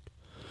did.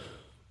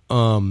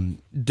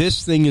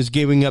 This thing is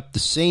giving up the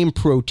same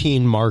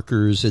protein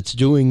markers. It's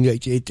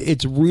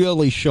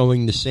really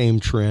showing the same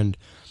trend.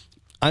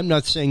 I'm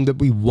not saying that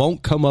we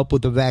won't come up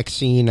with a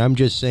vaccine. I'm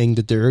just saying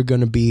that there are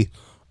going to be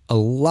a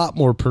lot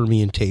more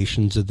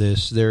permutations of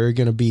this. There are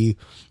going to be,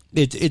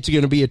 it's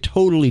going to be a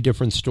totally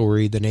different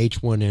story than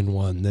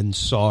H1N1, than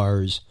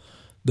SARS,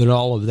 than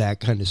all of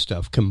that kind of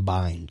stuff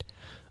combined.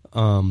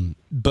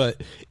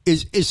 But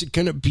is it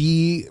going to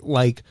be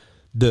like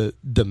the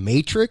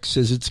Matrix?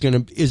 Is it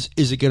going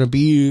to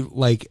be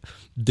like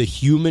the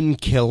human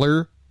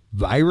killer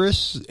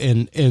virus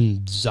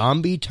and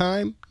zombie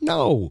time?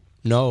 No,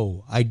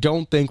 I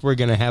don't think we're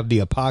going to have the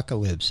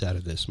apocalypse out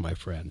of this, my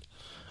friend.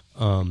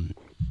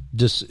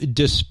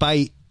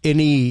 Despite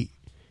any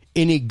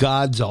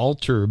God's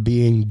altar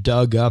being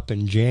dug up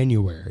in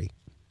January,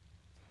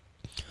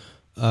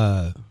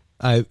 I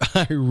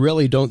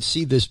really don't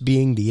see this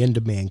being the end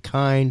of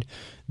mankind,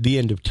 the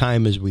end of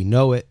time as we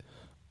know it,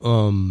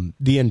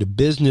 the end of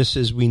business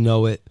as we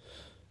know it.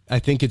 I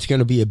think it's going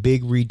to be a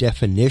big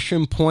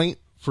redefinition point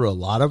for a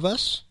lot of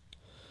us.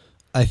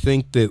 I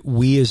think that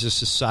we as a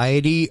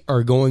society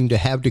are going to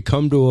have to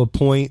come to a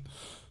point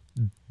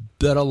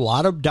that a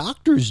lot of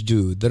doctors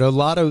do, that a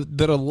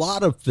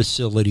lot of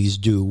facilities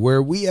do,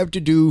 where we have to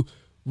do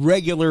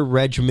regular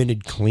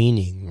regimented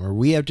cleaning, or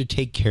we have to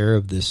take care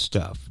of this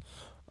stuff,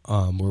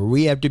 where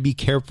we have to be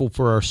careful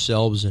for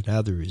ourselves and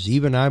others.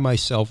 Even I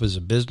myself as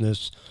a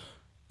business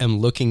am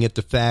looking at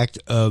the fact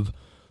of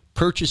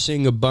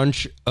purchasing a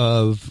bunch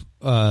of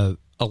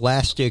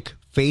elastic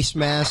face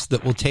masks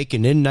that will take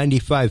an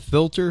N95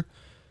 filter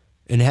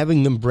and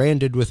having them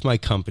branded with my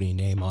company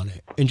name on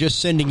it and just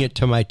sending it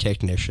to my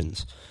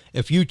technicians.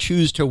 If you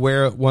choose to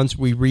wear it once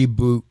we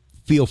reboot,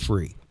 feel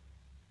free.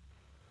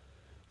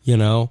 You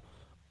know?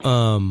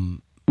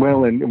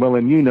 Well,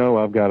 and you know,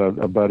 I've got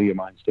a buddy of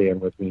mine staying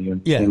with me,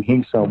 and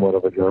he's somewhat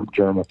of a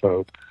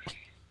germaphobe.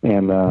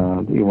 And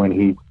when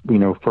he,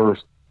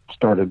 first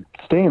started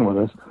staying with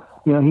us,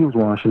 he was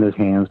washing his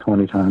hands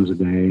 20 times a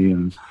day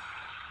and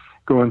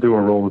going through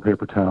a roll of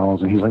paper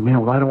towels. And he's like,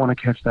 man, well, I don't want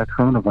to catch that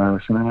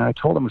coronavirus. And I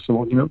told him, I said,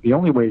 well, the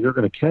only way you're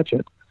going to catch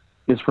it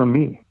is from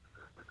me,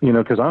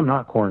 because I'm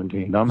not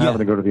quarantined. I'm having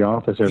to go to the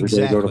office every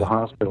day, go to the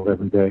hospital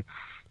every day.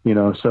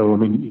 So, I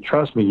mean,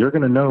 trust me, you're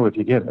going to know if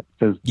you get it,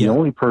 because the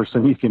only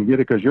person you can get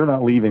it because you're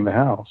not leaving the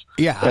house.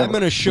 Yeah, I'm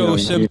going to show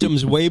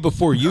symptoms way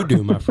before you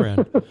do, my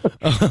friend.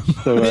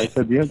 So I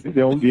said,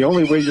 the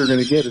only way you're going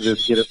to get it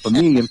is get it from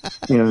me. And,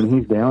 and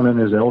he's down in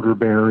his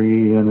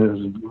elderberry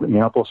and his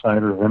apple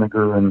cider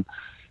vinegar. And,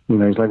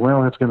 he's like,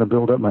 well, that's going to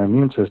build up my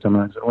immune system.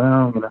 And I said,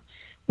 well,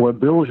 what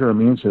builds your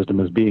immune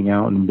system is being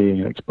out and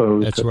being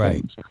exposed to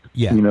things.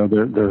 Yeah.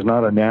 There's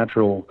not a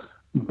natural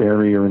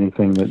berry or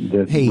anything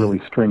that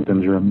really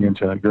strengthens your immune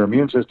system. Your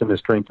immune system is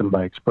strengthened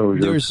by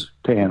exposure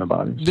to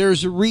antibodies.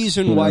 There's a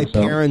reason why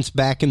parents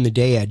back in the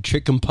day had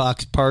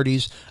chickenpox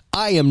parties.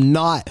 I am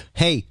not.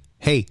 Hey,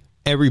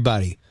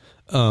 everybody.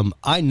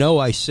 I know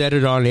I said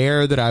it on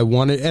air that I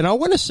wanted, and I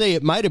want to say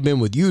it might have been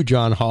with you,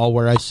 John Hall,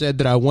 where I said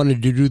that I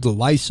wanted to do the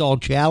Lysol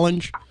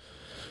challenge.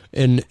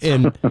 And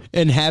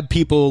have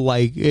people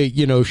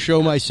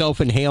show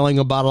myself inhaling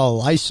a bottle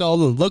of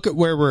Lysol, and look at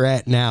where we're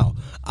at now.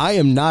 I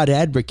am not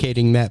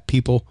advocating that,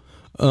 people.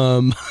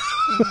 None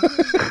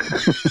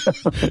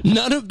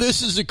of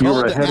this is a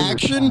call to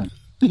action.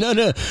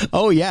 No.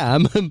 Oh yeah,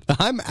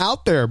 I'm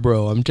out there,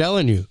 bro. I'm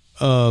telling you.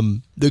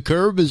 The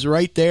curve is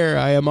right there.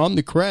 I am on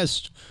the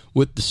crest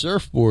with the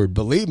surfboard.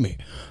 Believe me.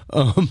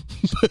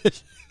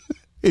 But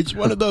it's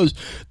one of those.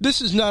 This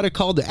is not a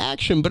call to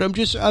action, but I'm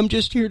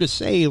just here to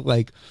say,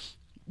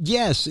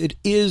 yes, it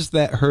is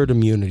that herd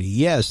immunity.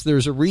 Yes,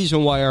 there's a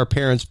reason why our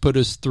parents put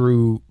us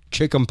through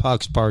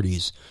chickenpox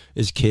parties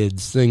as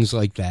kids, things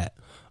like that.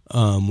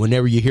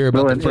 Whenever you hear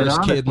about the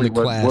first kid in the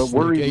class,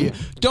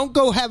 don't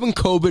go having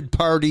COVID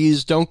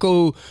parties. Don't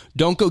go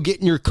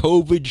getting your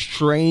COVID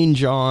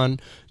strange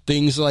on.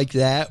 Things like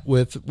that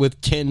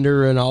with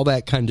Tinder and all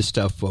that kind of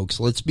stuff, folks.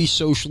 Let's be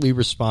socially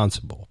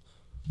responsible.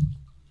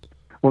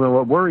 Well,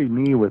 what worried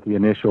me with the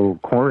initial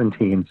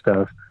quarantine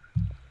stuff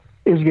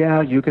is,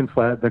 you can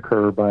flatten the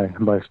curve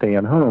by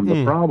staying home.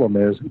 The problem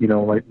is,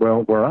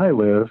 where I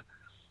live,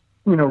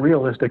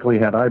 realistically,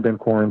 had I been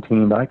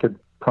quarantined, I could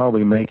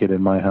probably make it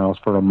in my house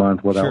for a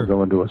month without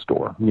going to a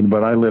store.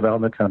 But I live out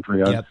in the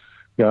country. I've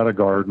got a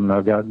garden.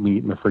 I've got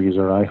meat in the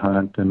freezer. I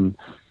hunt.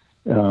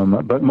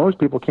 But most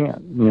people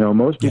can't.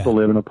 Most people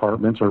live in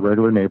apartments or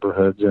regular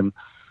neighborhoods, and,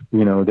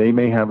 they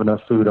may have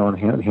enough food on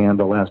hand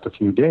to last a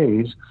few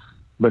days.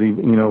 But,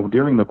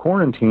 during the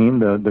quarantine,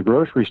 the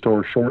grocery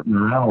store shortened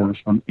their hours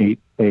from 8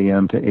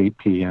 a.m. to 8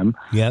 p.m.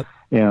 Yep.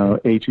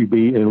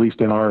 H-E-B, at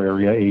least in our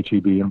area,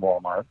 H-E-B and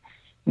Walmart.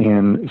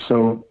 And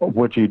so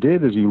what you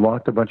did is you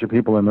locked a bunch of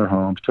people in their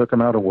homes, took them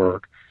out of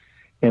work,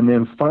 and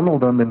then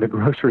funneled them into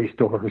grocery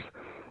stores,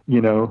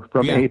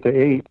 from 8 to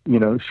 8,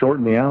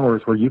 shorten the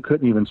hours where you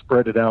couldn't even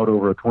spread it out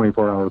over a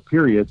 24-hour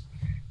period.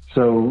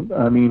 So,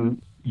 I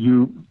mean,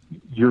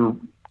 your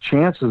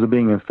chances of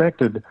being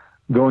infected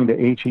going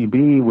to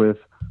H-E-B with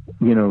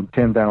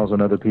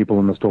 10,000 other people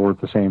in the store at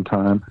the same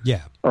time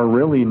are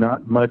really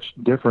not much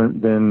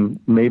different than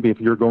maybe if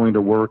you're going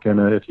to work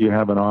if you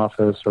have an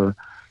office, or,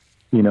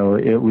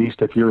 at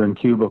least if you're in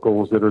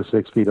cubicles that are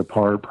 6 feet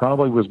apart,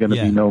 probably was going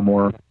to be no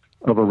more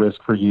of a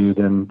risk for you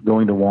than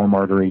going to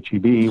Walmart or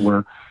H-E-B,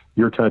 where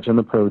you're touching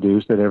the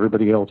produce that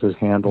everybody else has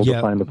handled to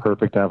find the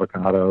perfect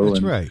avocado.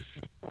 That's right.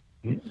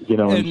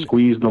 And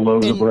squeeze the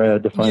loaves of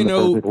bread to find the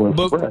perfect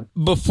loaf of bread.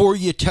 Before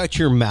you touch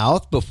your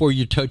mouth, before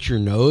you touch your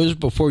nose,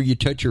 before you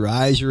touch your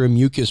eyes or a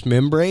mucous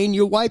membrane,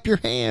 you wipe your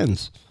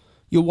hands.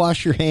 You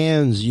wash your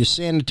hands. You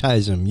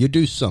sanitize them. You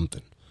do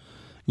something,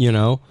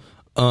 and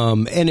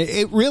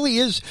it really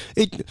is,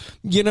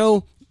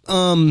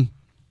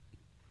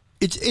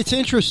 it's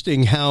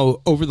interesting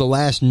how over the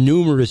last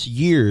numerous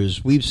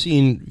years we've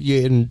seen,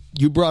 and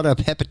you brought up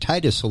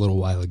hepatitis a little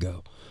while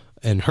ago,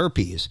 and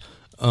herpes.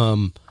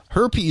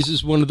 Herpes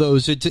is one of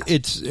those,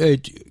 it's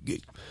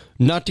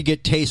not to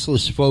get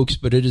tasteless, folks,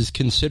 but it is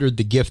considered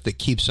the gift that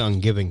keeps on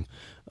giving.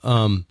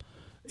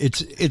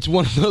 It's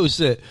one of those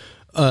that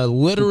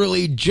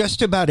literally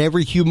just about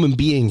every human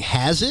being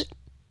has it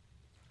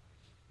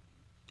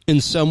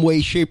in some way,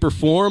 shape, or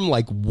form.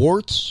 Like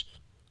warts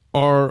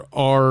are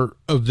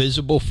a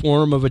visible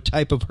form of a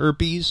type of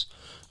herpes.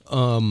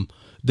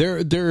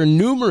 There are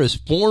numerous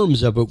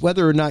forms of it,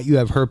 whether or not you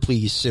have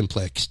herpes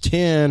simplex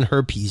 10,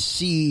 herpes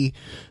C,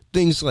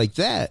 things like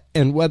that,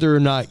 and whether or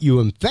not you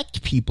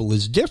infect people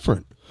is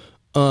different.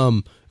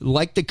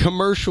 Like the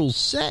commercials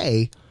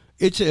say,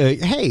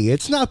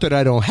 it's not that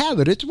I don't have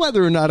it, it's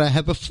whether or not I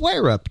have a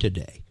flare-up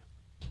today,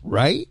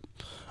 right?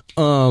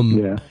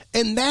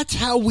 And that's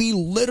how we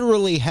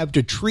literally have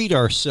to treat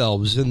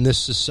ourselves in this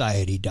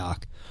society,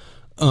 Doc,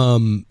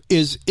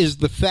 is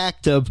the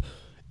fact of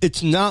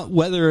it's not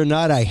whether or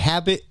not I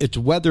have it, it's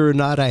whether or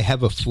not I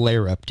have a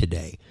flare-up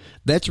today.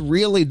 That's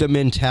really the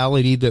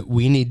mentality that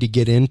we need to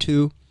get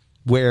into,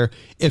 where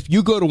if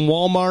you go to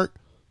Walmart,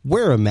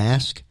 wear a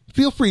mask.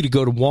 Feel free to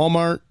go to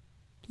Walmart.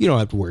 You don't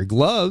have to wear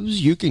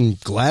gloves. You can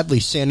gladly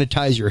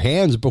sanitize your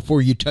hands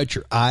before you touch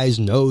your eyes,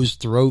 nose,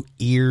 throat,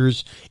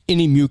 ears,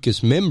 any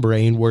mucous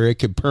membrane where it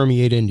could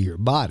permeate into your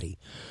body.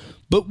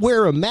 But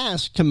wear a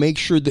mask to make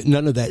sure that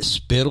none of that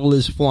spittle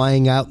is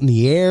flying out in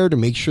the air, to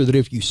make sure that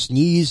if you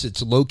sneeze,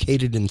 it's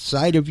located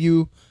inside of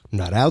you,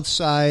 not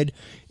outside.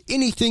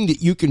 Anything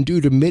that you can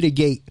do to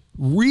mitigate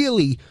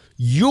really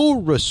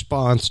your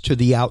response to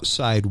the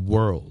outside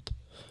world.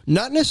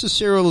 Not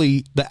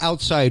necessarily the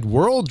outside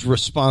world's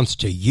response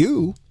to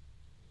you,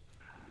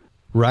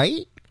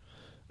 right?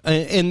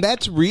 And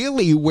that's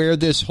really where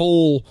this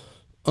whole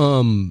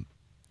the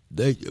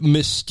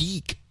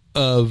mystique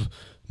of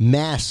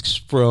masks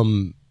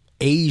from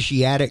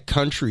Asiatic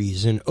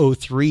countries in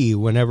 2003,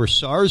 whenever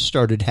SARS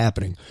started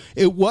happening,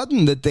 it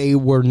wasn't that they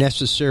were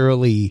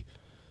necessarily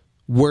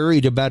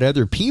worried about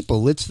other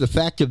people. It's the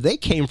fact that they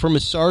came from a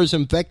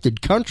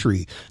SARS-infected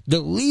country. The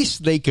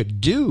least they could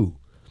do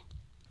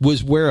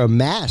was wear a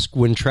mask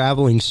when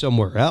traveling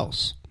somewhere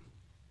else.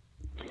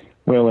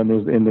 Well,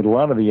 and a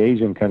lot of the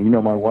Asian countries,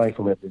 my wife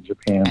lived in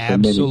Japan for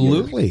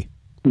Absolutely. many years.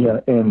 Yeah,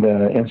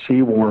 and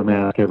she wore a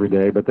mask every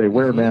day, but they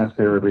wear masks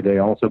there every day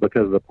also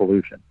because of the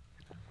pollution.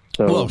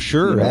 So, well,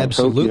 sure,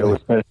 absolutely. Tokyo,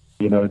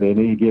 especially,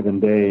 any given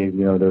day,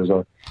 there's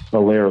a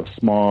layer of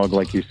smog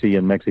like you see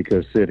in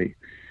Mexico City.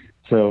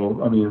 So,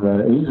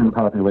 the Asian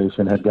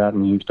population had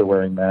gotten used to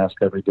wearing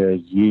masks every day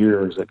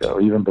years ago,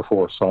 even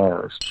before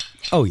SARS.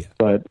 Oh, yeah.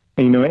 But,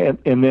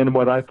 and then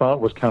what I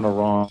thought was kind of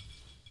wrong,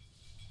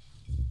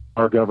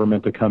 our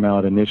government to come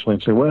out initially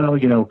and say, well,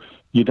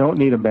 you don't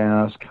need a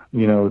mask,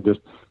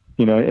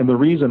 and the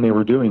reason they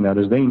were doing that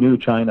is they knew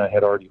China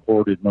had already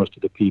hoarded most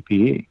of the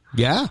PPE.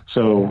 Yeah.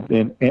 So,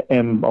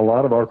 and a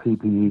lot of our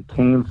PPE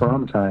came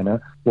from China.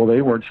 Well,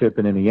 they weren't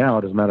shipping any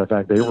out. As a matter of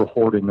fact, they were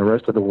hoarding the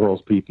rest of the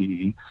world's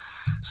PPE.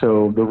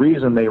 So the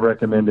reason they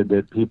recommended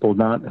that people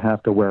not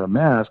have to wear a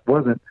mask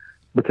wasn't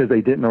because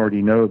they didn't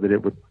already know that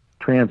it would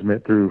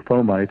transmit through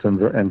fomites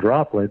and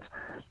droplets.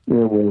 It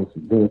was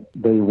that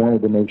they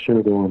wanted to make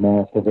sure there were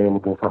masks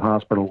available for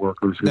hospital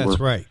workers who were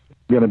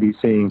going to be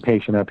seeing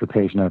patient after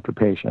patient after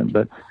patient.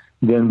 But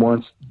then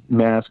once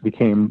masks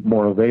became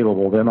more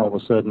available, then all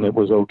of a sudden it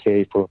was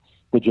okay for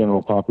the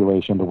general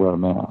population to wear a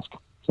mask.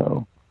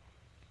 So,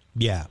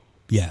 yeah,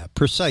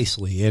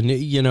 precisely.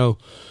 And,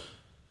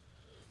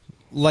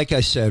 like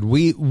I said,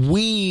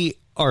 we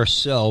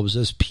ourselves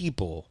as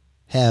people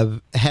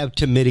have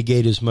to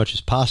mitigate as much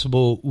as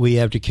possible. We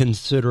have to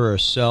consider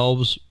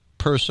ourselves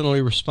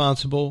personally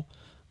responsible.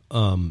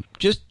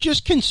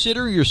 Just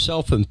consider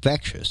yourself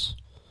infectious.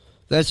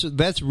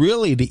 That's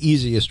really the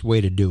easiest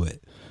way to do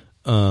it.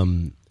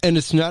 And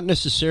it's not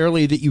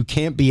necessarily that you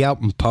can't be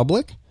out in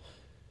public.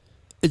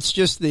 It's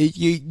just that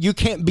you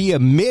can't be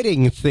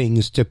emitting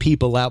things to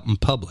people out in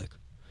public,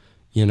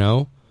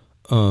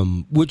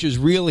 which is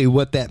really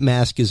what that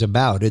mask is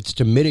about. It's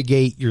to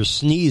mitigate your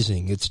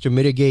sneezing. It's to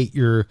mitigate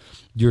your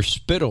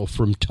spittle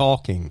from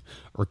talking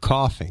or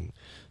coughing,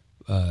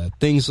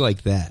 things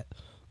like that.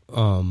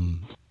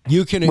 And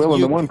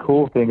the one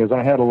cool thing is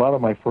I had a lot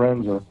of my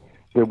friends that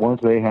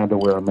once they had to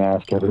wear a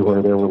mask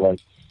everywhere, they were like,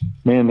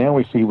 man, now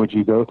we see what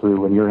you go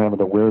through when you're having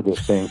to wear this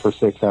thing for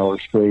 6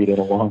 hours straight in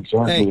a long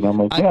journey. Hey, and I'm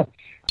like,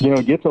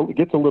 it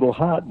gets a little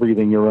hot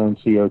breathing your own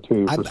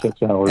CO2 for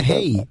 6 hours.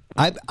 Hey,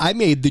 I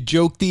made the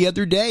joke the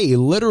other day,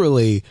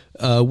 literally,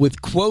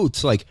 with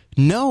quotes like,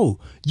 no,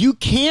 you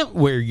can't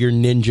wear your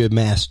ninja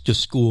mask to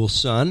school,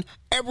 son.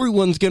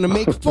 Everyone's going to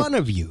make fun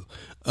of you.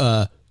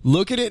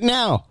 Look at it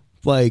now.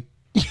 Like,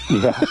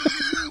 yeah.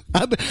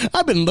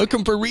 I've been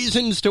looking for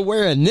reasons to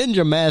wear a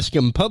ninja mask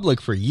in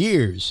public for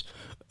years.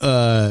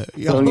 In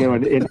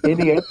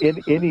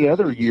any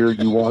other year,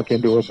 you walk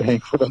into a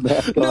bank with a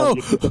mask on,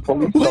 you get the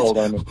police called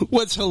on it.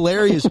 What's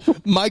hilarious,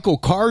 Michael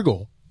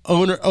Cargill,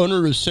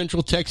 owner of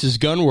Central Texas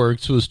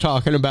Gunworks, was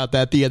talking about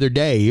that the other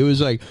day. He was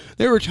like,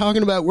 they were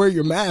talking about wear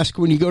your mask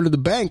when you go to the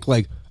bank.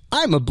 Like,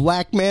 I'm a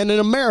black man in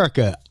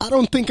America. I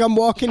don't think I'm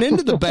walking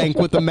into the bank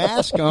with a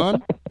mask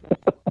on.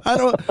 I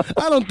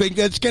don't think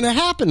that's going to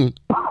happen.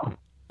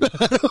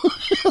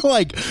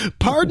 Like,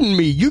 pardon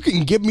me, you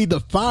can give me the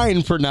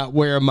fine for not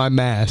wearing my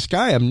mask.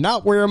 I am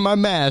not wearing my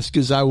mask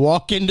as I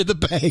walk into the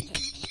bank.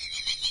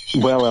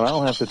 Well, and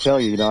I'll have to tell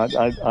you,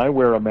 I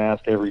wear a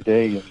mask every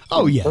day.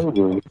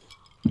 Surgery,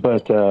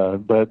 but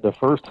the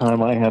first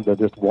time I had to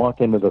just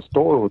walk into the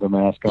store with a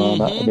mask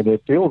on,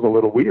 it feels a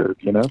little weird,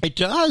 It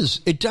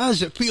does.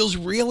 It feels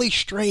really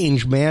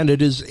strange, man.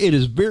 It is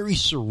very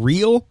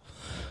surreal.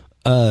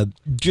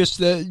 Just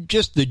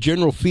the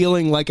general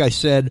feeling, like I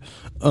said,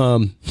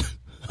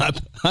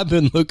 I've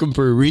been looking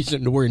for a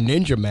reason to wear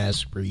ninja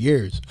masks for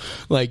years.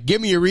 Like, give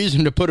me a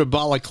reason to put a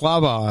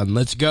balaclava on.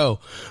 Let's go.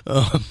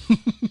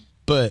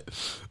 But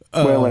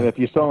Well, and if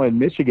you saw in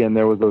Michigan,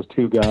 there was those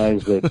two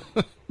guys that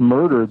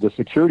murdered the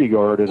security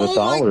guard at a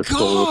dollar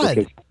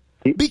store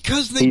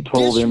because he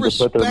told him to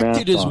put their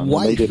mask his on.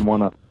 wife. And they didn't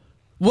want to.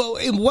 Well,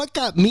 and what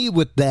got me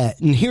with that,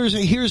 and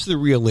here's the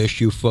real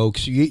issue,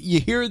 folks. You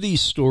hear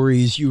these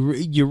stories,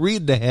 you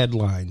read the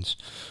headlines,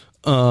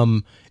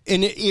 and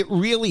it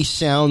really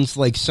sounds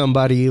like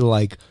somebody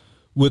like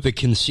with a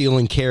conceal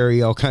and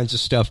carry, all kinds of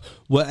stuff.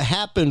 What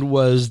happened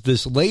was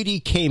this lady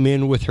came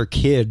in with her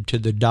kid to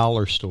the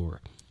dollar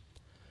store.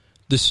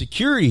 The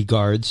security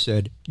guard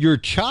said, "Your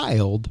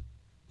child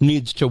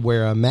needs to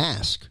wear a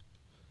mask."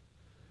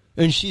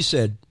 And she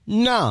said,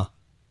 "Nah,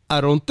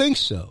 I don't think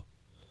so."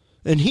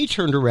 And he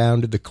turned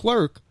around to the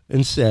clerk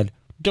and said,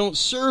 "Don't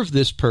serve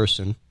this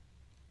person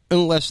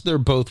unless they're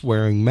both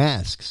wearing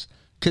masks,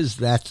 because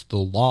that's the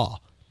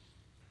law."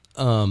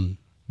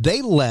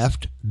 They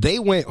left. They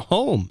went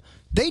home.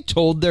 They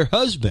told their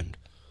husband.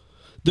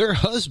 Their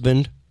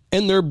husband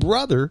and their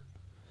brother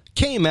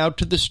came out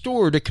to the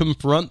store to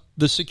confront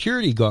the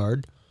security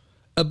guard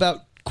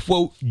about,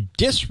 quote,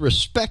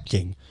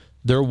 disrespecting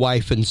their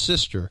wife and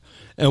sister.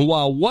 And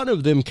while one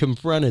of them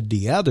confronted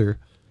the other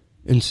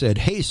and said,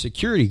 "Hey,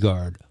 security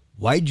guard,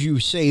 why'd you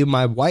say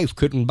my wife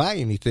couldn't buy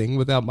anything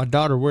without my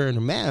daughter wearing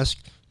a mask?"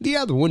 The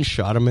other one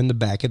shot him in the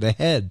back of the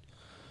head.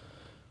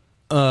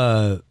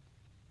 That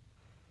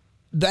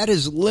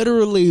is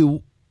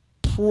literally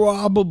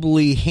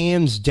probably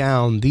hands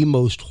down the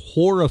most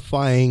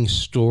horrifying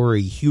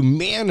story,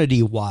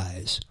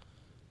 humanity-wise,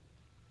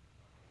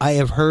 I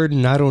have heard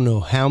in I don't know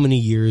how many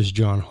years,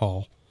 John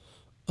Hall.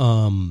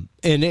 And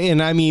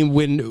I mean,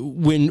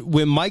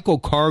 when Michael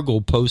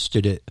Cargill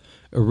posted it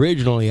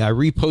originally, I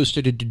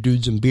reposted it to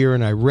Dudes and Beer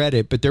and I read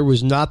it, but there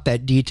was not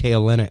that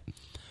detail in it.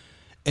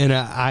 And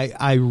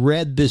I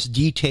read this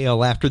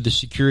detail after the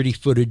security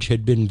footage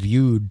had been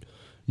viewed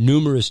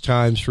numerous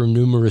times from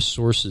numerous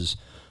sources.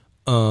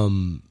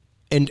 And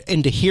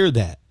to hear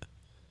that,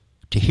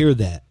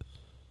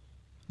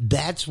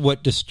 that's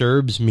what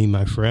disturbs me,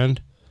 my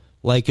friend.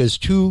 Like, as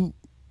two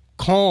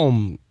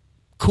calm,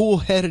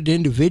 cool-headed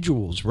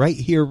individuals right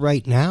here,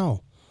 right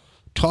now,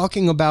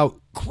 talking about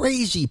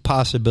crazy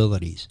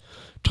possibilities,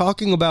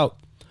 talking about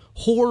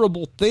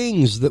horrible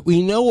things that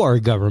we know our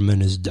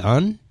government has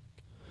done,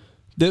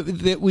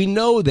 that we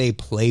know they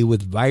play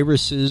with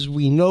viruses,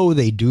 we know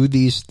they do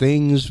these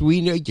things,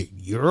 we know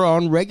you're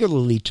on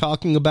regularly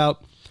talking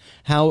about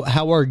how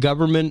our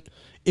government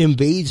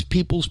invades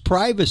people's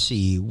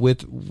privacy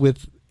with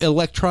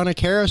electronic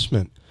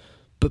harassment.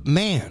 But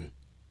man,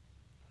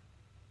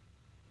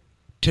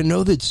 to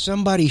know that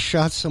somebody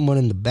shot someone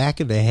in the back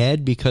of the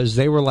head because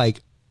they were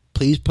like,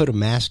 "Please put a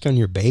mask on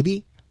your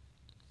baby,"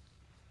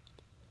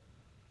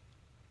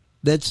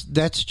 that's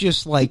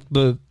just like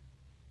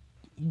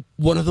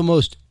one of the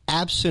most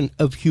absent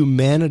of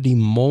humanity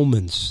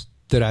moments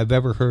that I've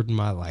ever heard in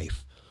my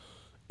life.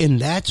 And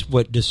that's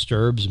what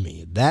disturbs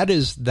me. That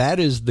is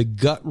the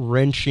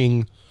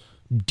gut-wrenching,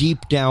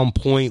 deep down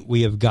point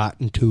we have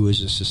gotten to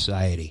as a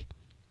society.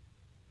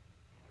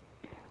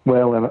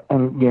 Well,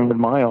 and in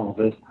my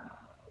office,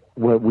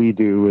 what we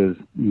do is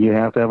you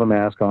have to have a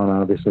mask on,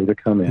 obviously, to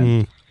come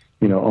in.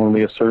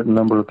 Only a certain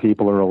number of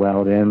people are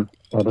allowed in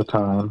at a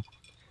time.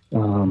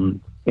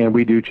 And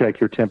we do check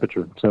your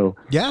temperature. So,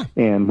 yeah.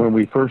 And when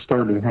we first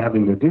started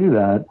having to do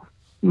that,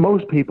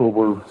 most people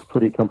were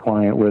pretty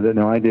compliant with it.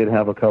 Now, I did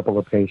have a couple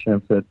of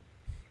patients that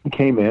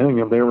came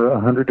in, they were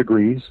 100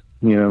 degrees,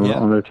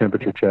 on their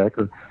temperature check,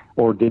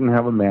 or didn't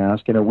have a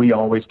mask. We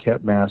always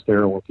kept masks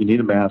there. Well, if you need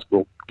a mask,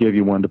 we'll give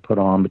you one to put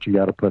on, but you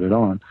got to put it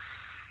on.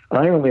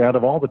 Out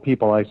of all the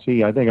people I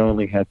see, I think I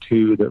only had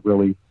two that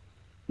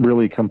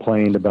really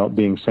complained about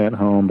being sent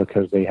home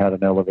because they had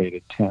an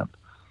elevated temp.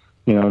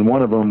 And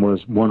one of them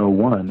was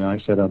 101. And I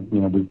said,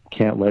 we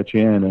can't let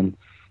you in. And,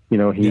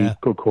 he, of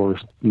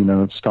course,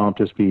 stomped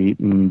his feet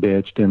and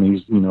bitched. And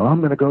he's, I'm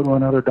going to go to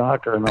another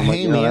doctor. And I'm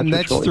hey, man,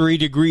 that's 3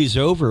 degrees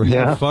over.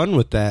 Have fun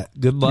with that.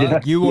 Good luck. Yeah,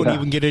 you won't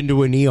even get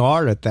into an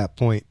ER at that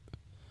point.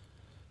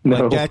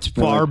 No, that's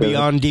far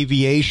beyond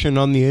deviation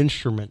on the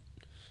instrument.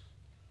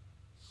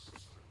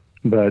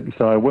 But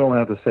so I will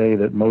have to say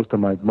that most of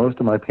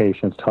my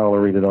patients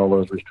tolerated all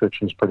those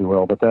restrictions pretty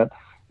well. But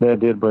that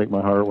did break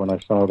my heart when I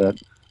saw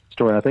that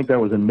story. I think that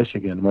was in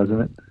Michigan,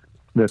 wasn't it?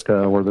 That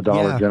where the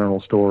Dollar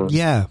General store.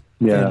 Yeah.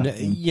 And,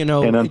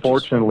 and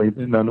unfortunately,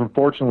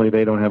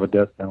 they don't have a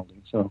death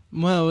penalty. So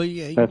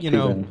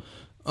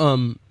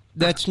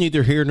that's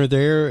neither here nor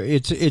there.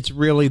 It's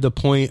really the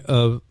point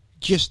of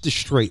just the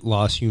straight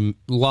loss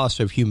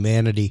of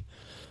humanity.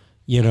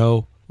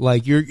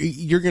 Like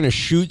you're going to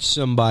shoot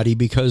somebody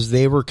because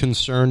they were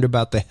concerned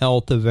about the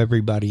health of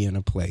everybody in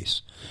a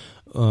place,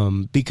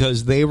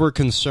 because they were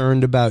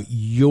concerned about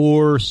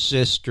your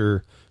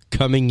sister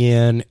coming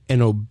in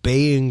and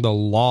obeying the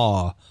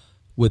law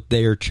with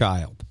their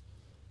child.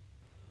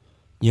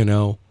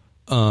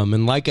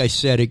 And like I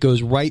said, it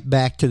goes right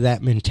back to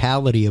that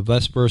mentality of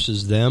us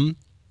versus them.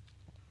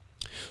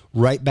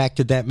 Right back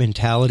to that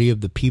mentality of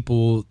the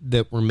people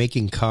that were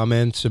making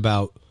comments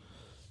about,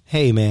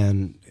 hey,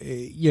 man,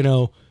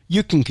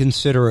 you can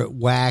consider it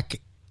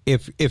whack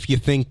if you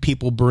think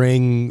people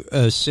bring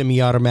a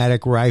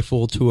semi-automatic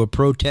rifle to a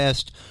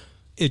protest,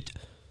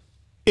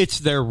 it's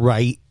their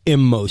right in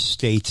most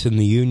states in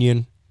the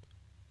union.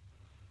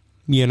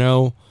 You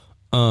know,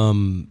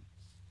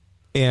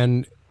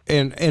 and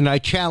I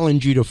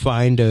challenge you to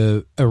find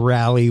a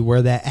rally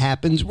where that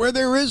happens, where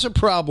there is a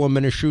problem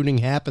and a shooting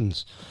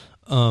happens.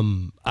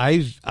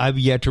 I've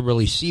yet to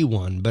really see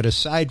one, but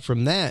aside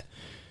from that,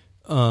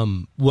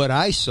 what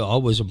I saw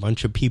was a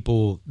bunch of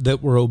people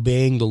that were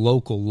obeying the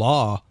local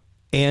law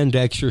and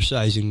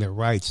exercising their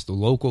rights. The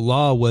local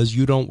law was,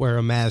 you don't wear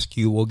a mask,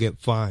 you will get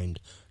fined.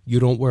 You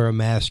don't wear a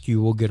mask,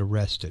 you will get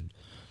arrested.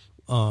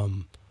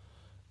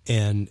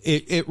 And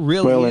it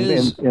really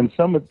is. And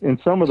some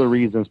of the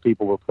reasons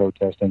people were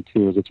protesting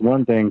too is it's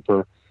one thing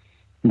for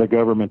the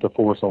government to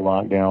force a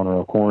lockdown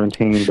or a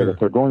quarantine, Sure. but if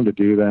they're going to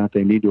do that,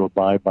 they need to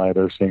abide by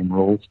their same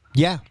rules.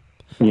 Yeah.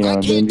 You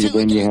know, then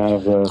you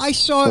have. I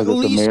saw at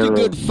least a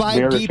good 5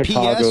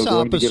 DPS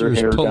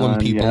officers pulling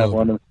people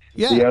over.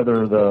 The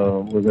other,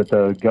 was it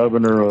the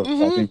governor of, I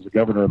think it was the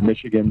governor of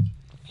Michigan,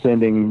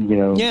 sending,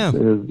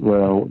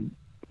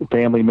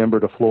 family member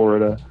to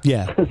Florida.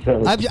 Yeah.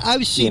 So,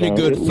 I've seen a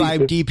good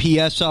 5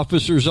 DPS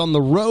officers on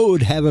the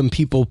road having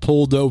people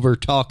pulled over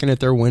talking at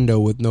their window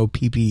with no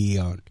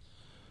PPE on.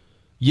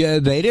 Yeah,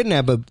 they didn't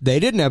have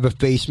a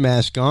face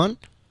mask on,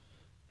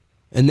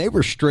 and they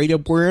were straight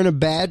up wearing a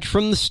badge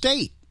from the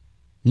state,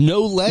 no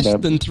less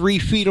than 3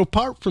 feet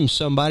apart from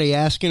somebody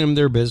asking them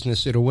their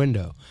business at a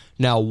window.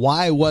 Now,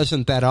 why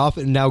wasn't that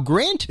often? Now,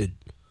 granted,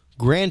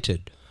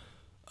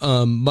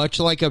 much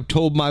like I've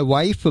told my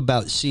wife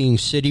about seeing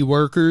city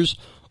workers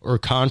or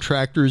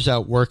contractors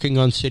out working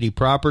on city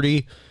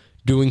property,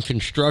 doing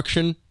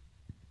construction,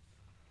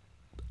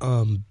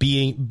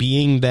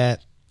 being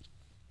that,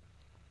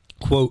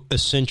 quote,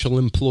 essential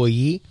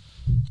employee,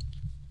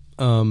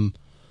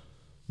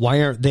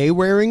 why aren't they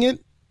wearing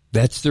it?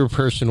 That's their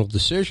personal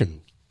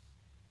decision.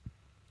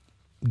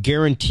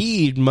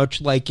 Guaranteed, much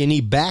like any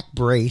back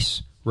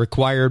brace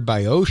required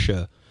by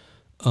OSHA,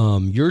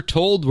 you're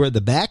told where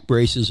the back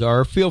braces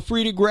are. Feel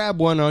free to grab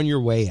one on your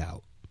way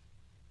out.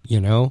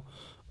 You know?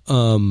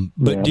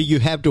 But do you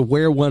have to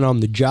wear one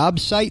on the job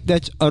site?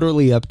 That's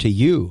utterly up to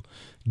you.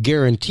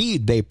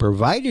 Guaranteed, they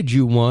provided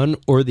you one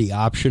or the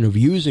option of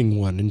using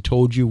one and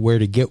told you where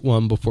to get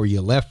one before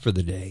you left for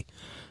the day.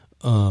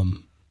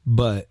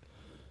 But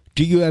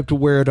do you have to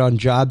wear it on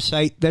job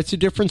site? That's a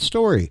different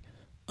story.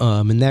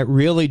 And that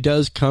really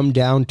does come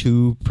down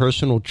to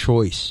personal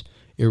choice.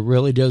 It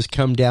really does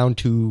come down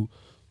to,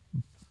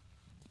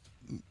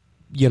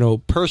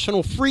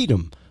 personal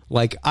freedom.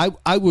 Like,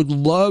 I would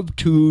love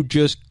to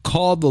just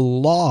call the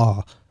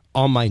law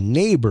on my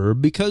neighbor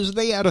because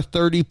they had a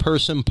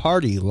 30-person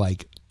party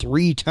like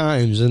 3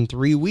 times in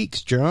 3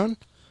 weeks, John.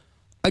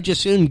 I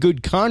just, in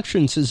good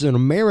conscience, as an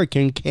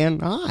American,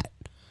 cannot.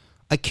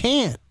 I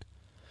can't.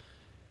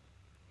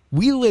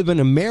 We live in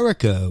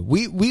America.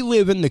 We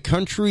live in the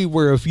country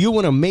where if you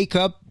want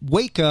to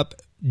wake up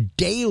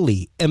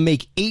daily and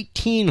make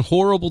 18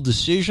 horrible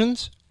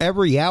decisions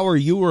every hour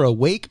you are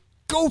awake,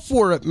 go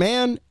for it,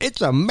 man.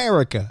 It's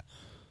America.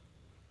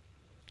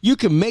 You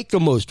can make the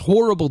most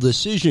horrible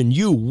decision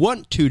you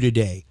want to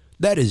today.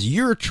 That is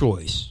your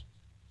choice.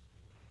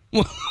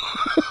 And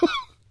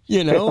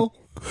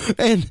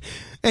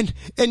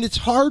it's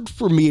hard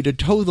for me to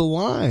toe the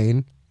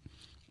line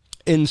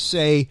and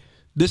say,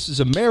 this is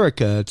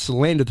America. It's the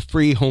land of the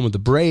free, home of the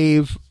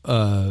brave,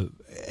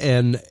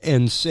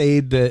 and say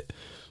that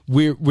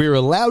we're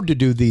allowed to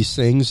do these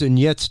things, and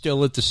yet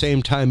still at the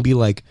same time be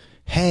like,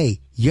 hey,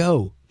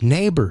 yo,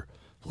 neighbor,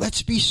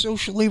 let's be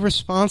socially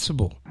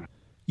responsible.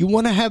 You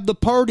want to have the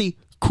party?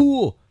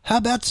 Cool. How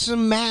about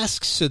some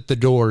masks at the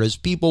door as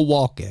people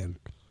walk in?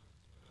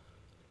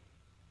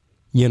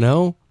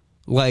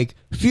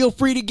 Feel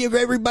free to give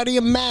everybody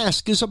a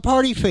mask as a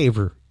party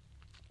favor.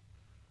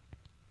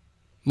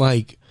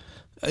 And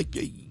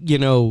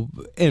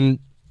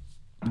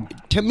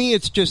to me,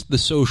 it's just the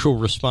social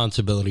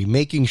responsibility,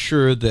 making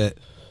sure that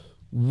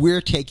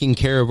we're taking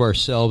care of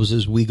ourselves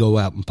as we go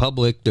out in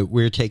public, that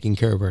we're taking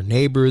care of our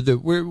neighbor, that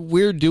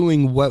we're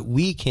doing what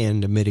we can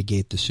to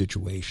mitigate the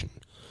situation.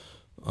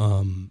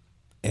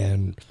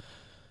 And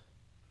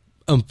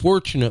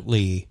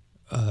unfortunately,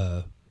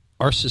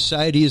 our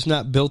society is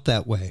not built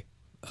that way.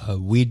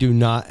 We do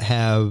not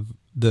have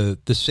the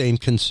same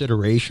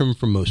consideration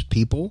for most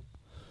people.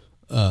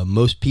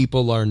 Most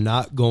people are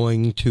not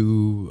going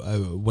to,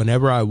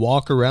 whenever I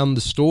walk around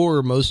the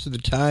store, most of the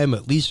time,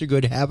 at least a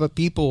good half of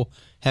people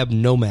have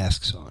no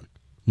masks on.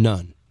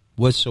 None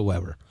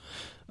whatsoever.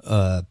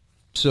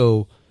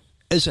 So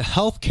as a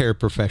healthcare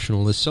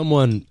professional, as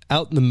someone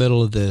out in the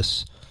middle of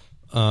this,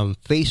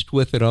 faced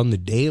with it on the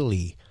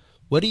daily,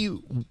 what do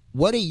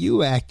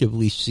you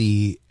actively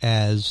see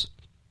as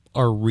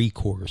our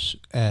recourse,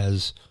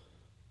 as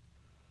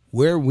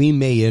where we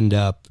may end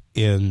up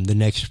in the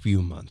next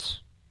few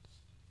months?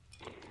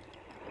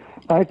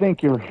 I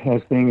think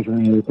as things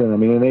reopen,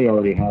 and they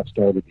already have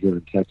started here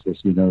in Texas.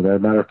 As a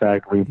matter of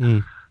fact, we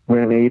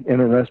went and ate in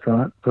a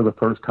restaurant for the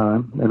first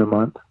time in a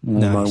month,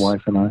 my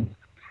wife and I.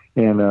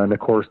 And of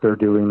course, they're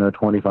doing the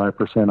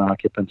 25%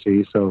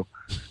 occupancy. So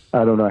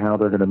I don't know how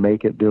they're going to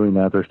make it doing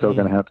that. They're still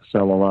going to have to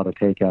sell a lot of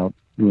takeout,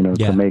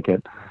 to make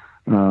it.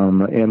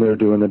 And they're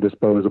doing the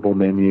disposable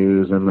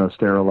menus and the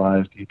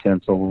sterilized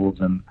utensils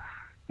and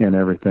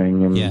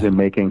everything, and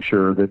making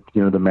sure that,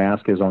 the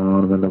mask is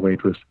on when the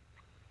waitress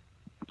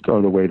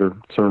or the waiter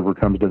server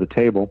comes to the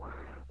table.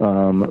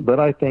 But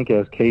I think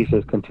as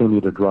cases continue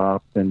to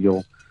drop, then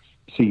you'll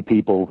see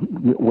people,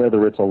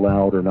 whether it's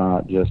allowed or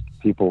not, just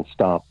people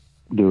stop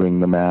doing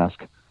the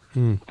mask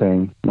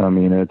thing. I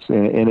mean,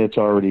 it's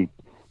already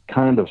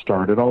kind of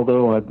started,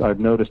 although I've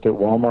noticed at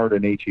Walmart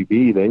and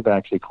H-E-B, they've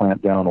actually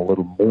clamped down a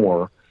little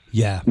more.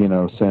 Yeah,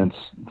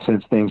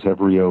 since things have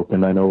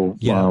reopened. I know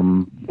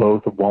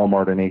both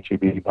Walmart and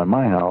H-E-B by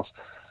my house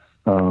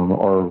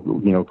are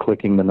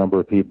clicking the number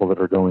of people that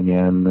are going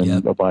in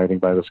and abiding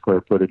by the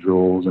square footage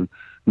rules and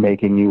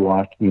making you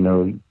watch,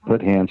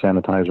 put hand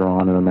sanitizer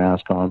on and a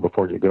mask on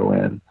before you go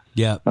in.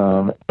 Yeah.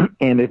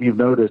 And if you've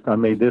noticed, I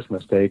made this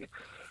mistake.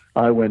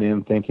 I went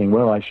in thinking,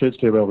 well, I should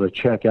still be able to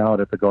check out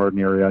at the garden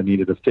area. I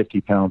needed a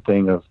 50-pound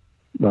thing of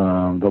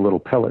the little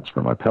pellets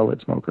for my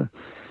pellet smoker.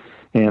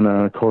 And,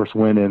 of course,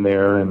 went in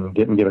there and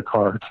didn't get a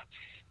cart.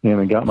 And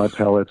I got my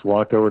pellets,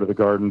 walked over to the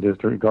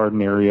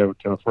garden area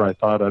where I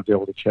thought I'd be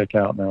able to check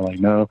out. And they're like,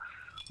 no,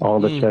 all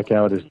the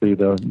checkout is through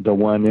the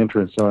one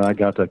entrance. So I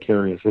got to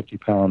carry a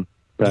 50-pound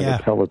bag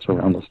of pellets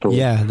around the store.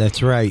 Yeah,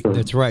 that's right. So,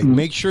 that's right.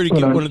 Make sure to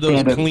get one of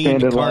those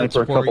clean carts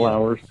for a couple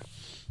hours.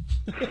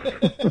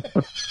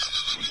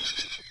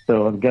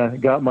 So I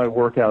got my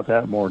workout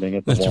that morning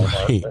at the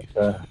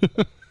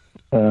Walmart.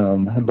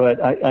 Right. But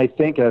I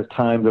think as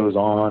time goes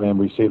on and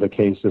we see the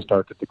cases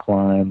start to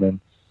decline, then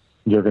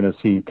you're going to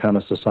see kind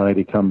of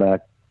society come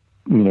back,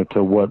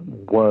 to what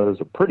was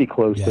pretty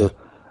close to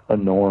a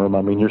norm.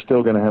 I mean, you're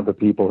still going to have the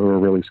people who are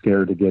really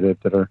scared to get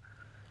it that are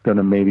going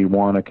to maybe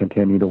want to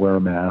continue to wear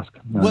a mask.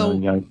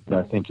 Well,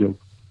 I think you.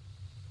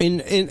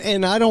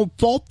 And I don't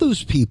fault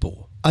those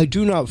people. I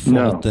do not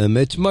fault them.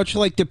 It's much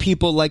like the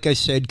people, like I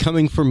said,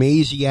 coming from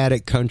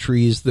Asiatic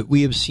countries that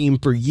we have seen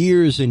for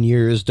years and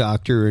years,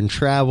 doctor, and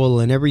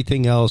travel and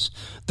everything else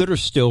that are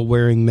still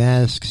wearing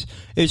masks.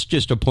 It's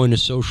just a point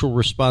of social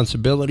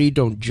responsibility.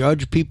 Don't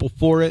judge people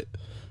for it.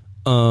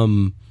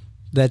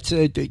 That's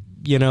it. It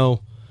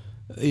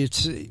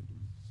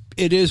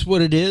is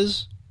what it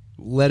is.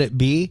 Let it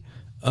be.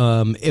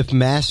 If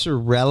masks are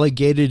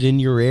relegated in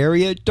your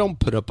area, don't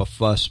put up a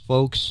fuss,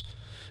 folks.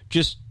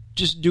 Just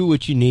do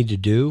what you need to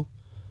do.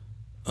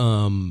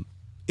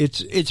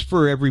 It's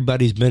for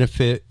everybody's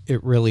benefit.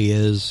 It really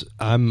is.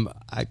 I'm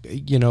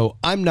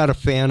not a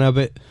fan of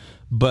it,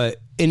 but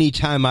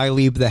anytime I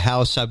leave the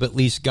house, I've at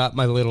least got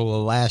my little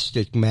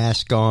elastic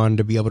mask on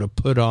to be able to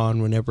put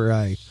on whenever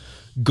I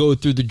go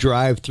through the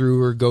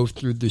drive-thru or go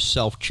through the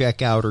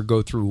self-checkout or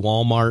go through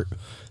Walmart,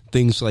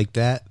 things like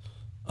that.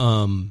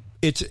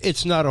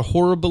 It's not a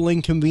horrible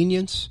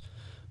inconvenience,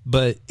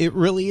 but it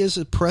really is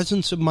a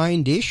presence of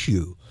mind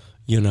issue.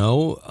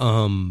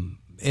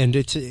 And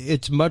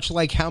it's much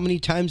like how many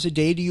times a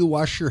day do you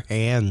wash your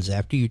hands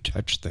after you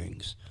touch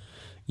things,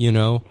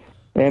 And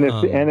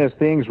as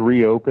things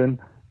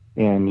reopen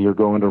and you're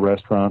going to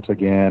restaurants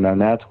again,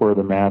 and that's where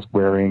the mask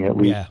wearing, at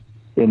least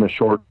in the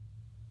short,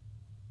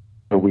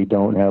 we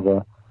don't have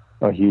a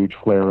huge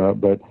flare up,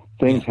 but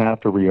things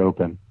have to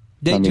reopen.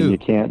 You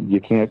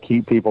can't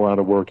keep people out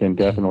of work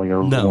indefinitely,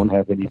 or we won't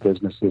have any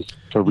businesses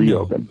to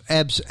reopen.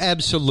 No,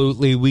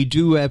 absolutely, we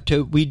do have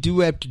to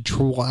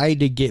try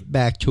to get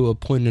back to a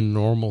point of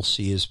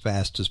normalcy as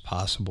fast as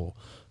possible.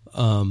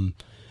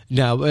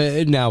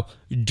 Now,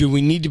 do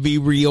we need to be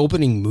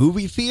reopening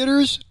movie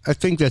theaters? I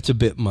think that's a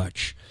bit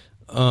much.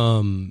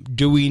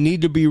 Do we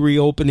need to be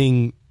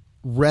reopening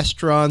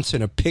restaurants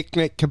in a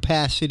picnic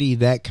capacity,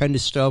 that kind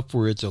of stuff,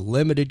 where it's a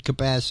limited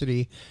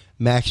capacity?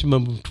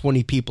 Maximum of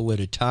 20 people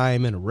at a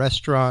time in a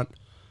restaurant,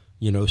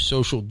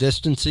 social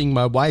distancing.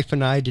 My wife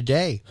and I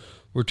today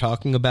were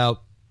talking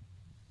about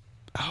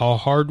how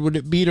hard would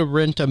it be to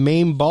rent a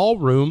main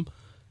ballroom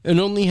and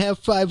only have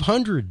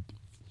 500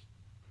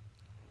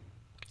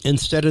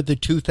 instead of the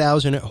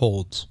 2,000 it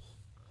holds,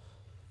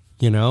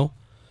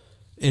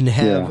 and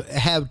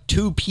have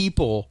two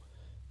people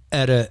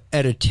at a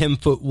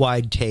 10-foot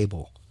wide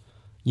table,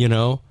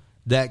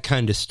 that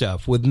kind of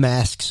stuff with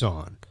masks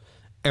on,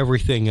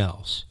 everything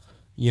else.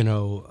 It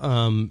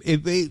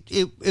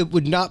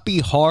would not be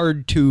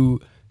hard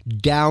to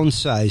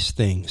downsize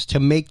things, to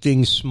make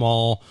things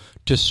small,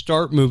 to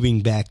start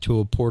moving back to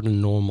a port of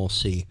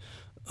normalcy.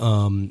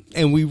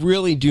 And we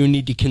really do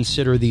need to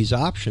consider these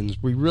options.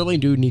 We really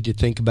do need to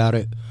think about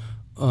it.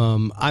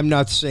 I'm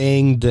not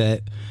saying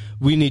that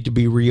we need to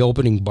be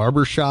reopening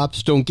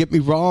barbershops. Don't get me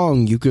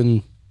wrong.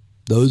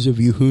 Those of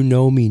you who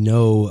know me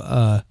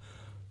know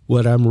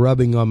what I'm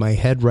rubbing on my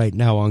head right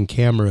now on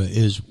camera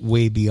is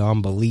way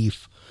beyond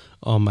belief.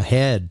 On my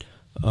head.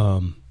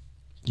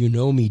 You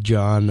know me,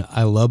 John.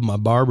 I love my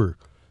barber.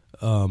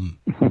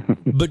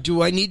 But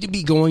do I need to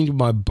be going to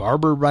my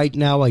barber right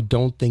now? I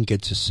don't think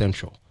it's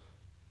essential.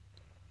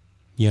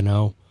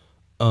 And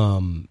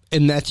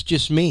that's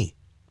just me.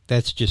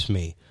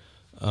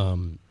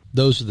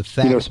 Those are the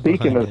facts.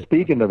 Speaking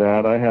of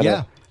that, I had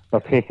a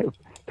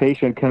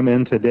patient come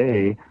in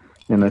today,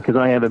 and because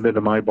I haven't been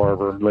to my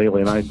barber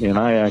lately, and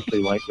I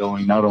actually like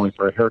going not only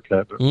for a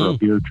haircut but for a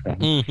beard trim.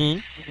 Mm-hmm.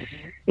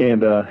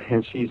 And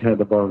she's had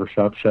the barber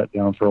shop shut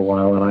down for a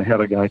while, and I had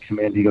a guy come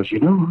in. He goes, "You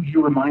know who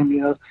you remind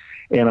me of?"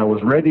 And I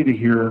was ready to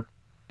hear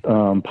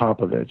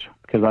Popovich,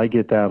 because I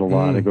get that a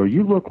lot. I go,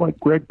 "You look like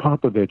Greg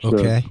Popovich,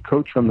 the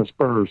coach from the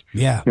Spurs."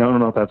 Yeah. I don't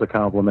know if that's a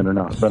compliment or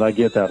not, but I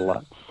get that a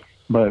lot.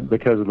 But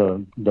because of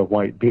the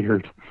white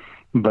beard.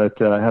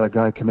 But I had a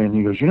guy come in, and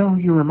he goes, "You know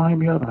who you remind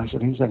me of?" And I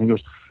said, "Who's that?" And he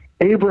goes,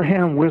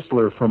 "Abraham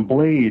Whistler from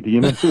Blade."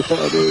 You know who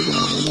that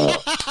is? And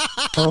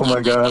oh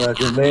my God! I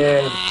said,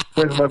 "Man,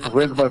 when's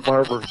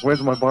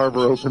my barber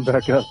open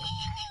back up?"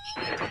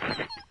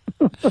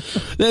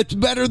 That's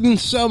better than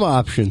some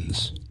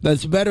options.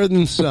 That's better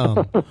than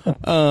some.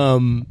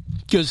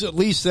 Because at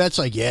least that's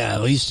like,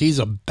 at least he's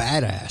a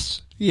badass,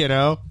 you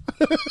know?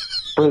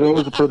 For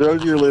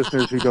those of your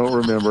listeners who don't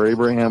remember,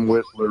 Abraham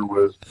Whistler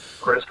was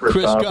Chris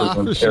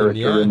Christopherson's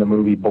character in the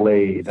movie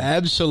Blade.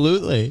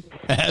 Absolutely.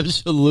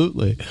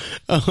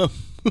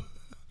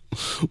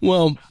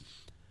 Well,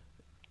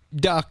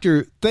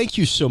 Doctor, thank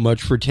you so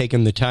much for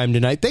taking the time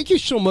tonight. Thank you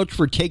so much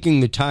for taking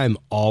the time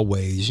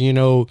always. You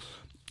know,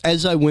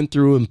 as I went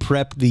through and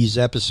prepped these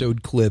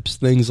episode clips,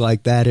 things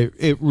like that,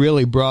 it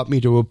really brought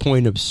me to a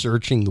point of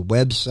searching the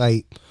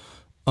website.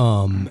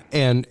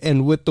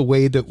 And with the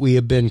way that we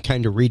have been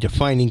kind of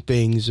redefining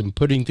things and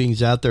putting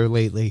things out there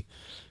lately,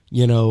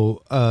 you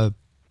know,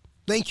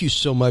 thank you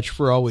so much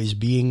for always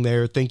being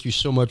there. Thank you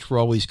so much for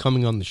always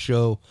coming on the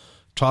show,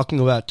 talking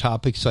about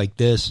topics like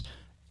this,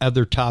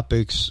 other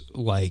topics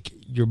like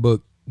your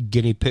book,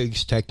 Guinea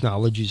Pigs,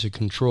 Technologies of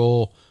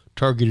Control,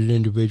 Targeted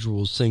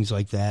Individuals, things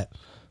like that.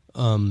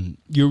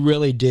 You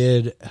really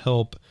did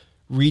help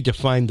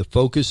redefine the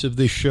focus of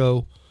this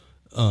show.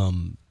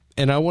 And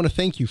I want to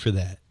thank you for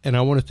that. And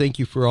I want to thank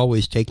you for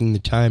always taking the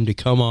time to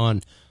come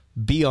on,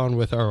 be on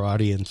with our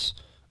audience,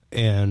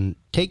 and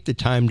take the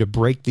time to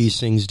break these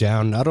things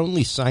down, not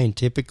only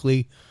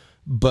scientifically,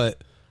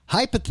 but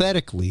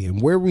hypothetically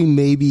and where we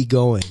may be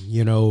going.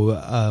 You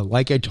know,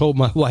 like I told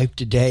my wife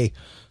today,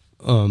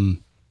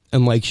 and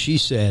like she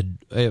said,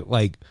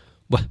 like,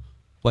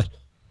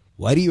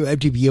 why do you have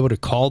to be able to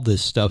call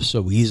this stuff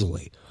so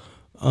easily?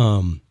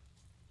 And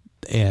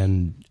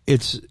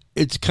it's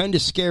kind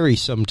of scary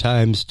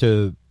sometimes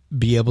to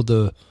be able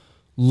to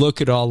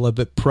look at all of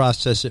it,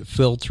 process it,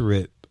 filter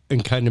it,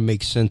 and kind of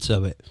make sense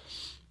of it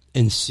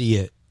and see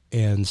it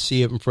in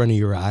front of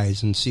your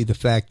eyes and see the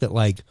fact that,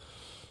 like,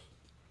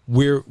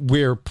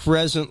 we're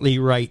presently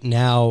right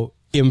now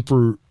in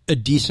for a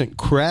decent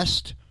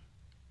crest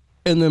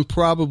and then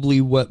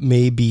probably what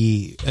may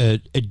be a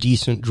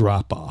decent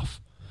drop off.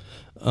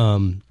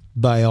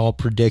 By all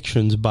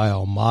predictions, by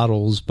all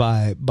models,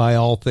 by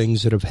all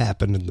things that have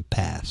happened in the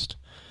past.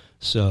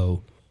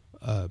 So,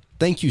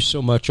 thank you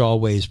so much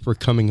always for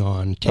coming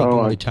on,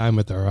 taking the time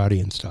with our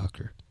audience,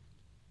 Doctor.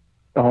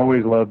 I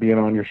always love being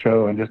on your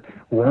show. And just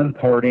one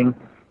parting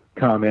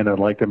comment I'd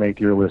like to make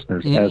to your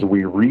listeners. As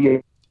we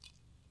you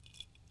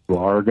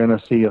are going to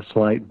see a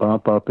slight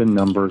bump up in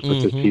numbers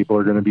because people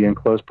are going to be in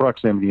close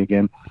proximity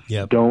again.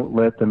 Yep. Don't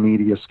let the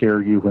media scare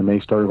you when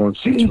they start going,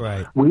 see,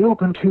 we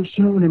opened too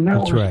soon and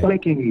now we're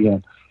spiking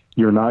again.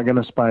 You're not going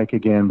to spike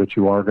again, but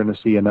you are going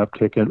to see an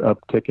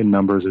uptick in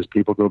numbers as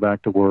people go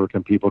back to work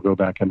and people go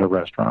back into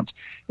restaurants.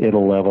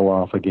 It'll level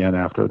off again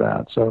after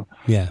that. So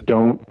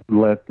don't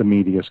let the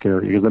media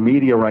scare you, because the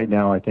media right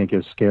now, I think,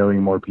 is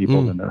scaring more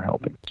people than they're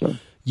helping. So.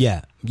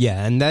 Yeah,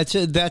 and that's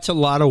a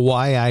lot of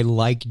why I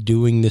like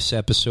doing this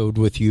episode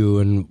with you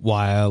and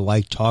why I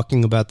like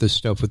talking about this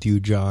stuff with you,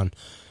 John,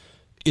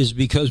 is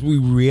because we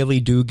really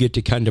do get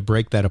to kind of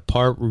break that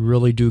apart. We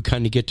really do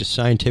kind of get to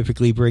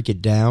scientifically break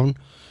it down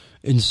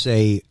and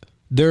say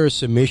there are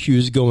some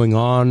issues going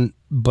on,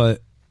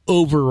 but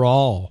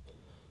overall,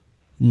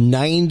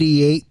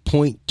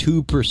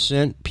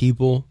 98.2%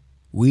 people,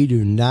 we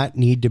do not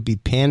need to be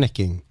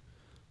panicking.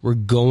 We're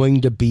going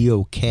to be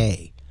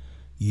okay.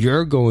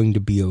 You're going to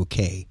be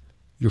okay.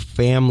 Your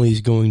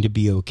family's going to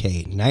be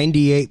okay.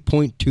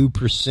 98.2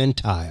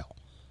 percentile.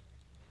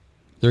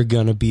 They're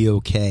going to be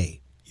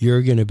okay.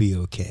 You're going to be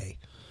okay.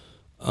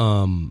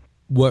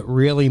 What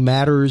really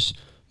matters,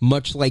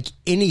 much like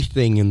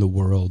anything in the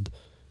world,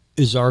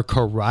 is our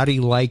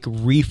karate-like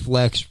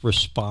reflex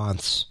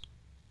response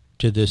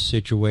to this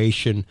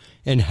situation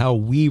and how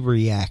we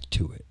react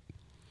to it.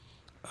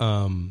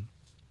 And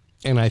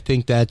I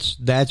think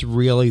that's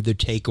really the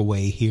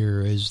takeaway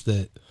here, is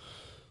that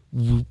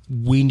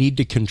we need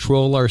to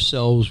control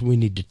ourselves. We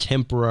need to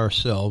temper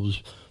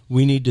ourselves.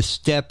 We need to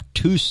step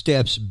 2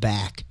 steps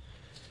back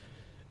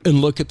and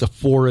look at the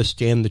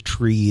forest and the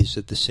trees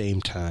at the same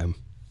time.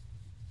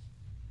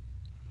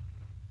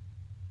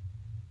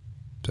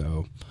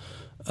 So,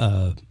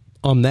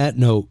 on that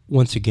note,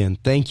 once again,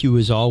 thank you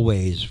as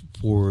always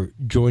for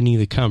joining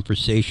the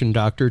conversation,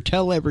 Doctor.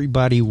 Tell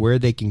everybody where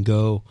they can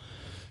go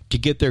to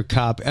get their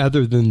copy,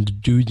 other than the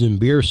Dudes and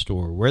Beer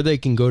store, where they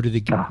can go to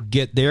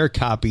get their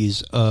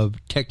copies of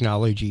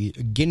technology,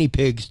 guinea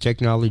pigs,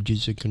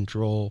 technologies of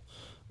control,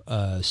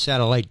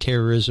 satellite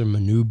terrorism, a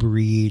new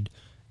breed,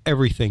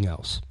 everything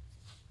else.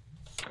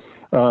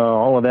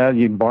 All of that,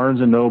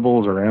 Barnes &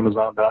 Nobles or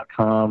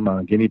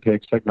Amazon.com, guinea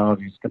pigs,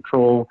 technologies of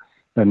control,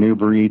 a new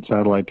breed,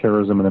 satellite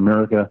terrorism in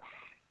America.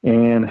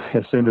 And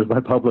as soon as my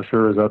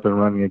publisher is up and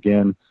running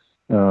again,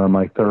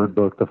 my third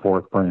book, The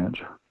Fourth Branch.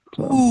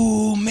 So.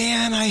 Ooh,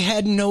 man, I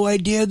had no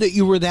idea that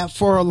you were that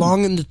far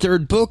along in the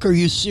third book. Are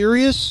you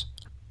serious?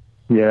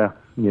 Yeah,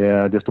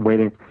 just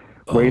waiting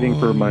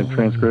for my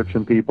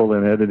transcription people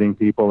and editing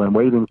people, and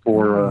waiting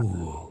for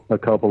a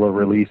couple of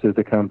releases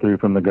to come through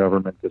from the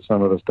government, because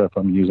some of the stuff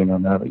I'm using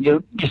on that.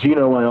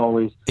 I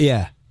always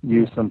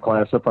use some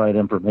classified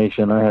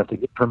information. I have to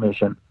get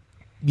permission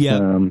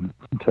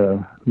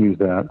to use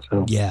that.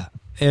 So yeah.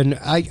 And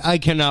I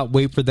cannot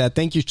wait for that.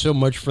 Thank you so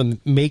much for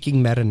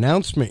making that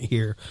announcement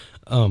here.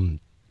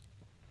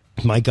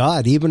 My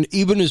God,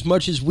 even as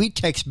much as we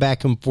text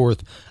back and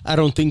forth, I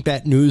don't think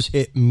that news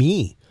hit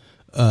me,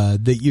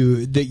 that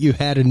you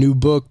had a new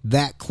book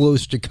that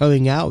close to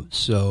coming out.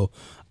 So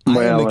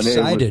I am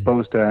excited. It was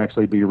supposed to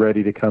actually be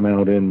ready to come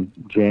out in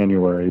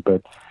January,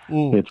 but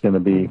it's going to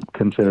be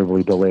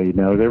considerably delayed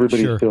now.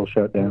 Everybody's still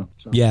shut down.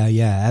 So.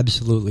 Yeah,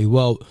 absolutely.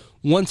 Well,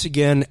 once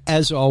again,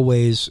 as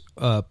always,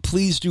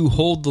 please do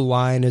hold the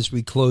line as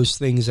we close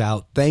things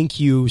out. Thank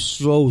you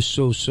so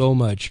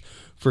much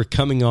for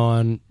coming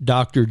on,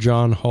 Dr.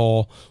 John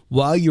Hall.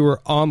 While you were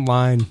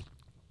online,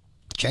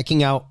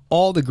 checking out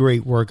all the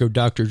great work of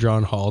Dr.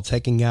 John Hall,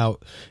 checking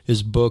out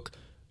his book,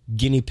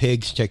 Guinea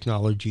Pigs,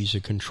 Technologies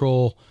of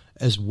Control,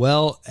 as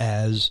well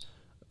as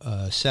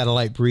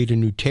Satellite Breed and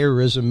New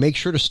Terrorism. Make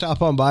sure to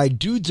stop on by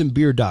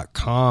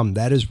dudesandbeer.com.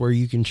 That is where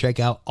you can check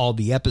out all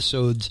the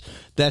episodes.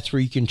 That's where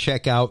you can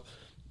check out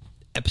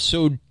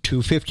episode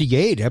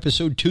 258,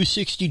 episode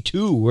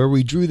 262, where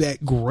we drew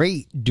that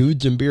great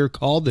Dudes and Beer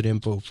Called It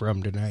info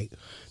from tonight.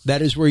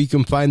 That is where you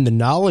can find the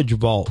Knowledge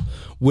Vault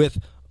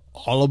with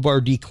all of our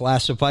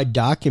declassified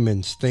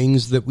documents,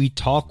 things that we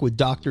talk with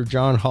Dr.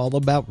 John Hall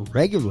about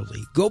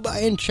regularly. Go by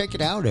and check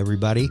it out,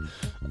 everybody.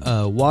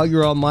 While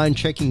you're online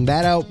checking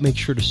that out, make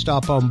sure to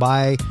stop on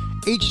by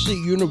HC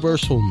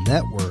Universal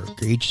Network,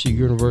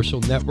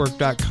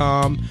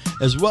 hcuniversalnetwork.com,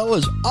 as well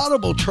as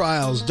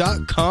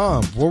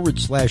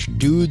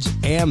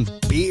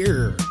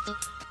audibletrials.com/dudes-and-beer.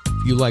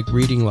 If you like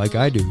reading like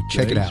I do,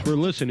 check it out. Thanks for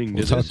listening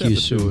to this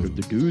episode of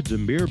the Dudes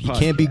and Beer Podcast. You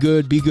can't be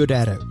good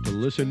at it. To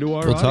listen to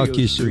our we'll talk audio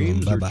to you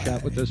streams soon. or Bye-bye.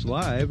 chat with us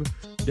live,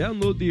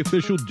 download the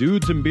official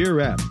Dudes and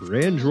Beer app for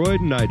Android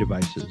and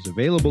iDevices,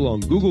 available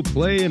on Google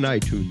Play and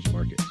iTunes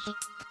markets.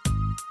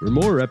 For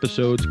more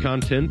episodes,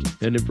 content,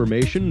 and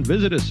information,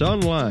 visit us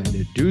online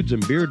at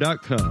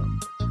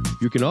dudesandbeer.com.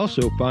 You can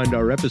also find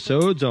our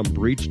episodes on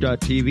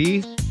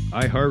Breach.tv,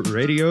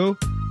 iHeartRadio,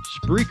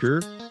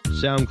 Spreaker,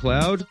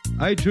 SoundCloud,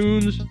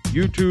 iTunes,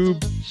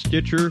 YouTube,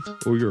 Stitcher,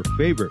 or your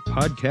favorite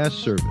podcast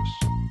service.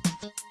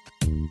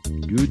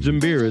 Dudes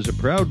and Beer is a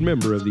proud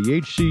member of the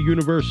HC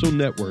Universal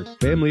Network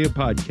family of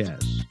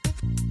podcasts.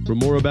 For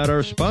more about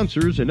our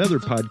sponsors and other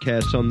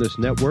podcasts on this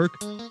network,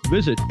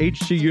 visit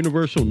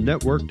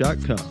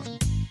hcuniversalnetwork.com.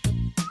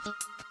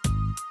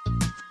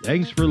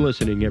 Thanks for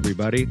listening,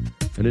 everybody,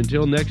 and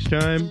until next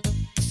time,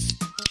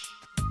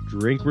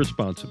 drink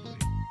responsibly.